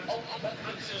 het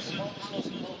Opglabbeekse waterslag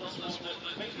geldt voor de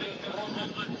tweede ronde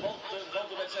van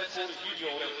de wedstrijd voor de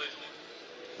junioren.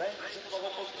 Wij zitten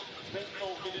nog op een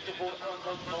tweetal minuten voor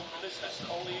aanvang van de start.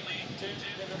 Only 2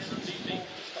 minutes before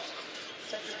the start.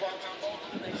 Second round of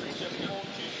the Nations Cup for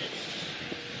juniors.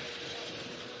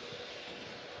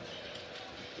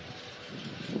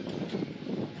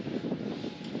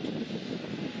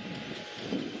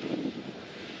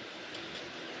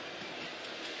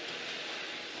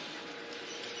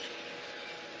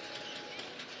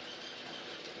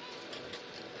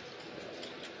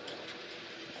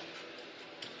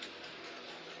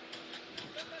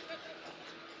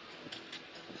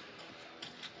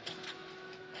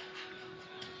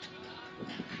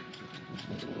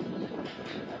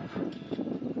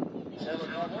 Zelf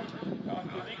nou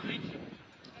Opglabbeek.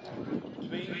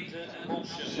 Tweede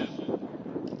motion.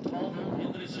 12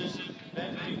 hindernissen,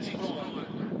 15 sprongen.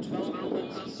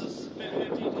 1200,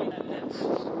 15 attempts.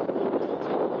 Total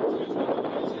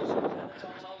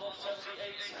of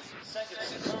 78 seconds.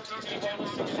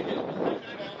 32.60. Second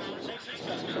round, Nations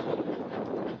Cup.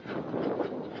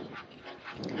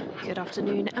 Good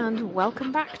afternoon and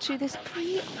welcome back to this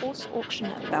pre-horse auction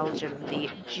at Belgium, the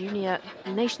Junior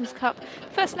Nations Cup,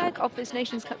 first leg of this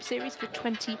Nations Cup series for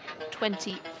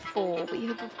 2024. We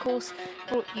have of course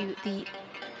brought you the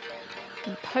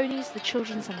ponies, the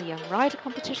children's and the young rider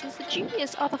competitions. The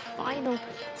juniors are the final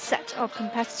set of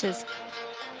competitors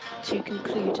to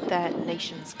conclude their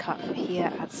Nations Cup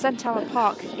here at Centaur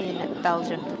Park in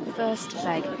Belgium. The first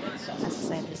leg, as I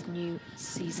say, of this new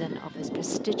season of this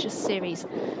prestigious series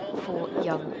for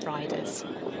young riders.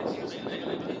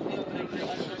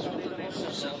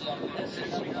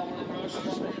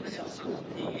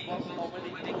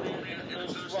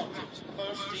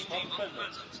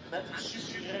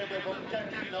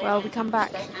 Well, we come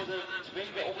back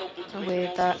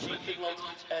with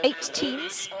 8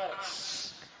 teams.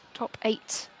 Top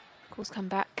 8, of course, come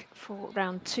back for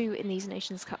round 2 in these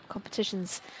Nations Cup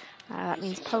competitions. That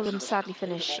means Poland sadly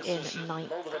finish in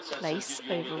 9th place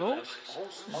overall,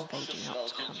 and they do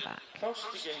not come back.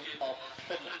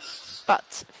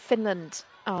 But Finland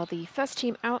are the first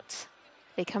team out.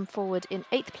 They come forward in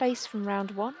 8th place from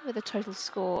round 1 with a total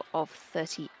score of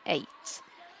 38.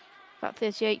 That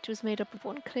 38 was made up of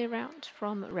 1 clear round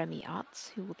from Remy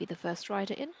Arts, who will be the first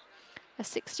rider in, a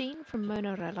 16 from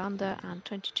Mona Rolanda and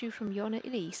 22 from Jonna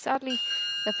Ili. Sadly,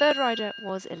 the third rider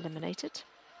was eliminated.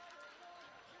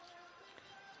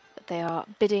 But they are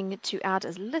bidding to add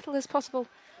as little as possible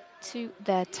to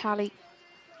their tally.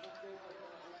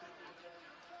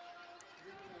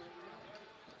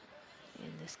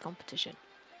 In this competition.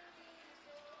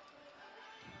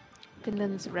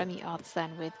 Finland's Remy Arts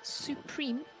then with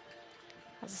Supreme.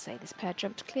 As I say, this pair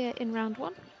jumped clear in round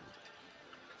 1.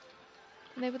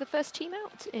 And they were the first team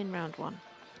out in round 1.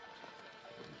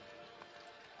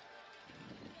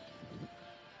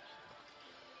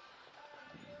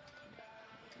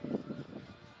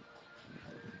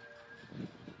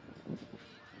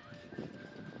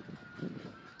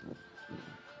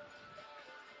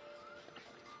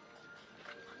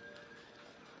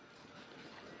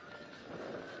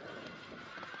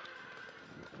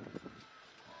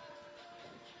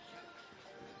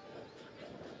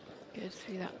 Goes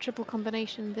through that triple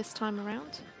combination this time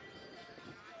around.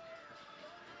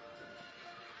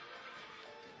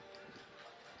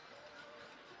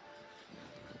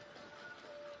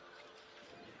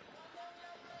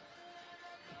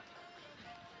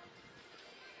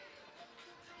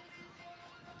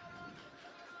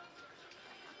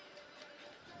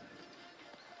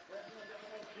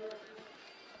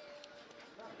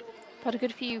 But a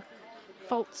good few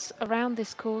faults around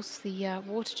this course. The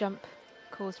water jump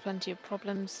caused plenty of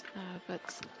problems,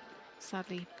 but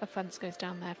sadly a fence goes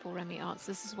down there for Remy Arts.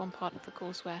 This is one part of the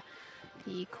course where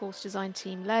the course design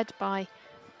team, led by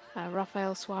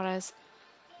Rafael Suarez,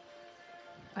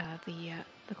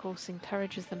 the course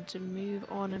encourages them to move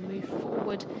on and move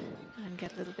forward and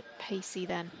get a little bit pacey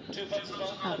then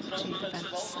up to the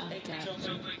fence, and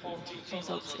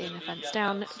results in a fence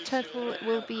down. Total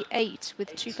will be 8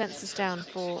 with 2 fences down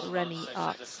for Remy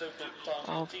Arts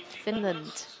of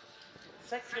Finland.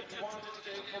 Second round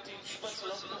for Team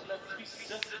Switzerland, La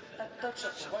Suisse, a touch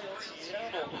of royalty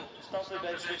Ramo. Started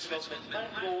by Switzerland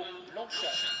met Marco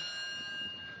Blanchet.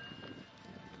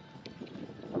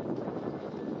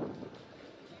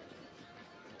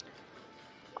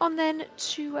 On then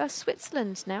to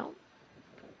Switzerland now.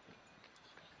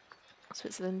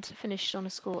 Switzerland finished on a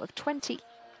score of 20.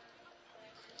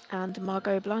 And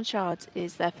Margot Blanchard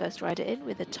is their first rider in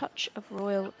with a touch of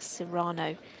Royal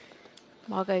Cyrano.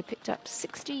 Margot picked up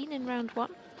 16 in round 1.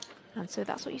 And so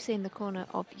that's what you see in the corner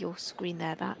of your screen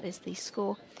there. That is the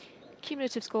score,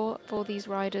 cumulative score for these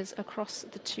riders across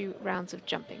the 2 rounds of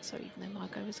jumping. So even though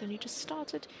Margot has only just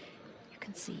started, you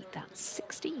can see that's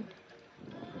 16.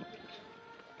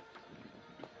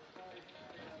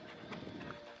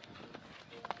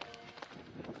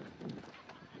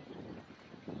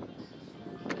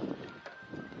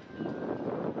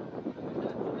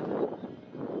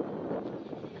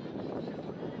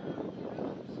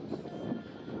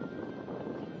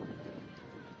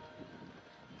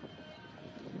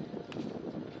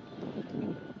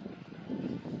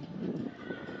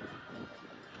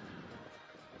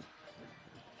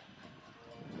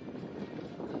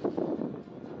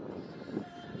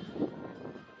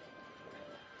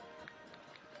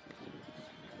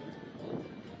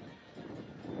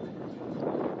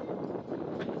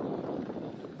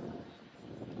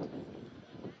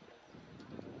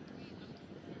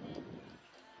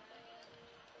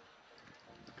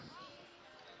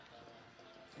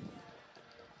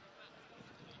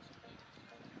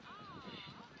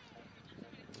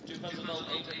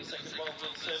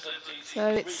 So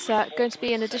it's going to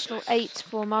be an additional 8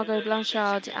 for Margot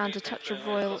Blanchard and a touch of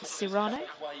Royal Cyrano.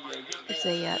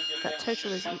 That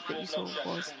total that you saw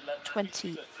was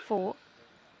 24.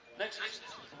 Next,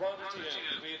 rider 2,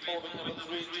 we're following number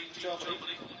 3, Team Germany.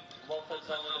 One fence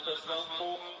down in the first round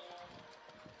for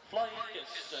Flying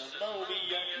Kiss, Naomi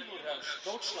Immelhaus,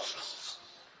 Deutschland.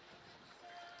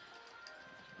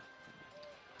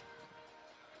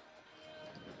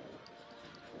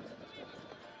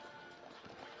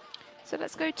 So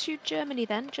let's go to Germany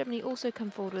then. Germany also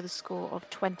come forward with a score of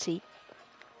 20.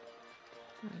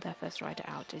 And their first rider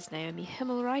out is Naomi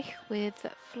Himmelreich with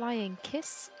Flying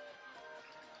Kiss.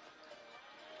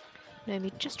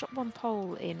 Naomi just dropped 1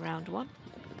 pole in round 1.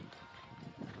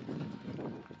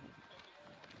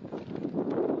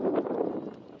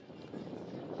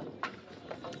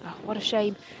 Oh, what a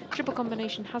shame. Triple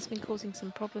combination has been causing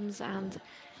some problems and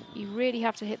you really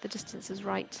have to hit the distances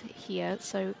right here.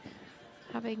 So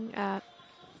having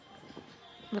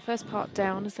the first part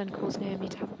down has then caused Naomi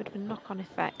to have a bit of a knock-on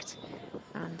effect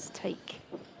and take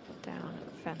down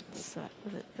fence,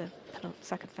 the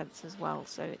second fence as well.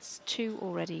 So it's 2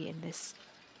 already in this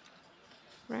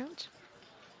round.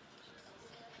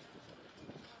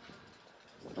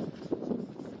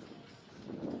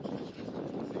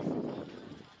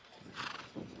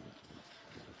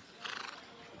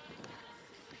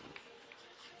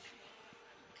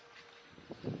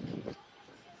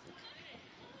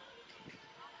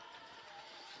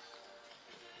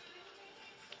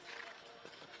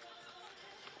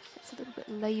 It's a little bit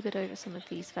laboured over some of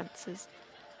these fences,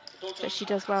 but she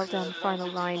does well down the final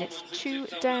line. It's 2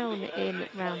 down in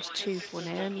round 2 for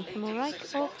Naomi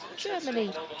Himmelreich of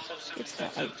Germany. Gives her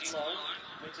 8.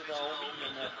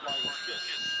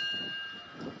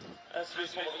 As we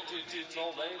follow into Team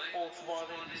Norway, fourth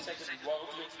rider in the second round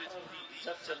with Arvi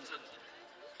Zepten.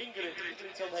 Ingrid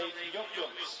Sonheid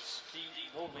Jokjons, Team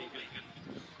Norway.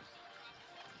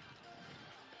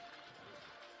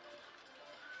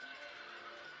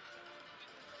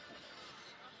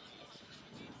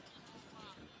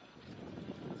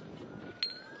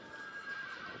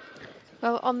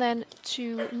 Well, on then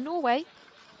to Norway.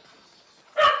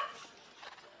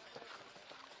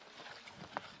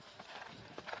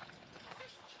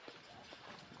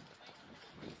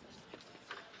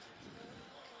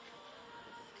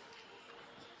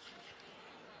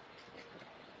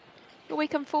 We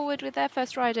come forward with their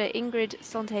first rider, Ingrid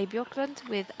Sonte Björklund,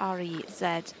 with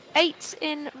REZ 8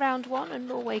 in round 1, and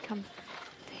Norway come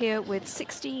here with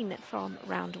 16 from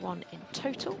round 1 in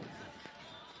total.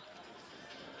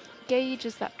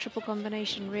 Gauges that triple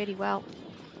combination really well.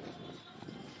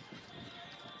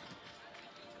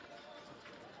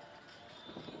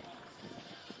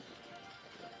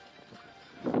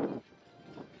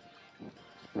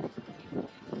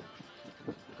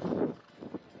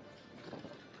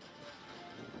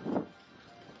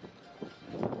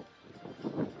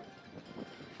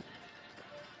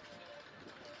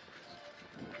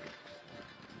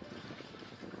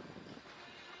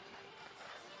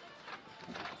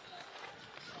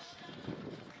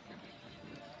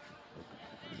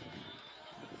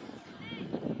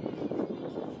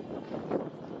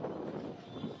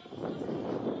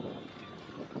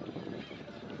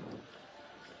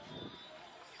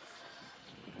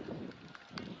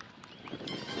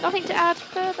 Nothing to add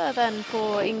further then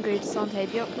for Ingrid Sonte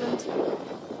Björklund.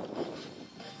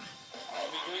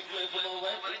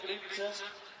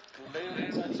 Male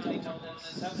inside starting line at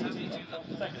 70 up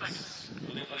for Vegas.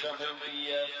 Looking for jumping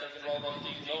the second round of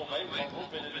the Norway, vogels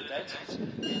binnen de tijd.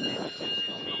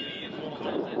 In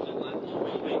 2004, 211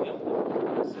 Norwegen.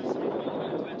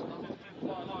 6,5 with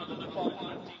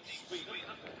Team Sweden.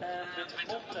 And with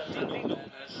Montano and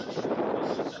Schroeder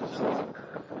is set.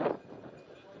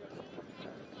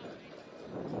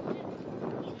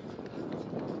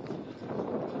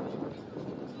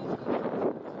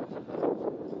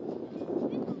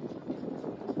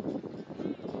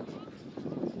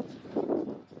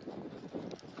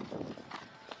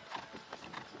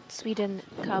 Sweden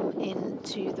come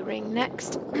into the ring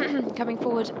next, coming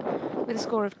forward with a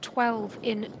score of 12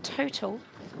 in total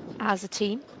as a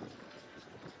team.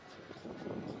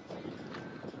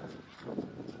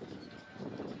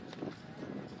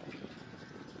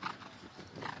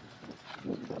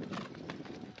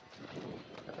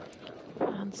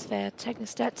 And Sverre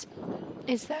Tegnestedt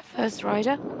is their first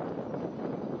rider.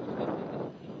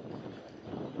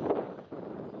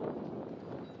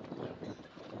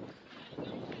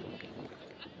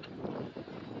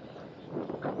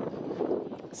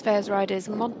 Sverre's rider is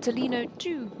Montalino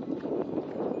 2.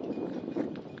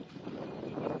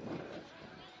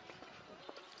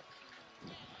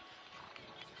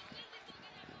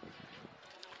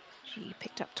 She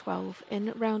picked up 12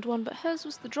 in round 1, but hers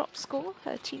was the drop score.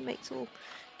 Her teammates all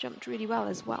jumped really well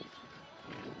as well.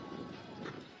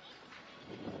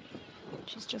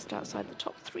 She's just outside the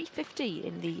top 350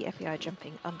 in the FEI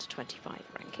jumping under 25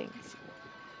 rankings.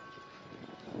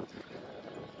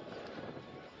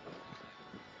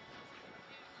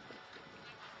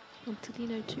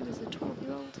 Montalino 2 is a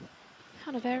 12-year-old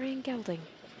Hanoverian gelding.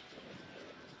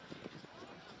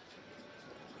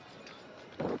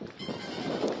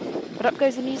 But up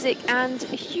goes the music, and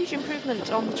a huge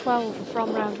improvement on the 12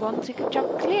 from round 1 to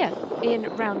jump clear in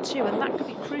round 2, and that could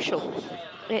be crucial.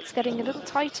 It's getting a little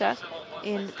tighter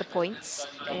in the points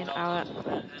in our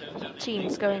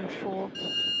teams going for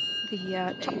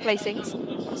the top placings.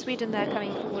 Sweden there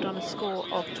coming forward on a score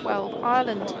of 12.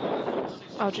 Ireland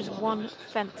are just one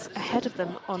fence ahead of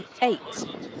them on 8. So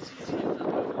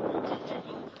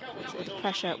the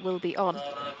pressure will be on.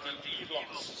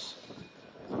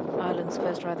 Ireland's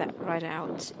first rider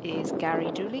out is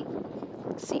Gary Dooley.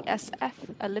 CSF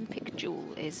Olympic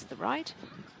Jewel is the ride.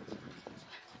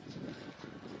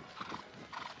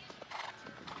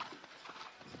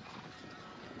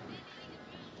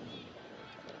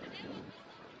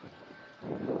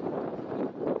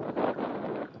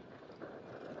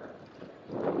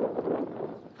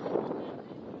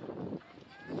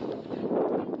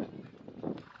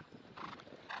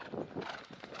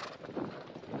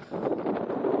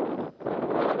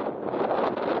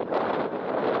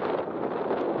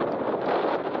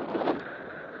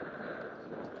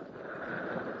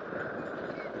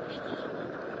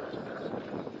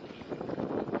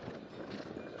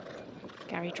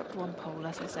 Gary dropped 1 pole,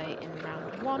 as I say, in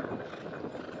round 1.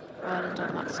 Ireland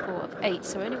on that score of 8,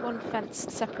 so only 1 fence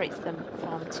separates them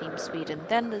from Team Sweden.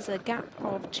 Then there's a gap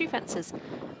of 2 fences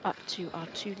up to our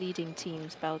 2 leading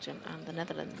teams, Belgium and the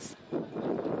Netherlands.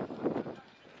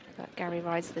 But Gary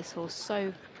rides this horse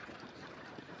in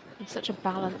such a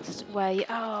balanced way.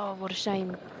 Oh, what a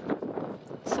shame.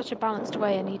 Such a balanced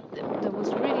way, and there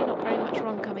was really not very much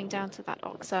wrong coming down to that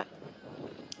oxer.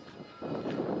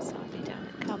 Sadly, down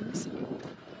it comes.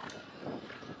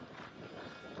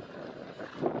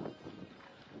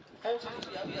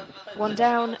 One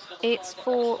down, it's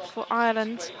 4 for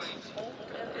Ireland,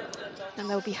 and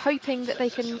they'll be hoping that they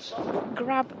can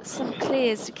grab some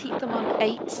clears to keep them on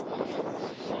 8.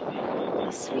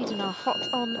 Sweden are hot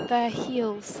on their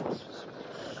heels.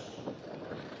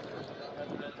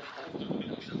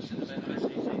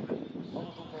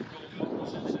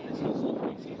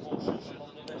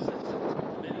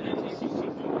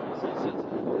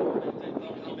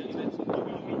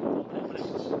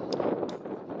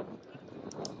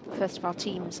 First of our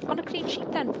teams on a clean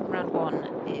sheet then from round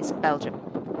 1 is Belgium.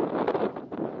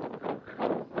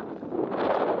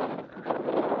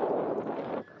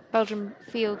 Belgium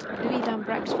field Louis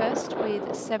Lambrecht first with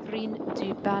Séverine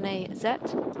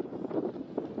Dubane-Zet.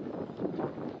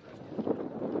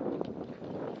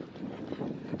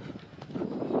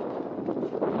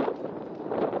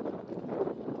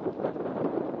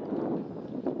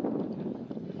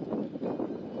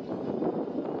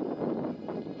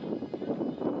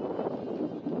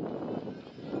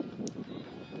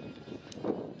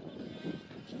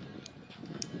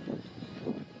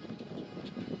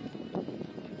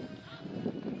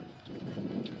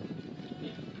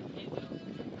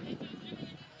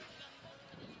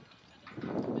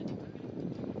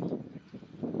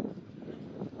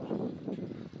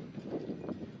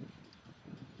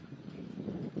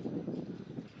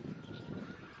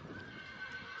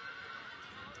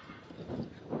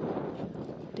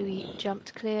 Louis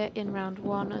jumped clear in round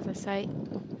 1, as I say.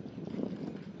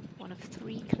 One of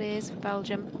 3 clears for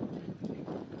Belgium.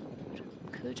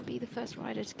 Could be the first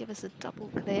rider to give us a double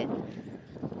clear.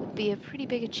 Would be a pretty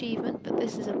big achievement, but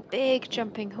this is a big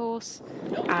jumping horse.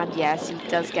 And yes, he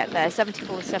does get there.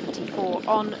 74.74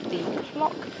 on the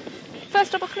clock.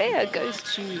 First double clear goes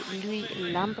to Louis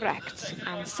Lambrecht,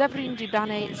 and Séverine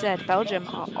Dubane Z. Belgium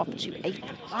are off to a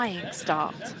flying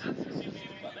start.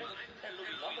 En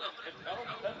Louis Lambrecht heeft wel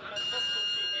op dit moment nog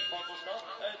zo'n 14 vakkels na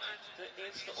uit de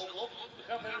eerste omloop. We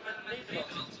gaan verder met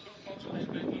Nederland. Invalsbeleid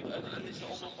uit de eerste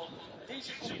omloop van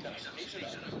deze combinatie. Deze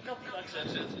ruim. Cadillac Z,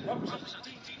 represent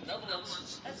Team Netherlands,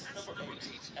 S number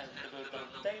 8. En de beurt aan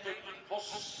Tijmen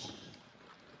Vos.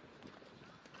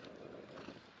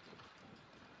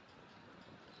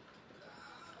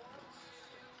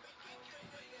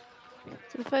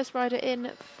 So the first rider in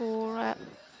for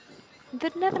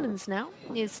the Netherlands now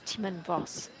is Tiemen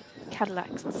Vos,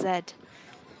 Cadillac Z.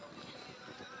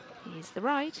 Here's the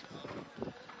ride.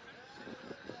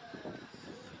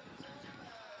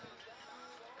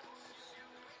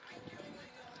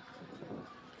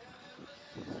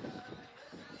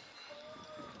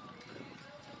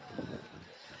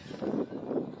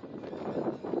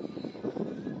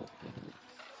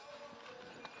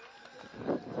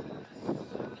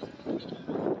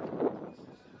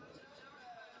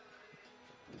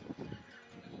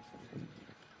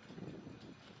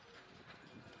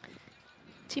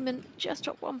 Tiemen just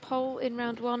dropped 1 pole in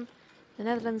round 1. The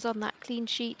Netherlands on that clean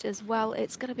sheet as well.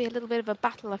 It's going to be a little bit of a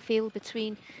battle, I feel,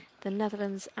 between the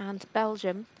Netherlands and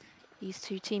Belgium. These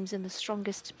 2 teams in the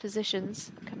strongest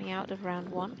positions coming out of round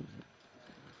 1.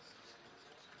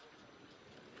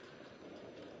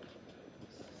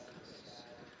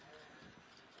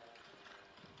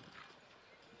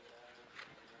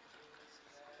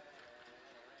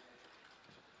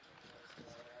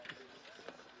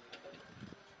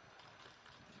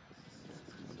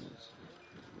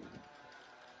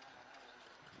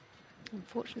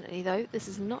 Unfortunately, though, this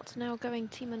is not now going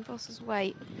Tiemen Vos's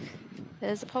way.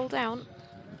 There's a pole down.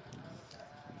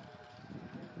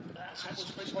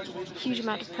 Huge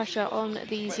amount of pressure on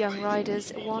these young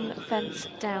riders. 1 fence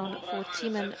down for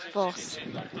Tiemen Vos.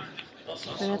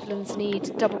 The Netherlands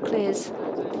need double clears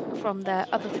from their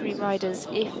other 3 riders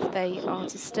if they are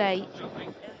to stay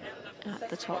at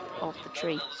the top of the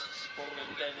tree.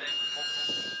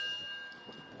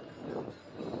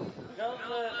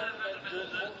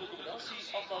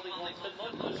 Afmelding van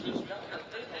Finland, dus we gaan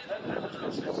meteen nog hebben over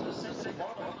de zesde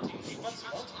waarde van Team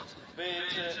Zwitserland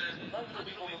met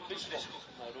Nairobi van het Bisschop.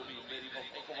 Nairobi, Mary van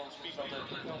Enkelmans, Piva de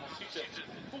Kamers Fietsen.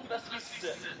 Volgende is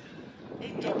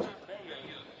Eter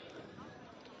Meijer.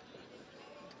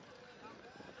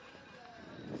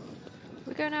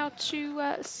 We go now to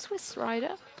Swiss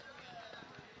rider.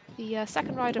 The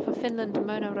second rider for Finland,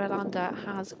 Mona Rolanda,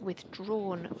 has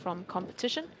withdrawn from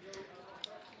competition.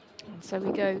 And so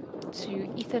we go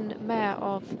to Ethan Mayer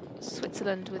of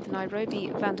Switzerland with Nairobi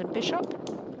van den Bishop.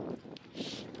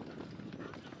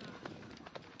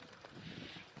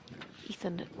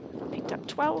 Ethan picked up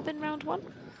 12 in round 1.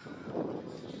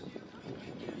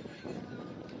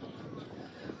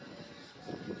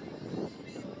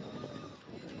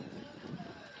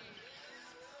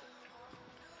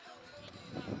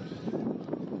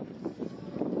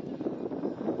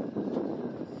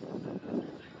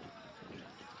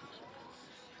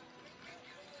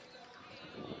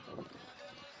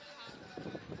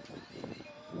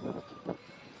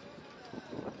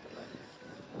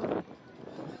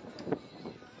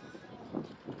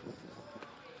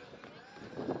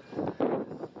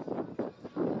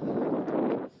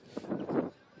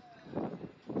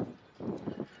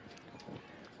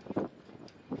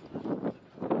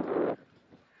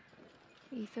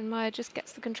 Ethan Meyer just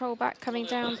gets the control back, coming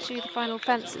down to the final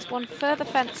fence. It's 1 further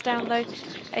fence down, though,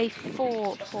 a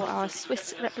 4 for our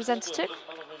Swiss representative.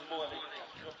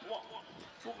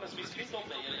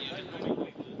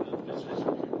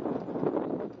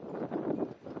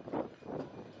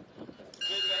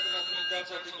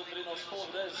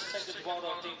 Second one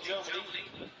of Team Germany,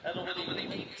 and already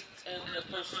 8 and the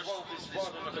first one is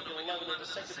one, and a bit 11 in the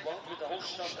second one with the whole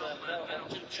shot and now on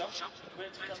 2 jumps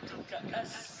with Katinka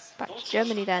S. Back to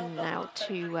Germany then now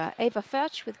to Eva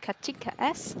Furch with Katinka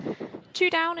S. 2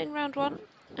 down in round 1,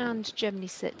 and Germany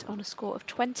sit on a score of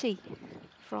 20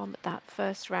 from that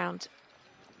first round.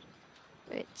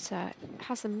 It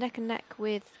has them neck and neck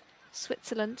with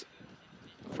Switzerland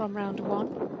from round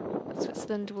 1. But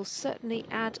Switzerland will certainly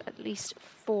add at least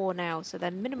 4 now, so their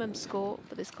minimum score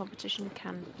for this competition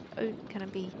can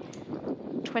be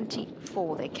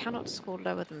 24. They cannot score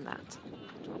lower than that.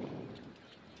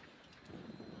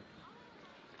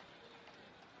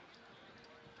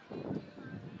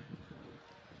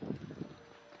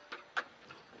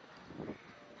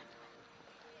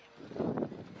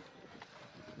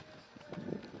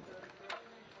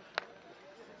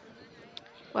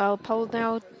 Well, pole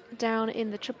now down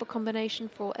in the triple combination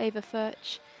for Ava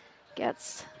Furch.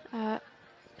 Gets a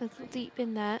little deep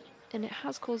in there, and it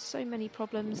has caused so many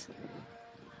problems.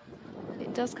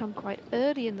 It does come quite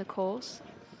early in the course.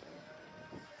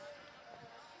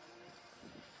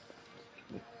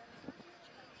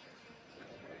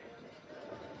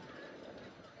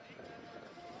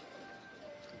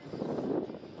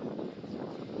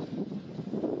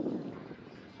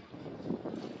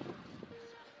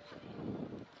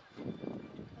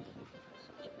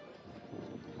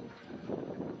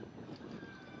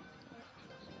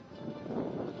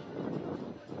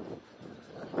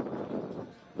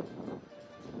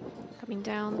 Coming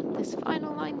down this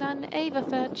final line then, Ava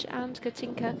Furch, and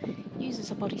Katinka uses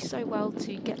her body so well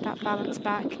to get that balance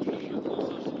back.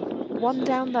 One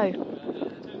down though.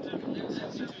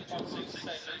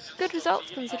 Good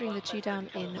results considering the 2 down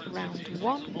in round 1.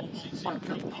 1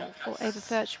 for the pole for Ava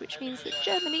Furch, which means that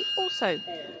Germany also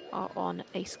are on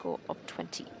a score of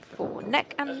 24.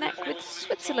 Neck and neck with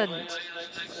Switzerland.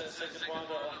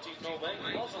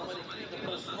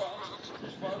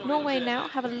 Norway now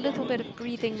have a little bit of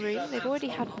breathing room. They've already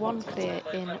had 1 clear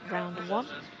in round 1,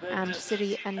 and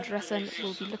Siri and Dressen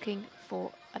will be looking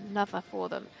for another for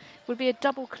them. Would be a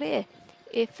double clear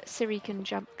if Siri can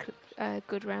jump a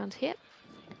good round here.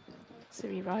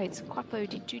 Siri rides Quapo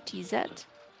di Tutti Z.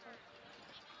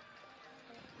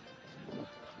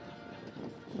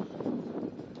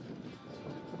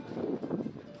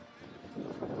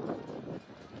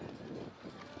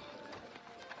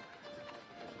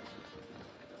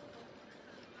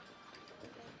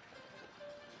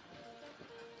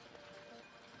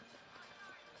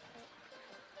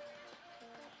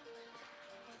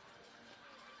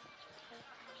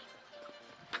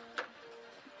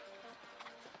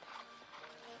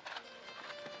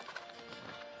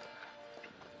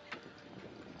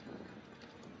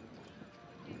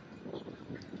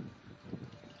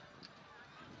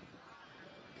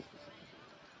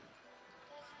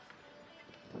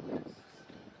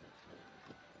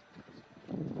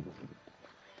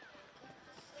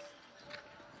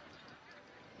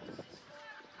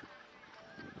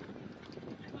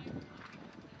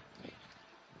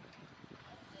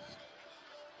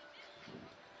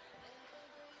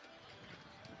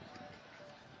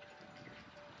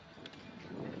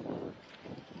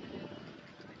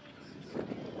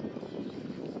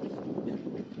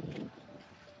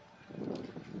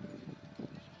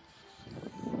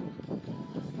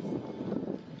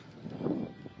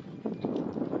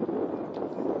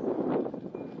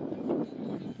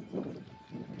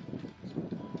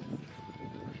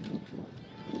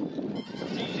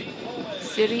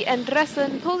 Siri and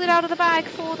Dressen pulled it out of the bag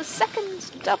for the second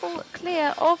double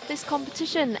clear of this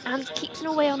competition and keeps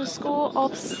Norway on a score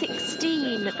of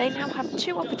 16. They now have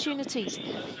 2 opportunities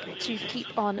to keep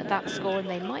on that score, and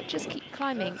they might just keep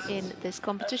climbing in this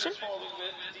competition.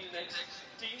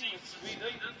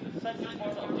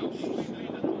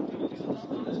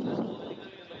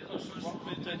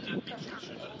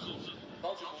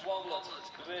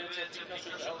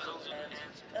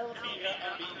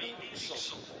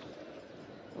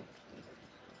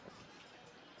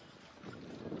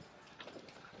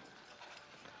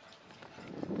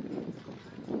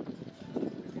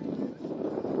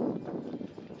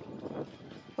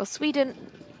 Well, Sweden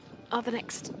are the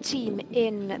next team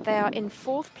in. They are in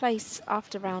 4th place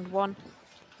after round 1,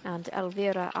 and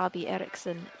Elvira Abi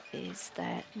Eriksson is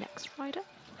their next rider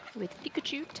with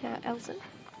Pikachu Ter Elsen.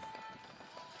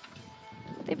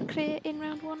 They were clear in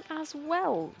round 1 as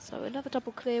well, so another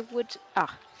double clear would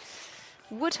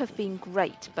have been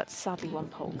great, but sadly 1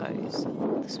 pole goes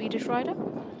for the Swedish rider.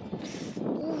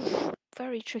 Ooh,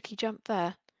 very tricky jump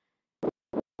there.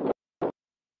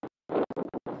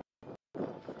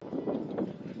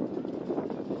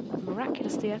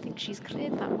 Miraculously, I think she's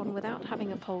cleared that one without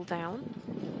having a pole down.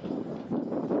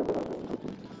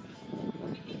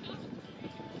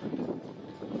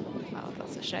 Well,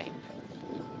 that's a shame.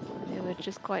 They were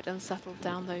just quite unsettled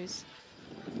down those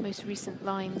most recent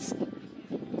lines.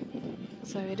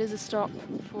 So it is a stop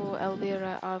for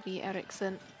Elvira Abi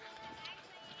Eriksson.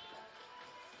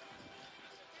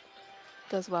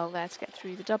 Does well there to get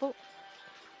through the double.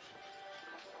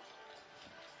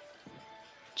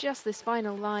 Just this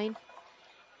final line.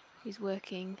 She's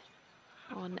working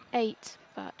on 8,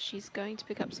 but she's going to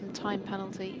pick up some time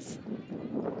penalties.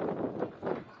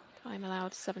 Time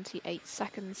allowed 78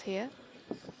 seconds here.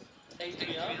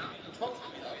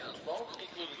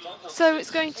 So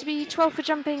it's going to be 12 for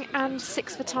jumping and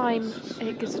 6 for time.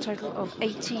 It gives a total of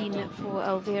 18 for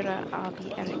Elvira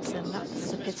Abi Eriksson.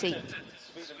 That's a pity.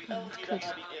 And could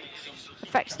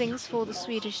affect things for the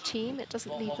Swedish team. It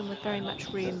doesn't leave them with very much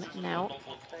room now.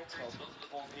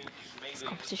 This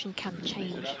competition can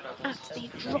change at the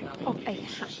drop of a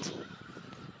hat.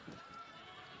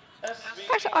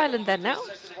 Back to Ireland then now.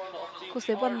 Of course,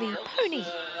 they won the Pony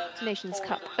Nations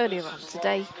Cup earlier on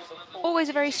today. Always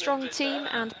a very strong team,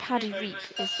 and Paddy Reap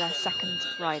is their second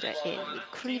rider in the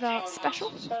Kriva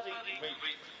Special.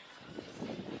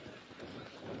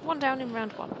 One down in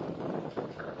round one.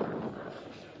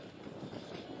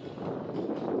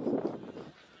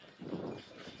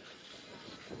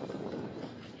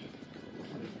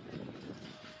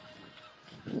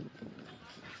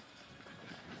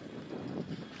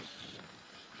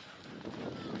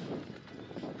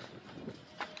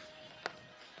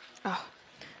 Oh,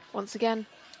 once again,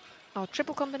 our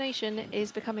triple combination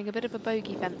is becoming a bit of a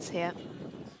bogey fence here.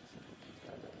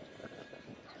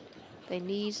 They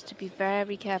need to be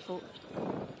very careful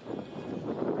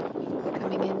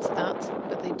coming into that,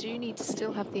 but they do need to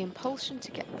still have the impulsion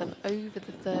to get them over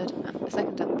the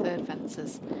second and third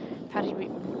fences. Paddy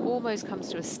Reap almost comes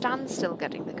to a standstill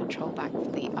getting the control back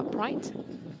for the upright.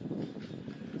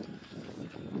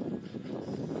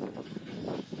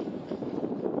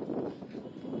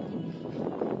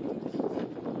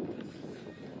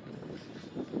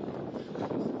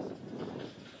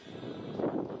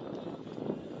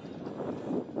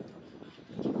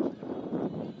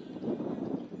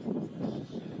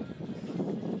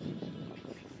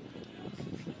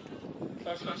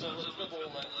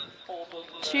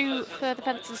 Two further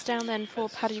fences down then for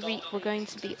Paddy Reap. We're going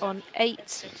to be on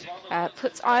 8.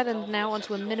 Puts Ireland now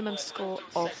onto a minimum score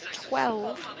of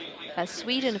 12.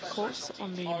 Sweden, of course,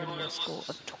 on the minimum score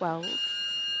of 12.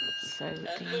 So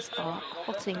things are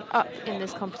hotting up in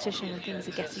this competition and things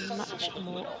are getting much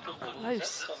more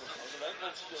close.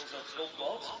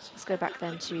 Let's go back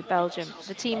then to Belgium.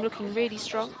 The team looking really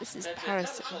strong. This is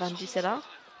Paris van Dusselaar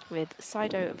with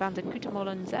Saido van der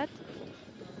Kutemolen-Z.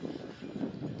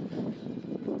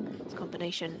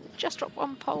 Combination just dropped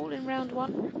one pole in round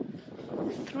one.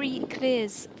 3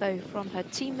 clears though from her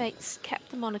teammates, kept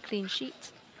them on a clean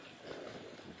sheet.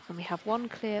 And we have 1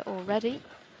 clear already.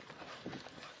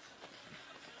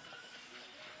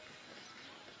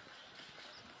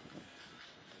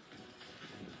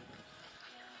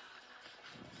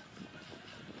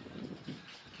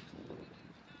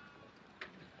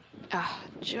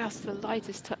 Just the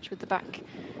lightest touch with the back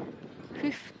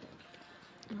hoof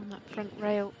on that front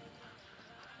rail.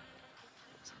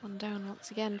 One down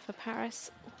once again for Paris.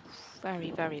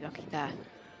 Very, very lucky there.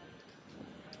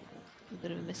 A bit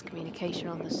of a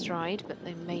miscommunication on the stride, but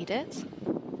they made it.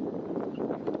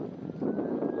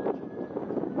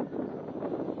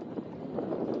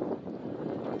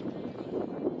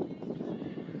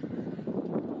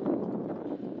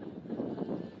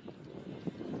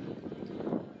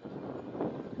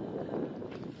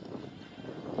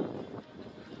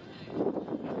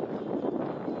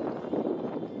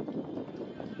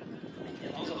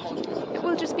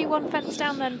 Just be 1 fence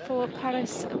down then for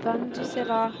Paris van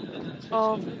Dusselaar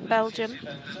of Belgium.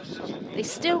 They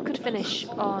still could finish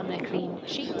on a clean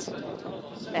sheet.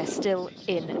 They're still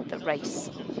in the race.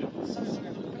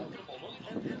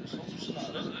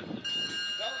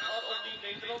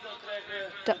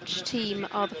 Dutch team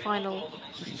are the final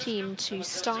team to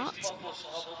start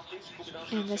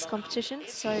in this competition,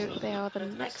 so they are the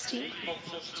next team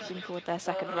to bring forward their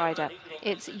second rider.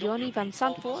 It's Jonny van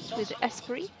Zandvoort with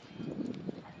Esprit.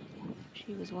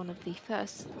 She was one of the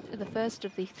first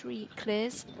of the 3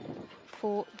 clears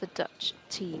for the Dutch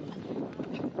team.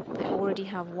 They already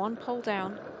have 1 pole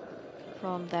down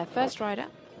from their first rider.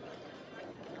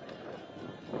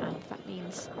 And that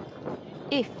means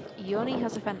if Jonny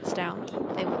has a fence down,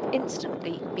 they will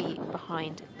instantly be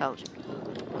behind Belgium.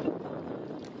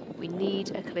 We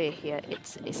need a clear here.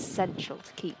 It's essential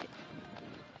to keep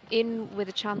in with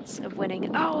a chance of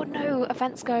winning. Oh no, a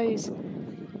fence goes.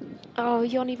 Oh,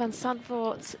 Jonny van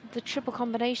Zandvoort, the triple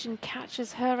combination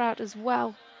catches her out as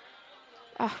well.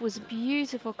 Was a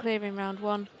beautiful clear in round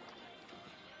 1.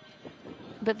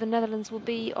 But the Netherlands will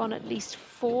be on at least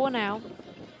 4 now.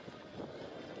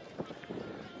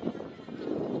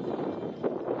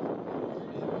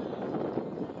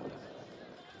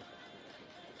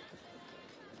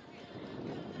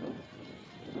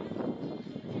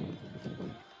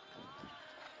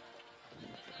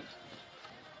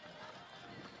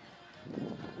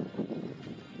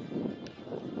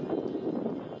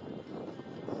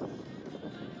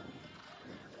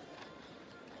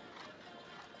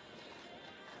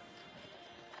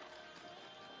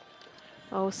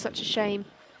 Oh, such a shame.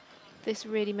 This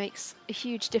really makes a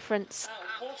huge difference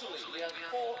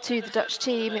to the Dutch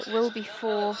team. It will be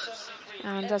 4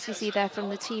 And as you see there from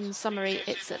the team summary,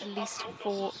 it's at least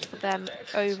 4th for them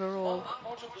overall,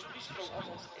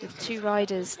 with 2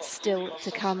 riders still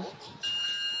to come.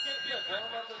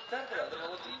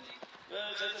 We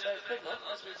zitten bij Finland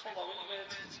en ze following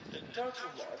met de third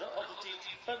rider of the team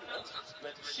Finland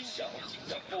met Singa of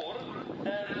Singapore.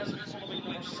 And as we following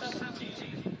number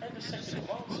 17 and the second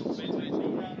advance with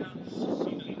Mia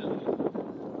Salminen.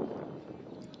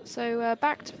 So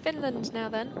back to Finland now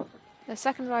then. The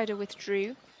second rider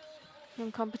withdrew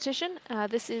from competition.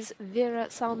 This is Vera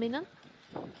Salminen,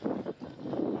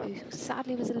 who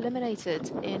sadly was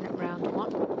eliminated in round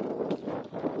 1.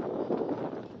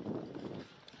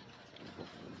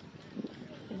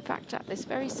 In fact, at this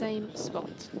very same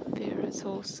spot, Vera's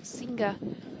horse Singa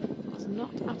was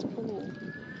not at all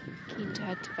keen to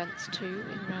head to fence 2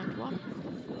 in round 1.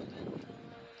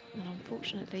 And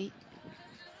unfortunately,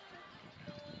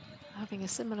 having a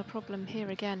similar problem here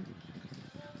again.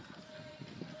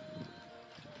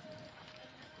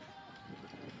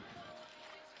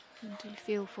 And do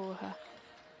feel for her.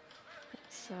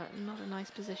 It's not a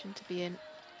nice position to be in.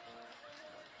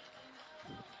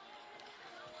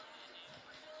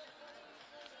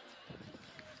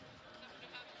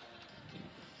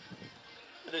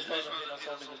 This was Mia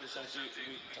Salminen, dus zijn we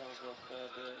trouwens nog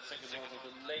de second round of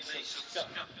the Nations Cup.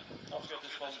 Afscheid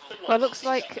is van Finland. Well, it looks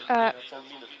like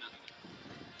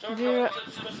Vera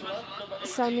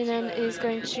Salminen is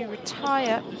going to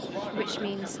retire, which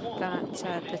means that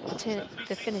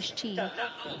the Finnish team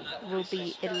will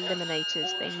be eliminated.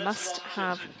 They must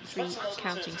have 3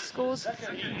 counting scores. And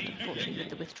unfortunately, with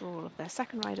the withdrawal of their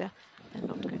second rider, they're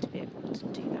not going to be able to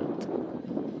do that.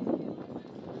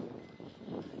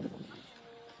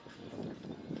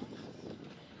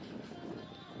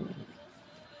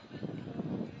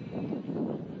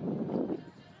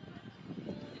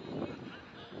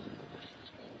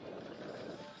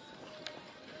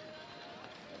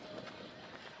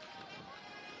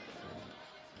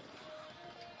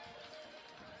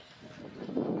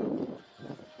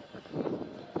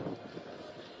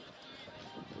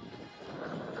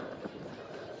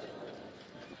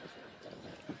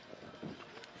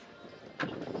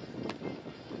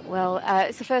 Well,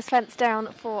 it's the first fence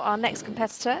down for our next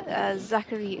competitor,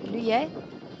 Zachary Luyet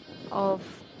of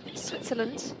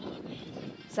Switzerland.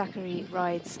 Zachary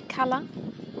rides Kala.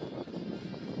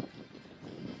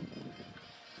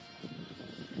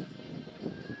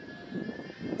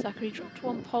 Zachary dropped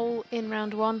 1 pole in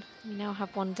round 1. We now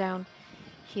have 1 down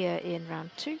here in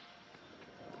round 2.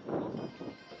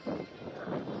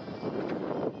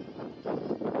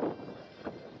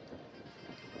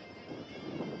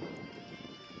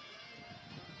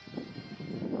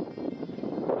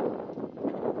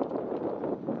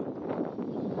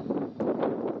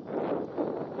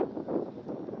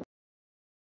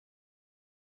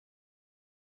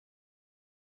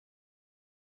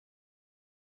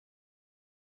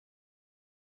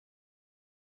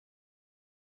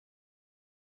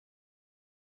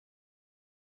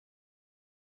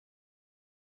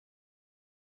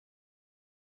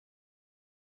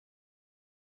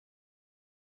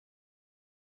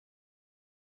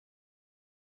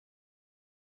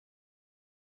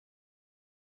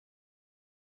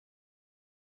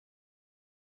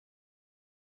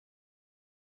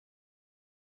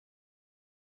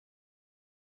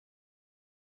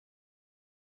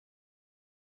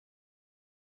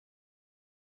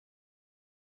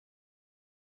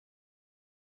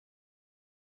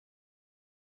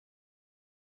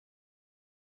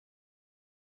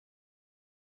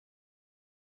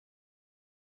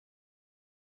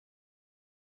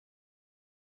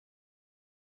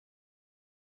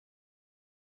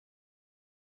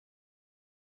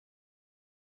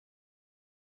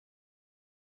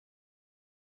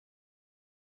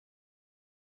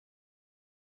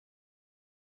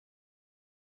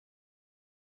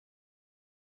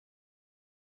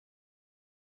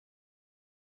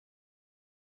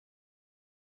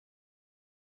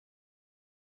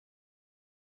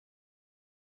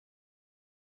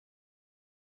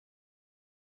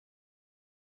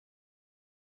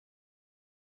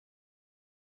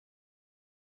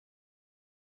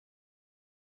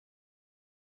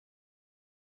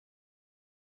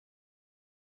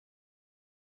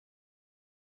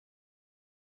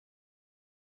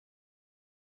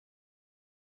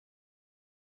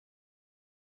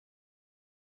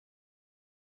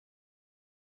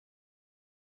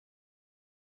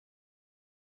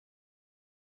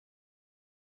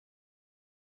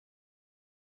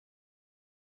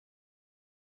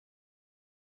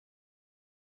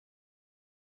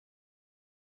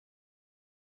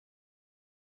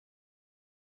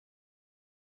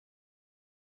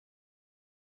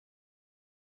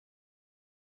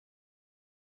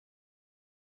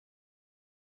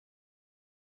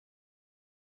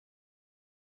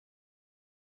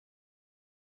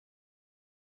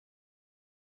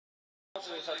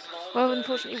 Well,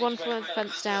 unfortunately, one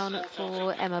fence down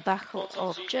for Emma Bachel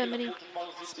of Germany.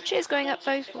 Some cheers going up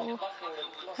though for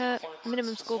her.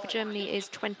 Minimum score for Germany is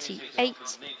 28.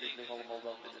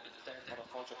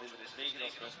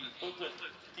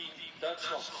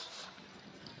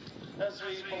 As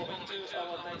we follow into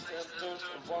our next and third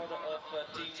rider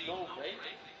of Team Norway.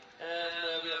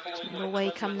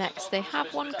 Norway come next. They have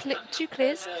two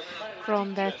clears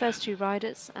from their first two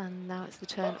riders, and now it's the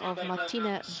turn of Martine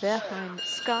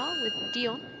Bergheim-Skar with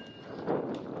Dion.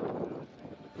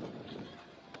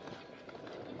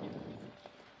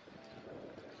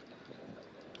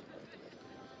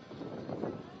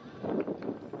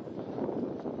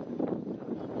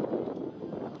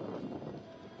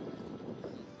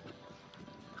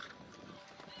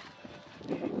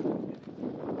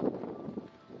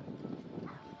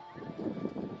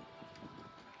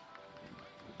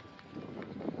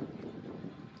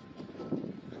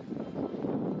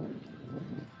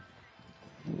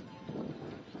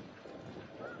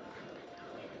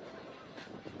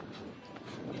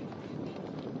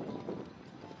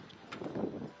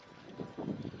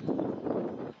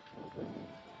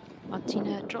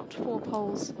 Martina dropped 4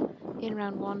 poles in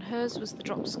round 1. Hers was the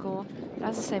drop score. But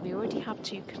as I say, we already have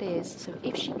 2 clears, so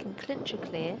if she can clinch a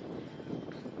clear,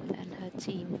 then her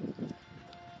team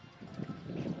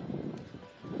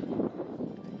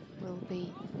will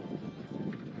be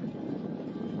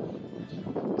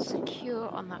secure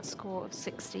on that score of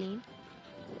 16.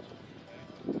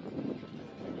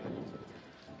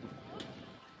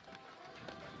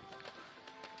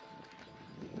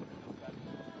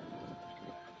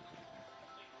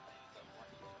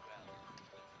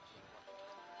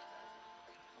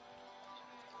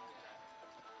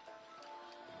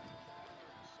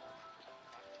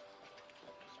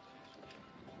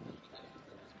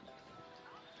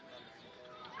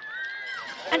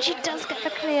 And she does get the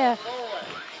clear.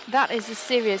 That is a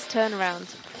serious turnaround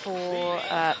for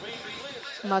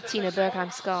Martina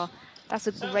Bergheim-Skar. That's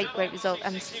a great result.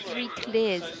 And 3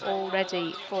 clears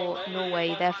already for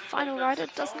Norway. Their final rider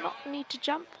does not need to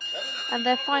jump. And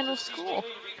their final score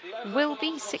will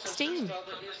be 16.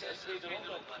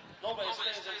 Norway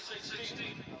stays at 16.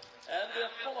 And they're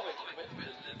following with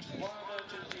one of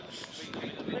the 2 teams,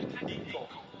 with Nico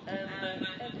and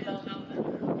Opglabbeek.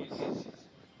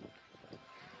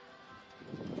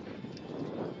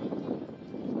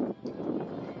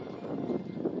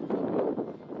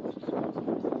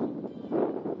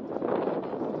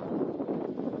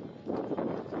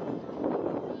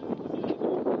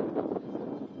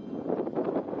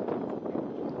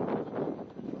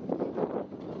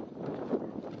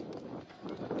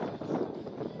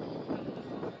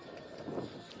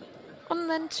 On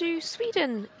then to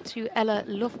Sweden, to Ella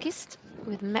Lofqvist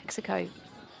with Mexico.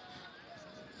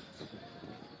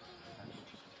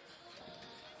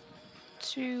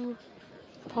 Two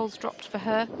poles dropped for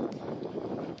her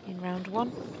in round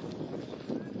 1.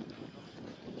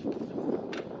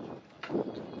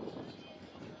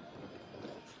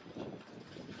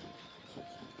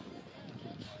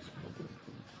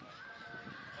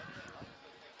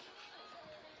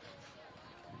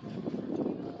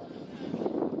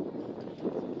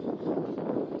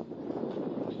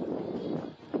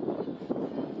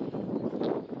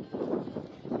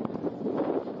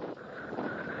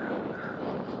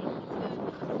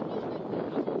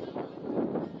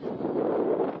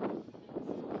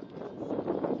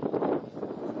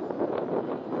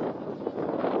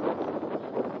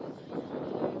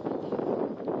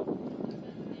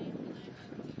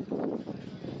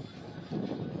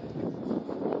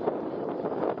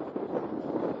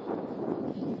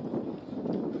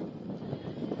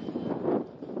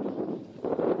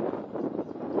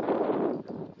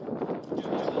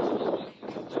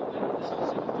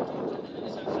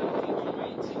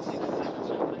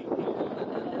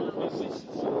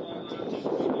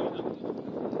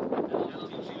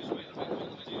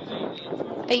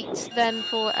 Eight then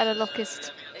for Ella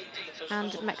Lofqvist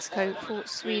and Mexico for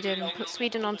Sweden. Put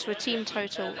Sweden onto a team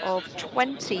total of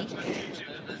 20,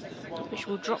 which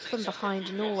will drop them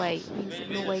behind Norway. It means that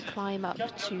Norway climb up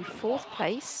to 4th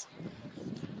place.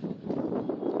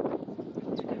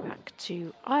 To go back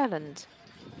to Ireland.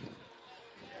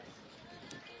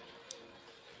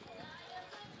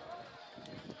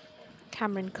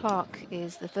 Cameron Clark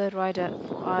is the 3rd rider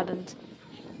for Ireland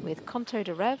with Conto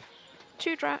de Rev.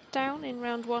 2 down in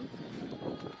round 1.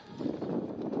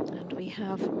 And we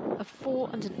have a 4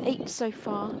 and an 8 so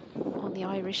far on the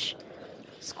Irish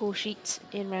score sheet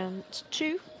in round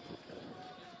 2.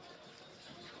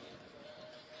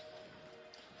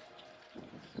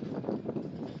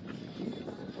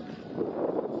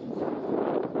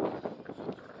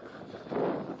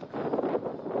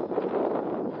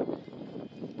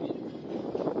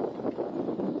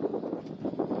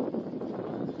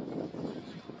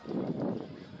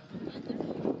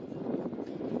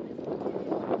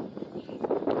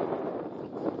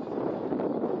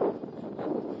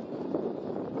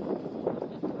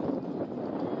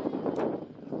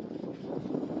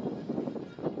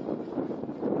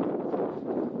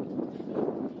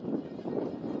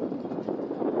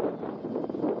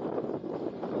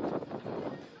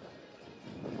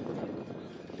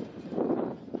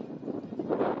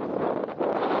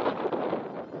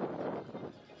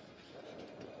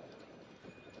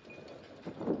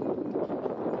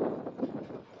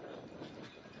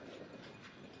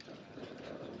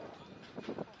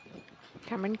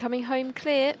 Cameron coming home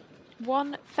clear.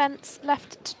 One fence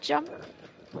left to jump.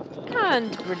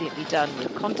 And brilliantly done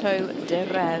with Conto de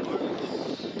Rev.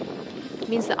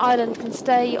 Means that Ireland can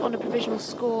stay on a provisional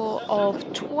score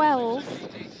of 12,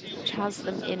 which has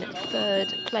them in third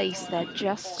place. They're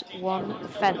just one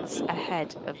fence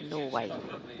ahead of Norway.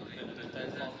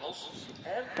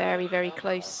 Very, very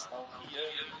close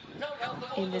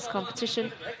in this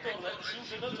competition.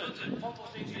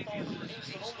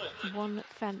 One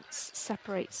fence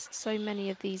separates so many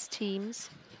of these teams.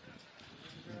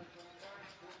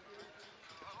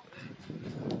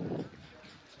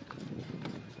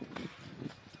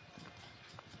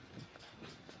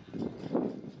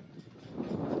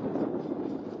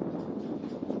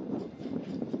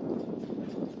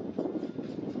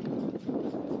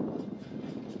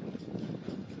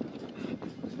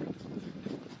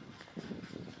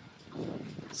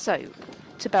 So,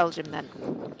 to Belgium then.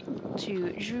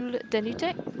 To Jules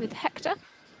Denute with Hector.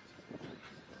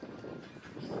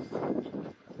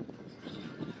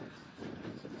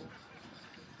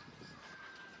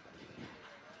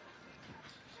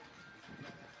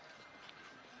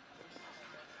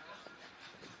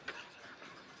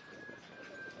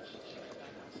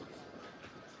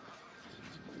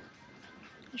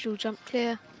 Jules jump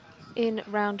clear in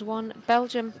round one.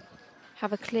 Belgium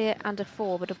have a clear and a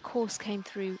 4, but of course came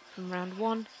through from round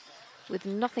one with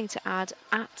nothing to add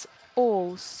at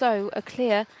all. So a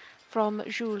clear from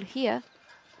Jules here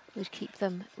would keep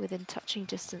them within touching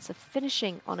distance of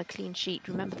finishing on a clean sheet.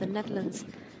 Remember, the Netherlands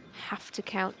have to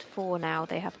count 4 now.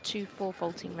 They have 2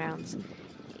 4-faulting rounds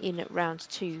in round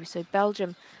 2. So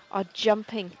Belgium are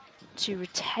jumping to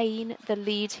retain the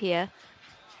lead here.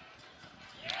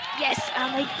 Yes,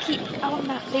 and they keep on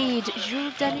that lead.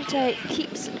 Jules Denute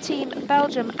keeps Team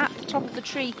Belgium at the top of the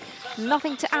tree.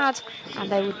 Nothing to add,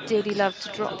 and they would dearly love to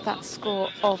drop that score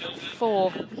of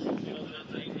 4.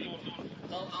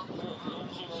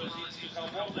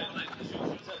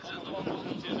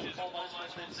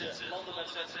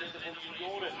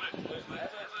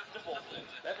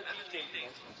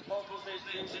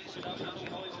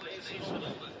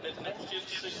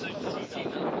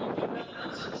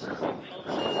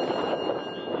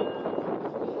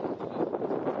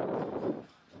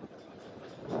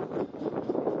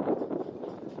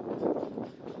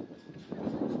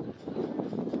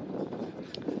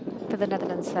 For the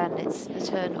Netherlands then, it's the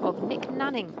turn of Nick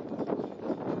Nanning.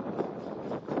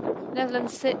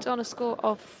 Netherlands sit on a score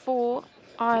of 4.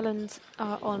 Ireland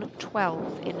are on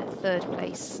 12 in third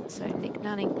place. So Nick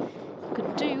Nanning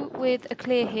could do with a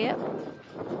clear here.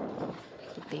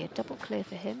 Would be a double clear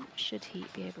for him, should he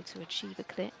be able to achieve a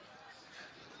clear.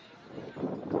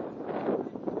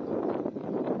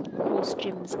 Horse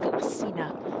Jim's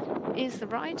Glassina is the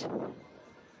ride.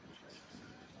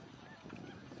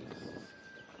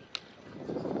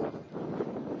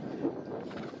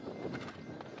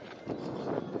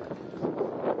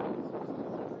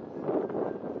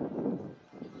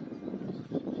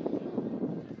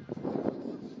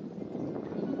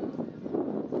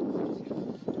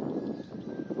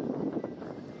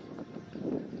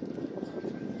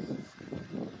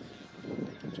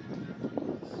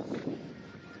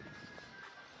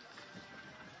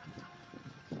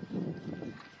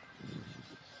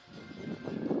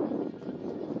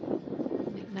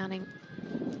 Nanning,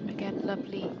 again,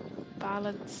 lovely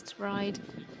balanced ride,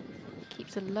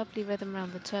 keeps a lovely rhythm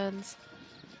around the turns.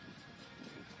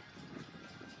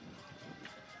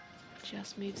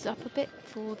 Just moves up a bit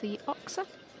for the Oxer.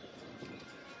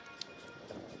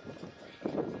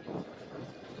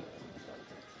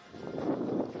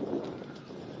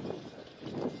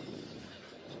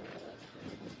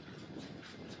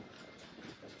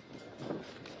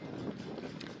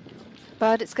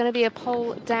 But it's going to be a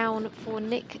pole down for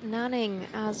Nick Nanning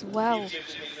as well.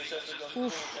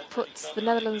 Oof, puts the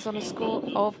Netherlands on a score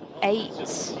of 8.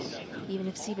 Even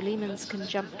if Siebellemans can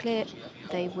jump clear,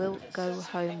 they will go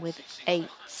home with 8.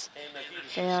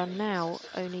 They are now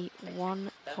only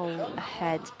 1 pole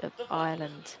ahead of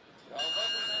Ireland.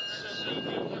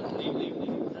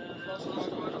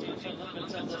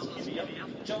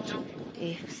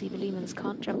 If Siebellemans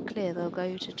can't jump clear, they'll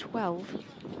go to 12.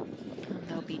 And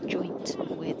they'll be joint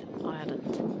with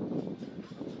Ireland.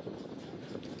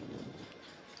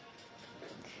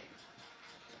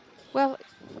 Well,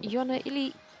 Jonna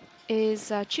Illy is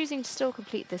choosing to still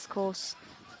complete this course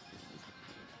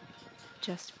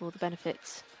just for the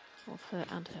benefit of her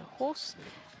and her horse.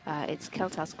 It's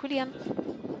Keltas Quillian.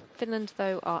 Finland,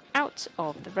 though, are out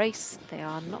of the race. They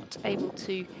are not able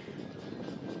to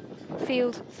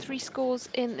field 3 scores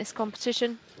in this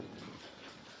competition.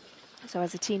 So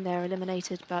as a team they're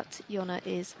eliminated, but Jonna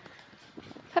is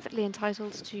perfectly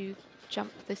entitled to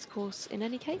jump this course in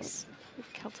any case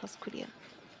with Keltas Quillian.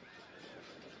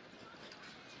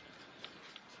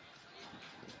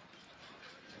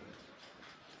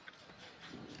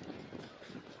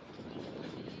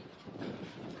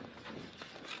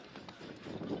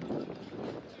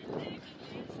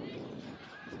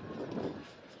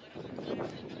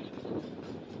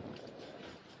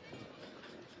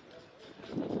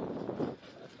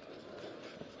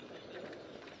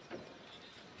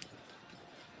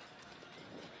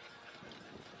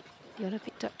 Jonna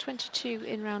picked up 22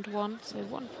 in round 1, so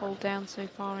 1 pole down so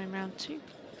far in round 2.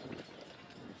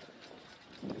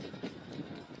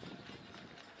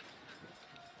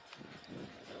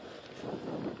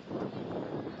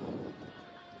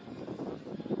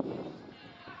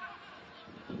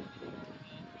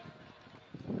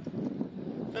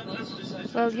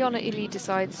 Well, Jonna Ili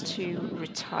decides to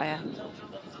retire,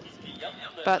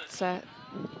 but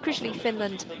crucially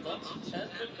Finland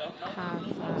have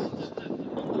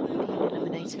been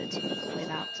eliminated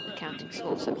without a counting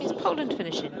score. So it means Poland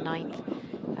finish in 9th,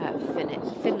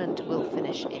 Finland will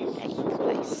finish in 8th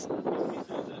place.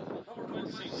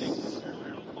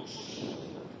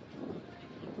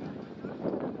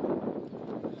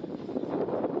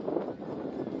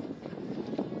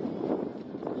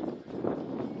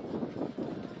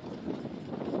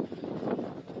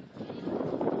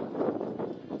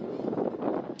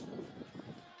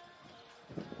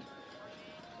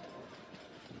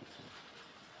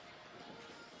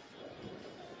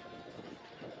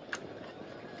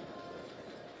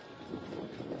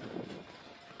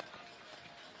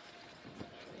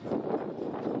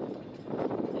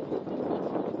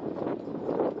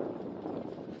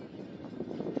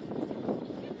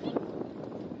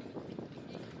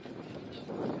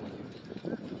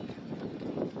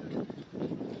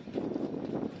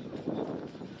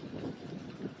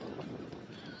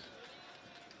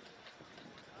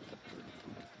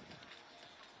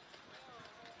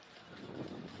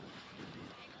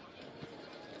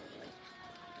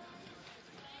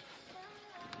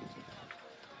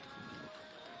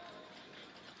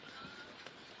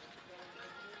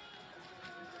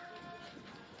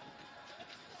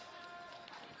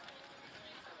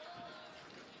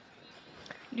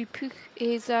 Lupuk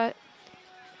is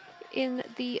in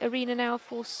the arena now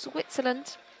for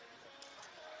Switzerland.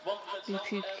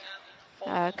 Lupuk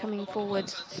coming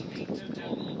forward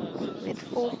with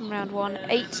 4 from round 1,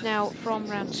 8 now from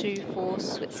round 2 for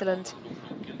Switzerland.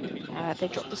 They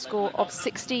dropped the score of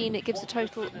 16. It gives a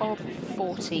total of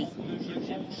 40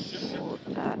 for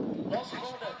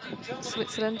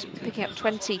Switzerland, picking up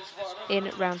 20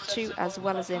 in round 2 as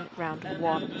well as in round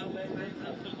 1.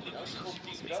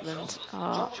 Switzerland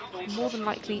are more than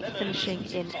likely finishing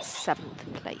in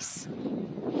 7th place.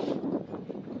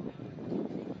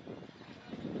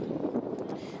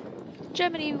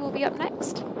 Germany will be up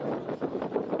next.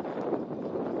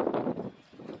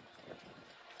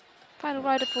 Final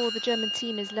rider for the German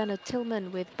team is Leonard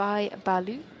Tillmann with Bai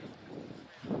Balu.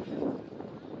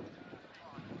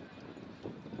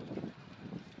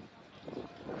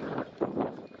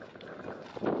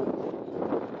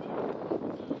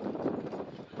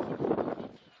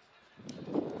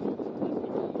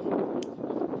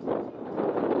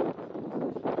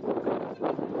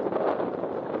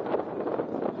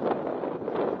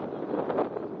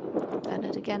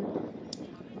 Leonard again,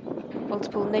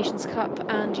 multiple Nations Cup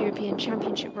and European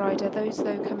Championship rider. Those,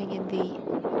 though, coming in the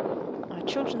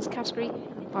children's category.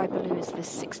 And Bai Balu is this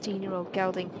 16-year-old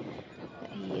gelding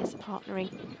that he is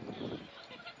partnering.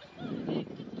 They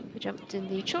jumped in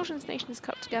the Children's Nations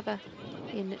Cup together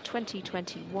in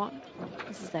 2021.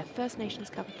 This is their first Nations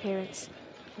Cup appearance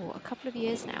for a couple of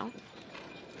years now.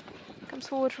 Comes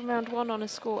forward from round 1 on a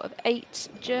score of 8.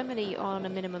 Germany on a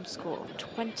minimum score of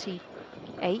 28.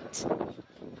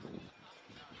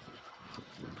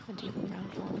 20 from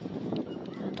round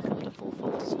 1. And a couple of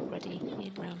 4-faulters already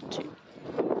in round 2.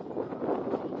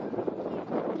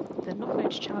 They're not going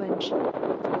to challenge for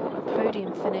a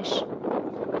podium finish,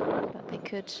 but they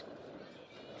could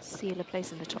seal a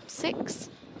place in the top 6.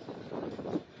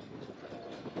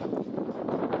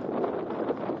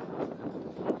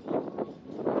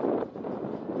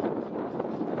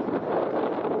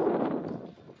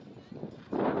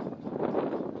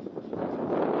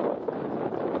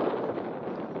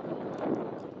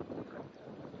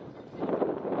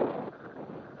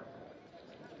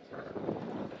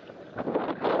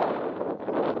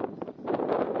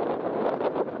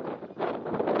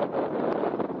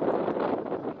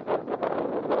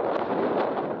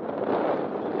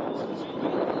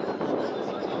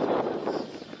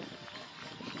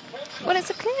 Well, it's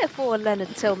a clear for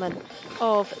Leonard Tillman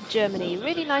of Germany.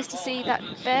 Really nice to see that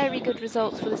very good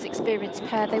result for this experienced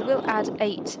pair. They will add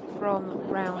 8 from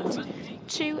round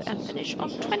 2 and finish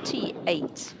on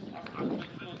 28.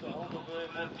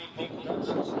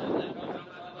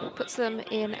 Puts them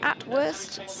in, at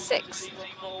worst, 6th.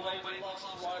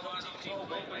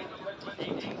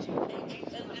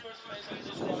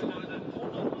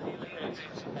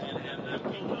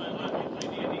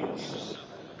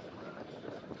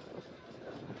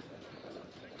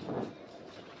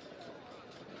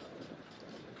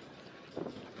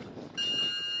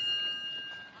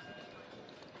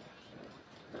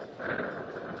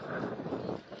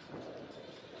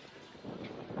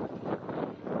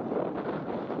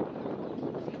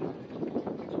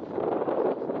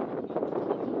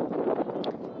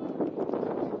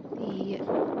 The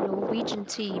Norwegian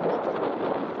team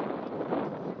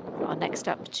are next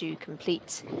up to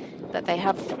complete, but they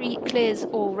have 3 clears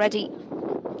already.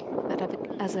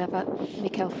 But as ever,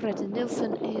 Mikael Frede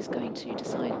Nielsen is going to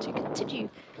decide to continue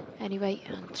anyway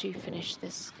and to finish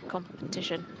this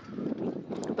competition.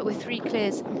 But with 3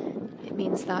 clears, it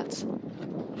means that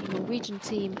the Norwegian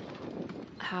team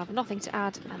have nothing to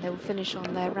add and they will finish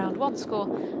on their round 1 score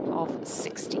of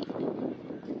 16.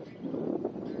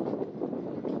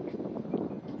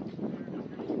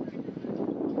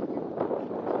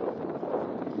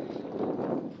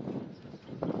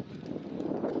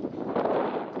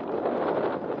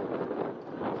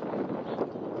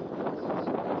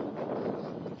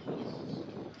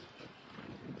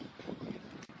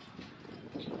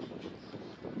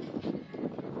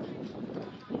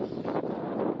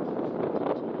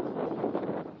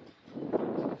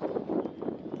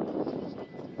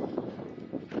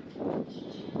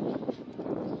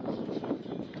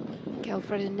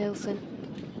 Frede Nielsen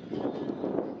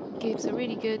gives a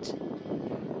really good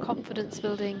confidence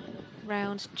building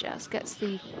round, just gets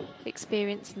the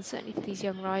experience, and certainly for these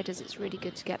young riders it's really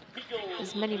good to get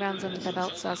as many rounds under their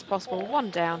belts as possible.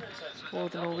 1 down for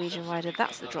the Norwegian rider,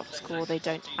 that's the drop score. They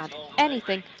don't add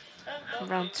anything from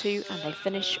round 2 and they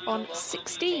finish on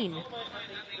 16.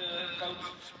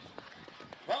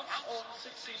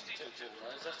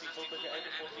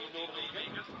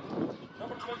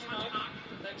 Number 29,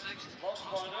 next last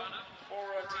rider for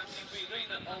Team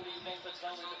Sweden, only one that's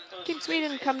down in the first. Team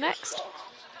Sweden come next.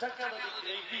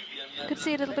 Could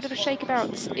see a little bit of a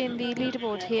shakeabout in the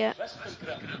leaderboard here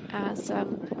as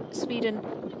Sweden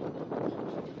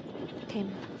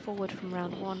came forward from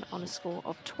round 1 on a score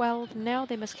of 12. Now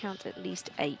they must count at least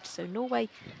 8. So Norway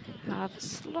have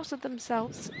slotted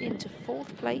themselves into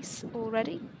 4th place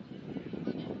already.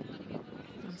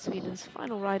 And Sweden's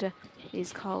final rider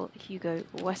is Carl Hugo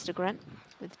Westergren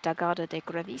with Dagada de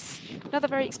Grevis, another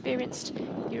very experienced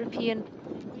European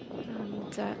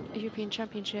and European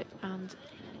Championship and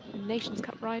Nations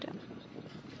Cup rider.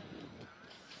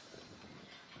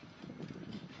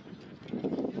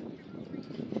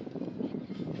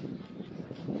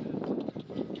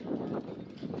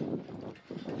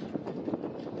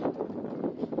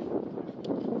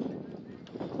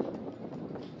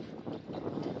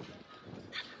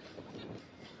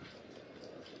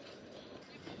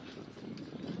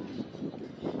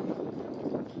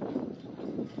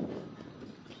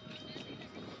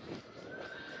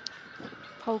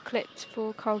 Pole clipped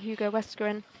for Carl Hugo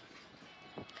Westergren.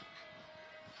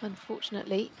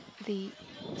 Unfortunately, the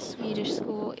Swedish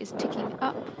score is ticking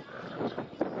up.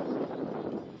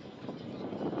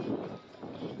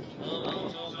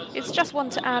 It's just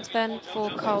 1 to add then for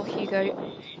Carl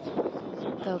Hugo.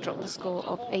 They'll drop the score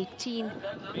of 18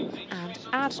 and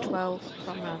add 12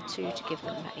 from round 2 to give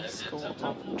them a score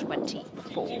of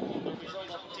 24.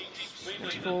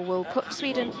 24 will put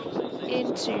Sweden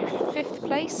into 5th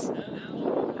place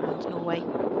and Norway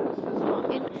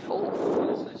are in 4th.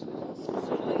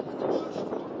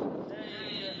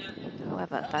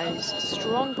 However, those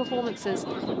strong performances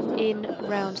in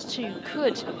round 2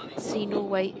 could see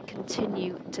Norway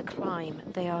continue to climb.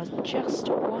 They are just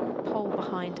 1 pole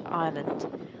behind Ireland.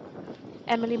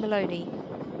 Emily Maloney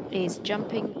is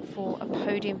jumping for a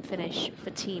podium finish for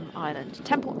Team Ireland.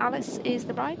 Temple Alice is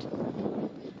the ride.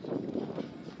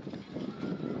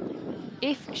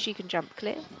 If she can jump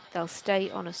clear, they'll stay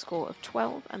on a score of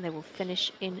 12 and they will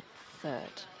finish in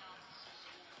 3rd.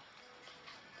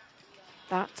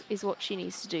 That is what she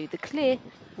needs to do. The clear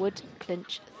would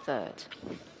clinch 3rd.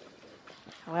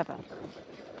 However,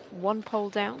 1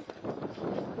 pole down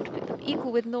would put them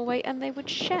equal with Norway and they would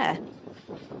share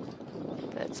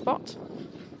 3rd spot.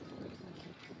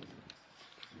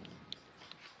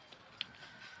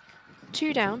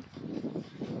 Two down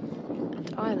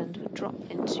and Ireland would drop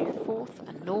into 4th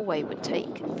and Norway would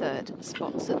take 3rd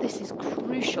spot. So this is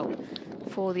crucial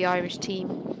for the Irish team.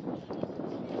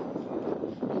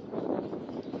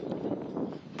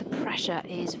 The pressure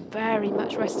is very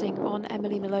much resting on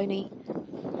Emily Maloney.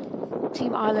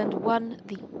 Team Ireland won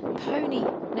the Pony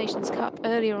Nations Cup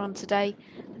earlier on today,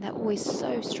 and they're always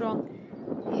so strong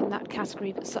in that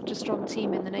category, but such a strong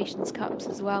team in the Nations Cups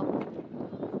as well.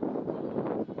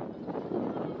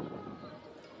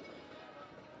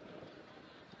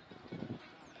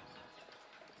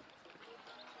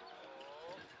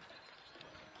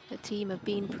 The team have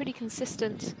been pretty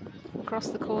consistent across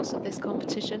the course of this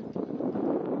competition.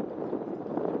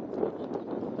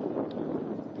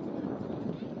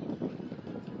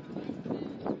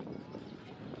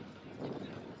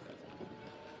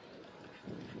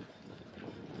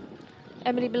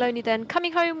 Emily Maloney then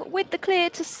coming home with the clear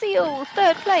to seal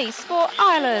 3rd place for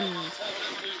Ireland.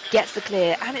 Gets the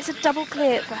clear, and it's a double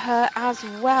clear for her as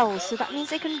well. So that means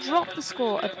they can drop the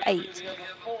score of 8.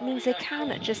 It means they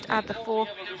can just add the 4,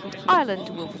 and Ireland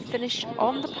will finish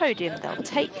on the podium. They'll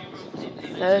take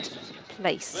 3rd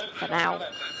place for now.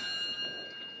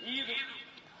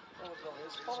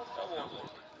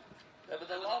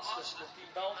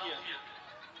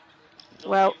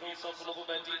 Well,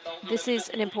 this is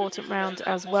an important round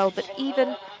as well, but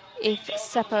even if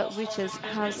Seppa Wouters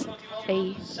has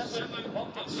a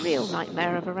real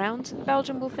nightmare of a round,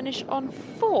 Belgium will finish on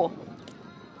 4.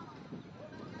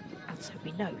 And so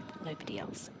we know that nobody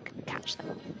else can catch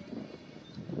them.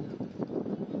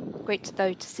 Great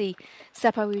though to see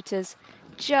Seppa Wouters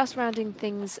just rounding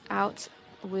things out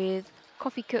with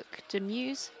Coffee Cook de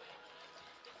Muse.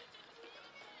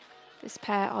 This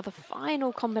pair are the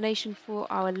final combination for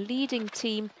our leading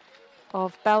team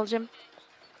of Belgium.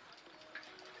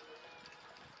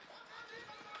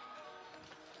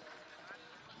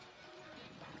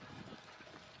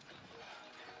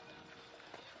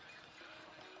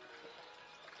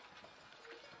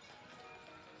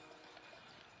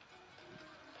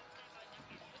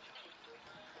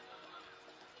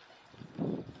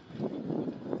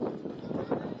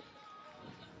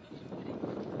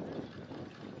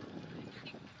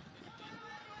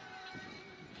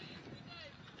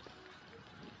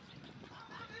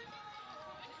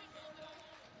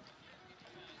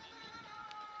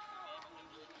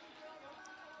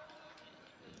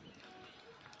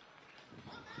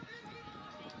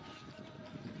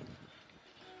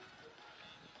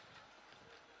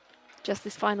 Just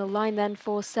this final line then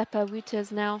for Seppa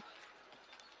Wouters now.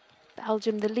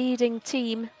 Belgium, the leading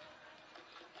team.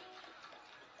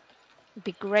 It'd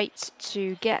be great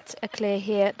to get a clear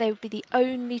here. They would be the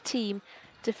only team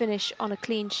to finish on a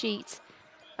clean sheet.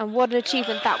 And what an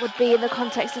achievement that would be in the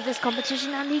context of this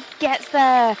competition. And he gets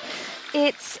there.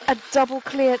 It's a double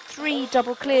clear, 3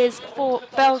 double clears for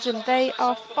Belgium. They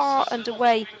are far and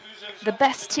away the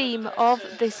best team of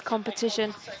this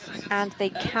competition, and they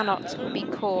cannot be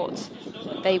caught.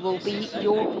 They will be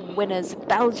your winners.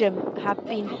 Belgium have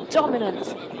been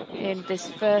dominant in this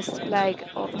first leg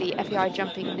of the FEI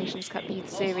Jumping Nations Cup Youth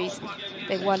Series.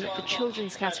 They won the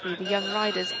children's category, the young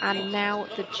riders, and now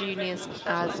the juniors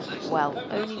as well.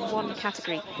 Only one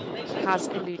category has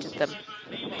eluded them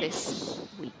this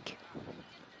week.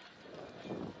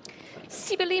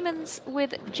 Siebe Leemans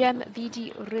with Gem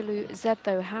Vidi Rilu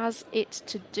Zeto has it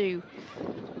to do.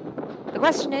 The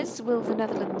question is, will the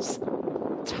Netherlands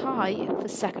tie for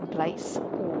 2nd place,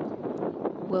 or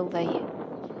will they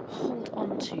hold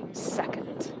on to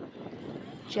 2nd?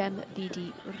 Gem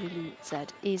Vidi Rilu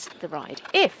Z is the ride,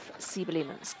 if Siebe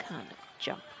Leemans can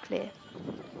jump clear.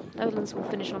 Netherlands will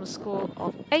finish on a score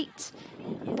of 8.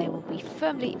 They will be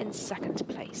firmly in 2nd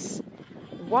place.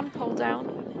 1 pole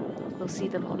down will see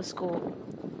them on a score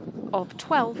of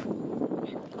 12.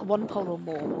 1 pole or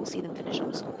more will see them finish on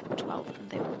a score of 12. And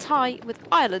they will tie with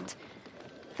Ireland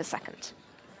for 2nd.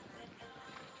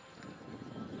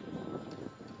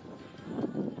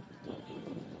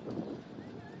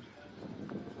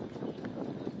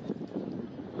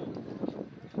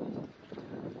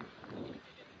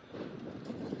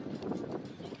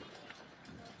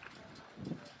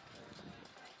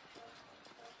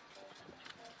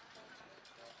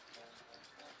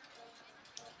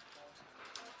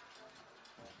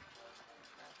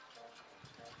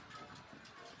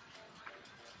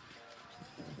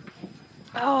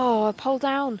 Oh, a pole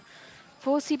down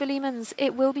for Siebe Leemans.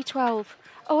 It will be 12.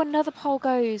 Oh, another pole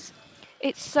goes.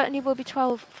 It certainly will be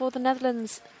 12 for the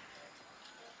Netherlands.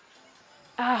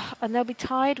 And they'll be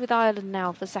tied with Ireland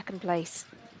now for 2nd place.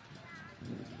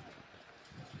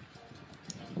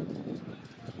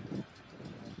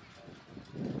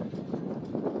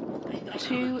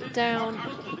 Two down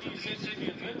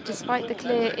despite the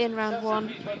clear in round one,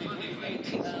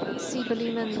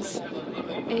 Sieberlemans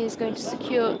is going to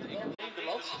secure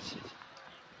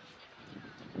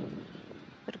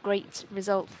but a great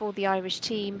result for the Irish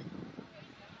team.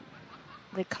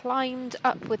 They climbed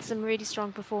up with some really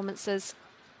strong performances.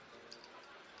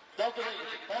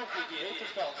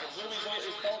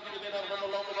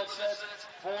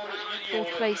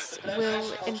 Fourth place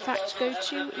will in fact go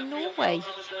to Norway.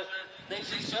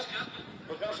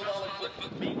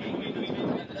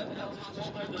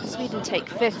 Sweden take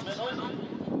fifth,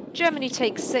 Germany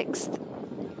takes sixth,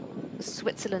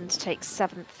 Switzerland takes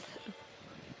seventh,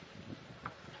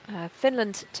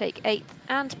 Finland take eighth,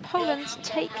 and Poland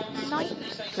take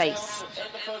ninth place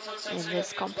in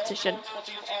this competition.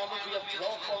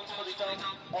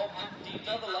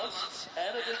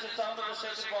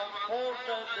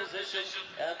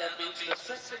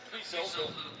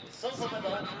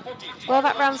 Well,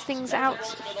 that rounds things out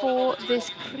for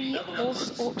this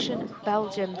pre-horse auction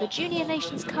Belgium. The Junior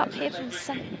Nations Cup here from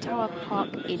Centaur Park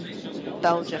in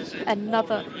Belgium.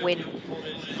 Another win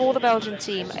for the Belgian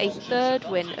team, a third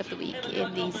win of the week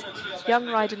in these Young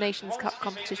Rider Nations Cup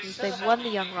competitions. They've won the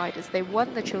Young Riders, they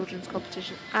won the children's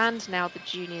competition, and now the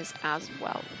juniors as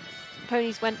well.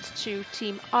 Ponies went to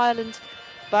Team Ireland,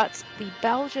 but the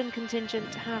Belgian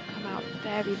contingent have come out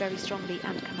very, very strongly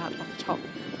and come out on top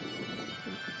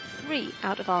in 3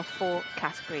 out of our 4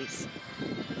 categories.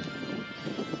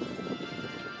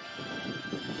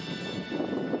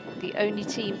 The only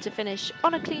team to finish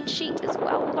on a clean sheet as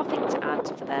well. Nothing to add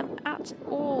for them at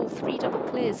all. 3 double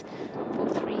clears for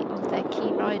 3 of their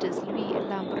key riders, Louis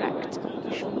Lambrecht,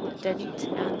 Jules Denut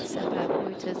and Seba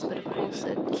Reuters, but of course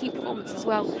a key performance as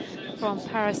well from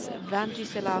Paris Van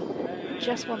Dusselaar.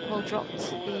 Just 1 pole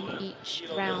dropped in each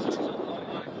round,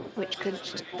 which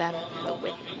clinched them the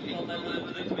win.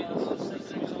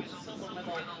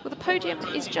 Well, the podium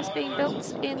is just being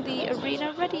built in the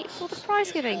arena, ready for the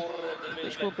prize giving,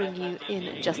 which we'll bring you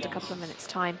in just a couple of minutes'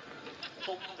 time.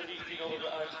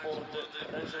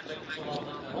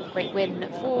 Great win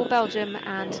for Belgium,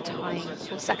 and tying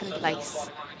for second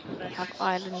place we have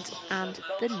Ireland and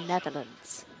the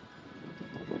Netherlands.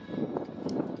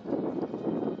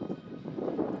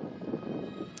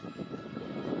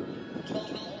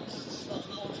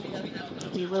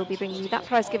 We will be bringing you that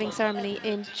prize giving ceremony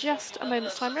in just a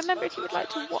moment's time. Remember, if you would like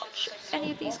to watch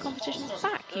any of these competitions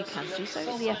back, you can do so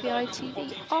in the FEI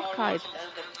TV archive.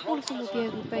 All of them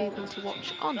will be able to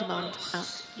watch on demand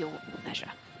at your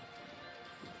leisure.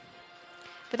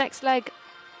 The next leg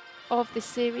of this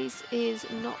series is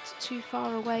not too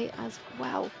far away as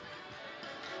well.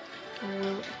 And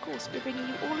we'll, of course, be bringing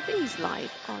you all of these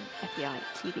live on FEI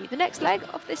TV. The next leg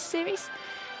of this series,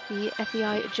 the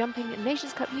FEI Jumping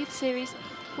Nations Cup Youth Series,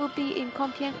 will be in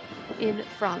Compiègne in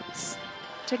France,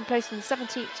 taking place from the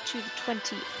 17th to the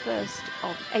 21st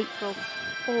of April.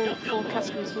 All 4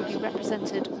 categories will be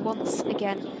represented once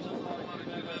again.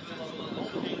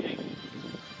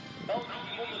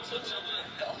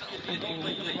 And all will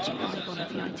be watching live on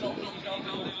FEI TV.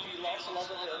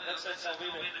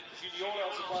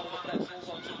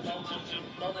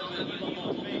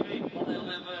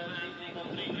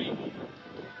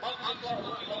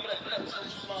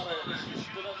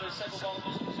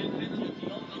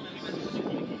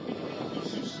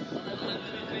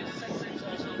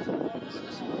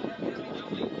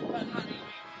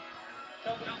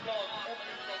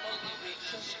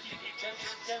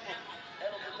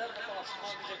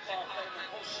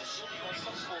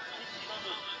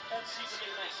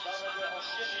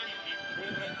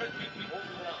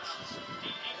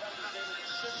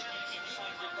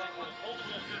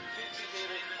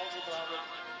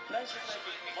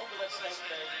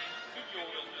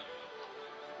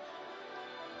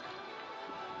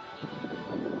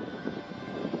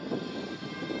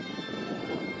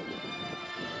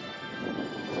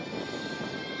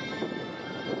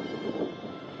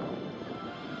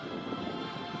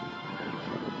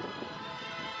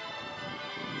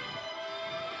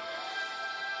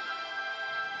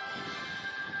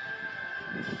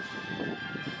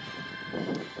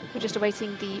 We're just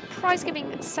awaiting the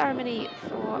prize-giving ceremony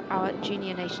for our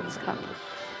Junior Nations Cup.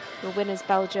 Your winners,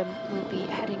 Belgium, will be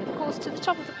heading, of course, to the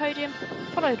top of the podium,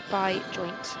 followed by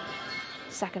joint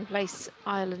second place,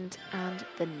 Ireland and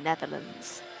the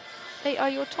Netherlands. They are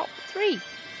your top 3.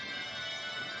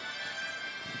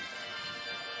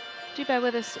 Do bear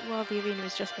with us while the arena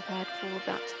is just prepared for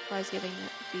that prize-giving.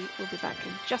 We'll be back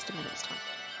in just a minute's time.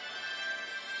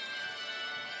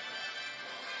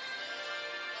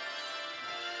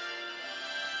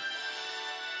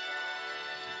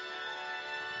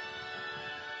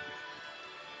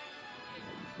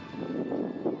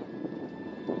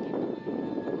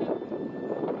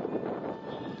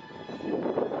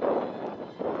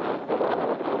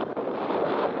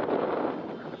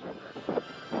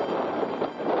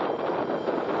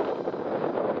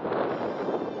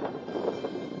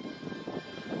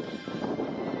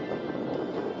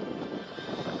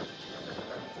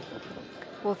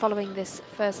 Well, following this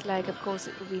first leg, of course,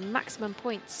 it will be maximum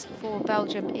points for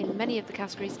Belgium in many of the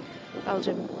categories.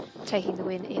 Belgium taking the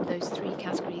win in those 3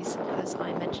 categories. As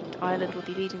I mentioned, Ireland will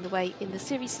be leading the way in the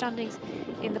series standings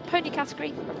in the pony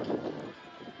category.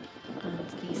 And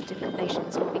these different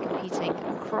nations will be competing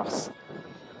across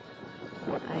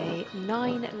a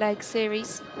 9-leg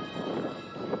series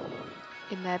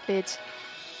in their bid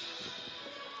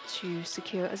to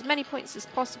secure as many points as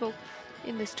possible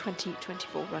in this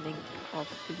 2024 running of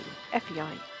the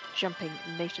FEI Jumping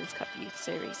Nations Cup Youth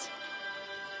Series.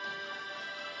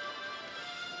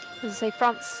 As I say,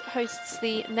 France hosts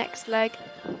the next leg,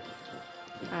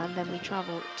 and then we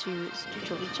travel to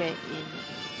Stuchovice in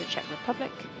the Czech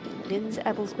Republic,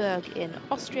 Linz-Ebelsberg in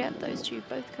Austria, those 2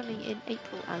 both coming in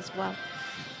April as well.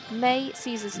 May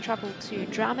sees us travel to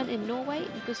Drammen in Norway,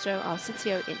 Busto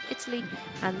Arsizio in Italy,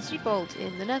 and Zuidwald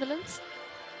in the Netherlands.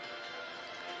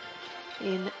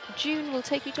 In June, we'll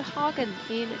take you to Hagen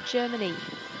in Germany.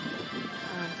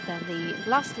 And then the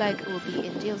last leg will be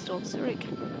in Dielsdorf, Zurich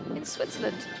in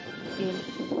Switzerland in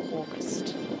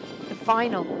August. The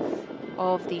final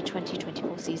of the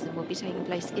 2024 season will be taking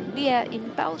place in Lier in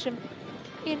Belgium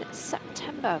in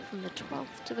September, from the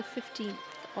 12th to the 15th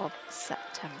of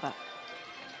September.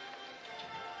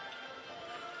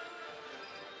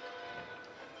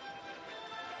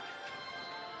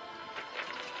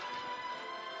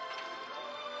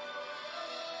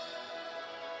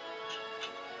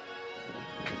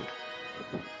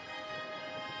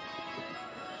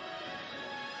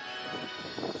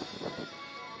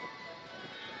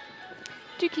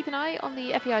 Do keep an eye on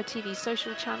the FEI TV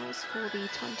social channels for the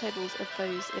timetables of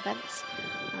those events,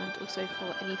 and also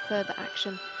for any further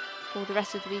action for the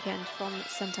rest of the weekend from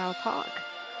Centaur Park.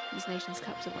 These Nations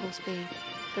Cups, of course, being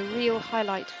the real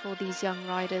highlight for these young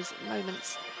riders,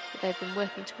 moments that they've been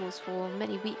working towards for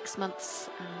many weeks, months,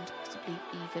 and possibly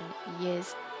even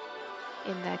years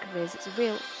in their careers. It's a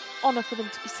real honour for them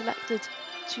to be selected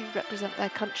to represent their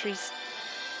countries.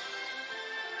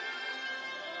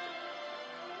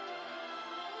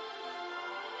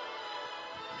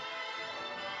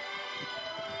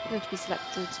 To be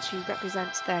selected to represent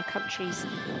their countries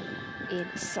in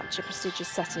such a prestigious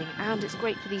setting, and it's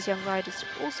great for these young riders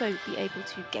to also be able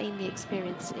to gain the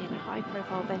experience in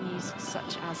high-profile venues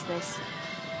such as this.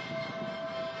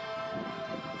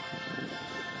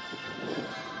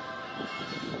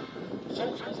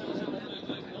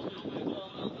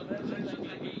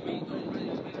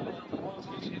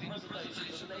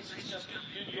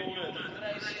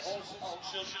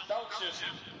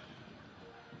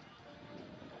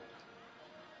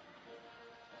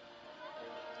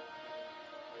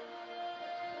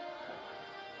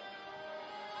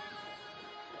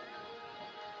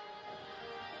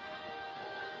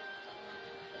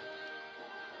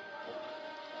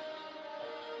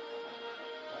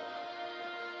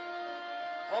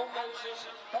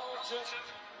 Belgium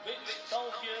wint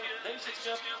België Nations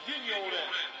Cup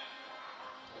Junioren.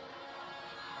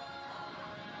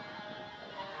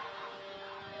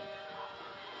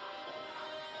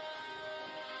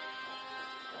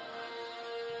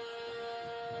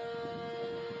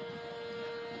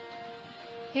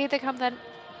 Here they come then,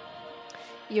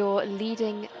 your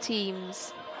leading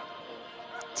teams.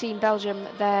 Team Belgium,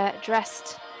 they're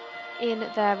dressed in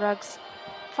their rugs.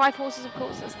 5 horses, of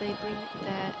course, as they bring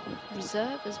their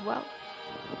reserve as well.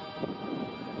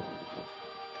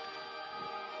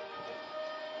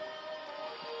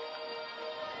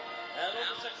 En op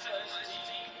de second place,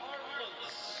 Team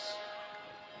Ireland.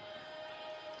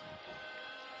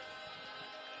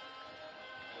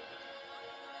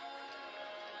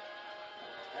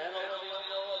 En already on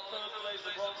the third place,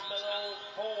 the bronze medal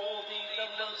for the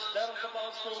Netherlands. Derde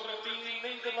plaats voor Team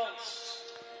Nederland.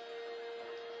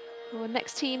 Well,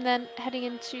 next team then heading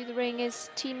into the ring is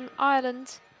Team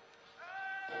Ireland,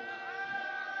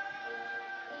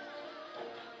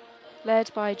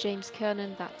 led by James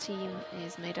Kernan. That team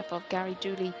is made up of Gary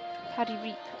Dooley, Paddy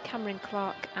Reap, Cameron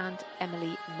Clark and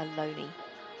Emily Maloney.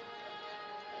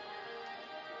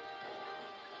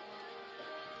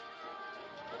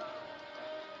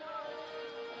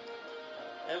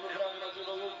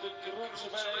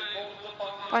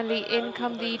 Finally, in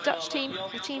come the Dutch team,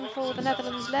 the team for the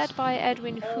Netherlands, led by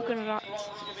Edwin Hugenrath,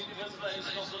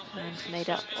 and made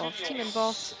up of Timon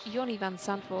Vos, Jonny van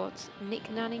Zandvoort, Nick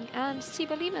Nanning and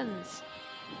Siba Liemans.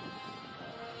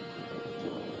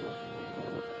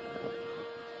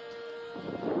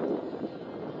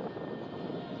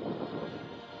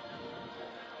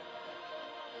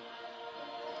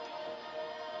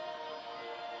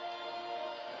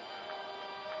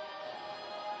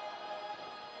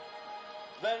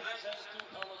 Wij zijn toe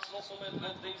aan het slotmoment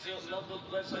van deze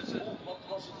landenwedstrijd. Oh, wat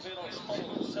was het weer al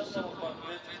spannend. Centralpark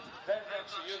met 5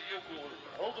 Franse jeugdconcours.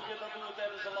 Hopelijk dat doen we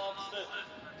tijdens de laatste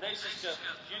Nations Cup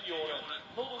junioren.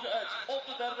 Nodigen uit op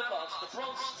de derde plaats, de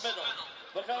bronze medal.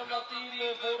 We gaan naar team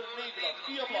voor Nederland.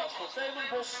 Pia Blaas van Tijmen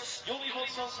Bos, Jonny van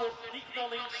Zandvoort, Nick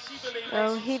Nalling, Sibele.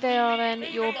 Well, here they are then,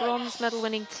 your bronze medal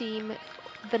winning team,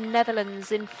 the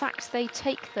Netherlands. In fact, they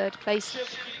take third place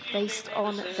based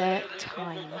on their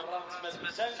time.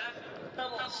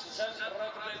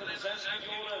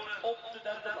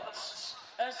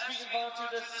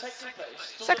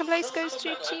 Second place goes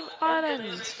to Team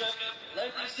Ireland,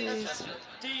 whose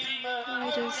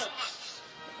riders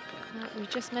we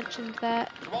just mentioned there.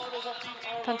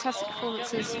 Fantastic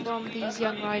performances from these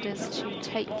young riders to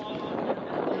take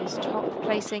those top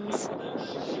placings.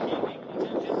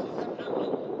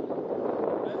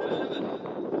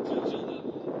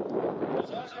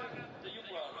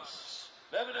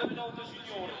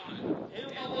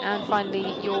 And finally,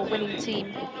 your winning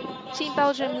team, Team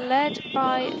Belgium, led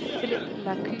by Philippe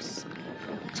Lacus.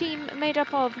 Team made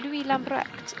up of Louis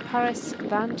Lambrecht, Paris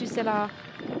Van Dusselaar,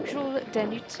 Jules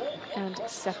Denut and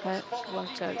Seppe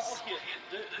Wolters.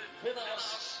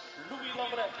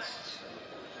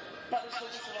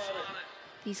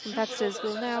 These competitors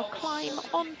will now climb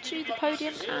onto the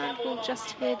podium and we'll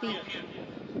just hear the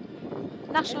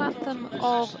national anthem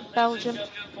of Belgium.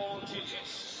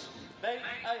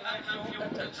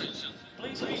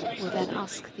 We'll then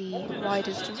ask the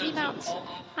riders to remount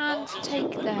and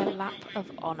take their lap of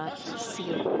honour to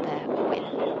seal their win.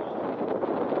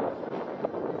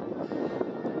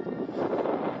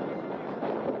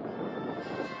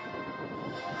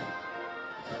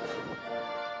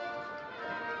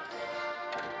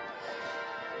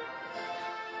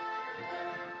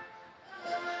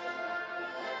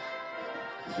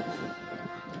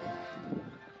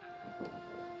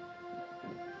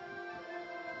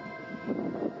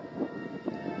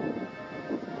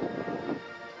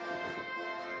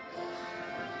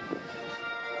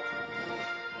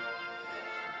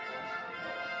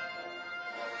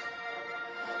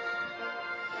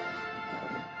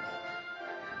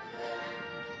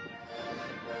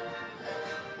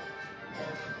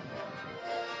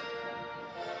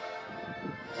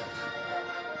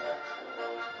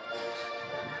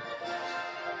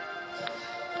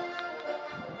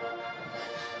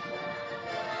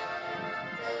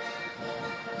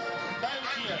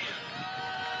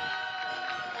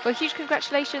 Well, huge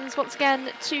congratulations once again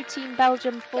to Team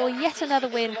Belgium for yet another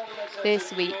win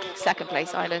this week. Second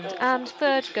place Ireland and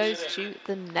third goes to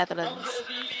the Netherlands.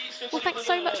 Well, thanks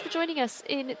so much for joining us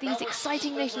in these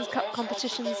exciting Nations Cup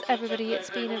competitions, everybody. It's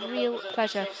been a real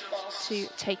pleasure to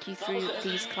take you through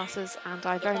these classes, and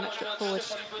I very much look forward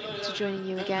to joining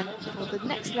you again for the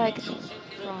next leg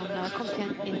from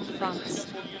Compiègne in France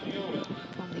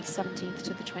from the 17th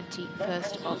to the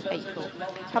 21st of April.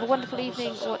 Have a wonderful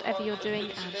evening, whatever you're doing,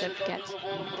 and don't forget you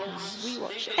can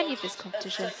rewatch any of this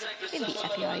competition in the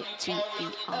FEI TV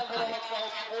archive.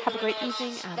 Have a great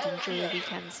evening and enjoy your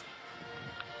weekends.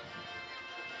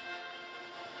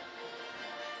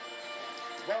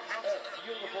 What a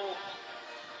beautiful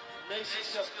Nations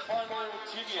Cup final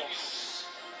juniors.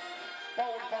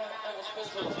 Powered by our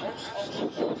sponsor, Host of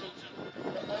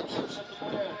the options of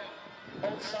tomorrow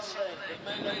on Sunday.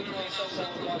 The main event on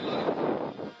Sunday.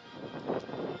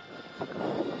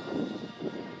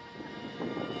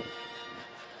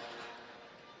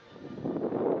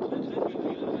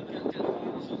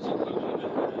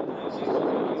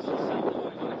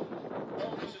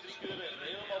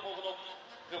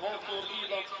 Gevolgd door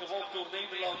Ierland, gevolgd door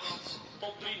Nederland.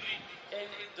 Top 3 in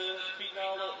de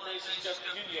finale Nations Cup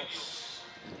Juniors.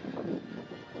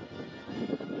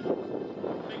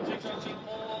 Big TikTok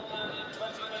on the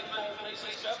 2024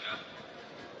 Nations Cup.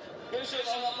 Eerst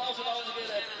even een applaus en dames en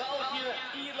heren. België,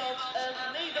 Ierland en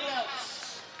Nederland.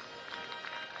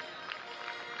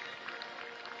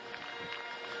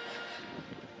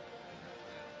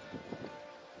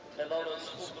 En dan komt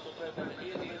het op met de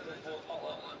eerlijke voor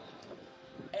alle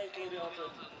eindkandidaten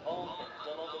van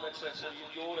de landenwedstrijd voor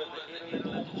junioren, de eerlijke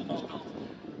opgespannen.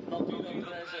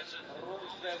 Natuurprijzen,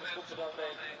 rondschrijvers komt er dan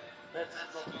bij. Met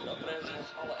natuurprijzen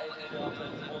voor alle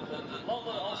eindkandidaten voor de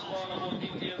landen als het ware voor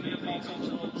Indië, Nederland en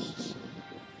Nederland.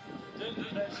 De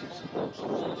prijs van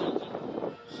Oost-België.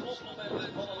 Slotmoment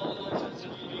van de landenwedstrijd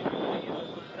voor junioren hier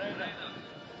op vrijdag.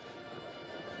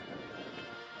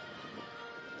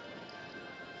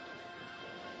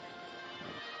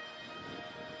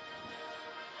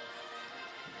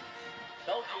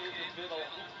 België heeft het weer al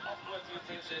goed afgewerkt in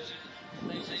deze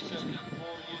Nations Cup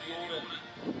voor junioren.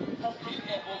 Dat geeft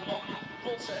al bovenop.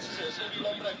 Plot 6, Louis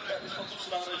Lambrecht, Dennis van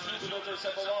Toeselaar, Jules de Rutte,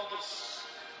 Seppo Wouters.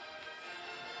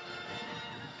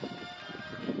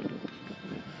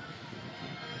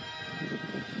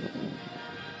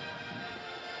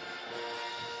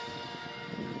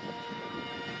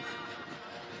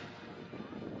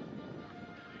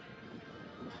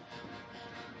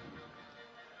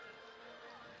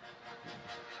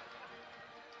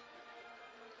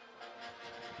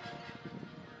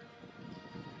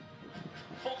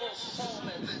 Foto's samen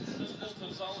met de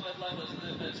sponsor, samen met leiders de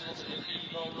mensen van de FEI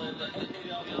van de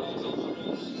Ecuadoriaanse brandstof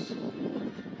rond.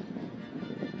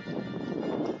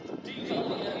 Team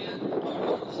België,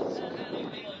 Ireland en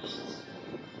Nederland.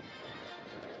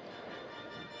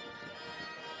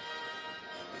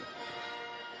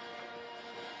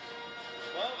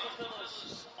 Wel, vertellers,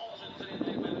 alles in het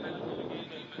training met de goede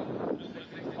gegeven.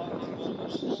 Respectief paard op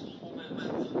standmoment.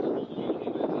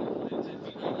 Dit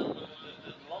finale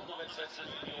de landenwedstrijd voor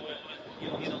junioren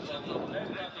hier op Zandvoort. 5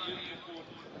 dagen jeugdconcours.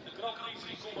 De Grand Prix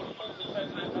die komen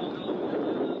ongetwijfeld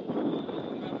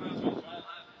nog aan.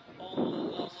 All the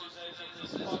last 2 days of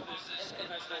this Spartans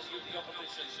International Youth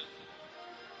Competition.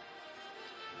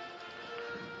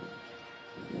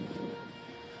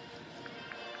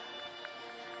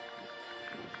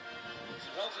 Ze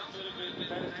gaan zich natuurlijk weer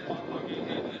bij het paard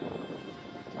geven.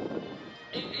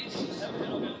 Eén iets hebben we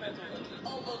nog in petto. Het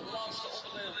allerlaatste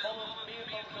onderdeel van een meer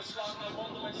dan geslaagde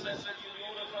landenwedstrijd voor de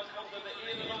junioren van de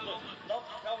ereronde. Dat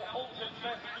gaan we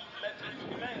ongetwijfeld doen met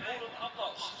u, mij, horen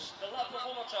applaus. De laatste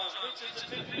volgende which is the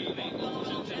victory of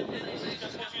Belgium in the Nations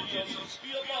Cup for juniors.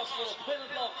 Uw applaus voor het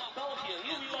winnend land, België,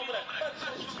 Louis Lambrecht, Dennis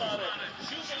van Toeselaar,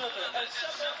 Jules de Rutte en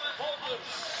Seppo Wouters.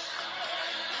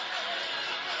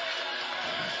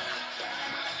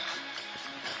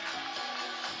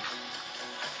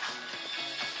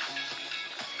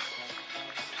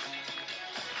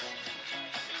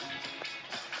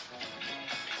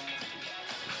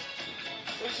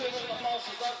 We zullen een applaus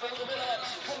daar voor de winnaars.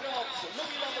 Voor goud,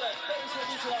 Louis Lambrecht, Dennis van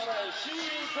Toeselaar,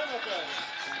 Jules de Rutte.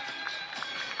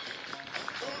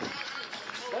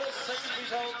 The second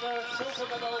result, silver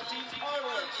medal Team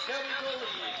Ireland, Gary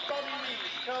Gully, Bonnie Reed,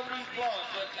 Cameron Clark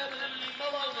en Emily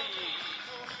Maloney.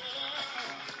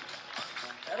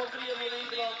 En op 3 hebben we in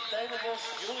Nederland, Dijmen Bos,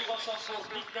 Jolie van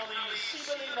Zandvoort, Nick Nanny,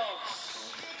 Siebe Leemans.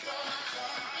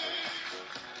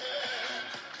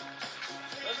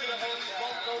 De host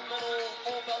van gold medal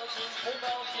voor Belgium, voor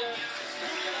België,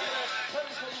 Louis Lambrecht,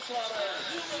 Dennis van Toeselaar,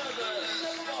 Jules de Rutte,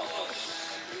 Seppo Wouters.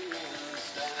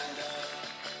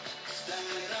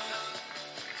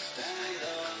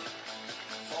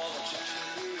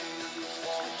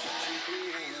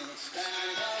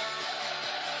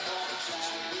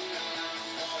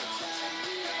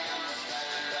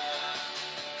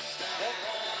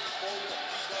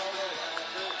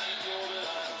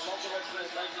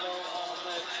 Dankjewel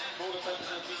aan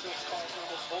Bodevet,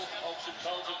 Wisselspartners, Hoofdauktion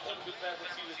Belgium.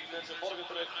 Ongetwijfeld zien we die mensen morgen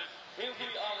terug. Heel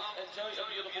goede avond, enjoy a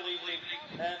beautiful evening.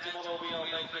 And tomorrow we are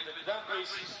back with the Grand Prix.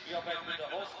 We are back with the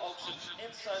host auction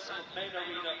inside of the main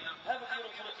arena. Have a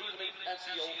beautiful evening and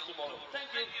see you all tomorrow. Thank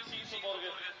you, see you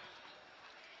tomorrow.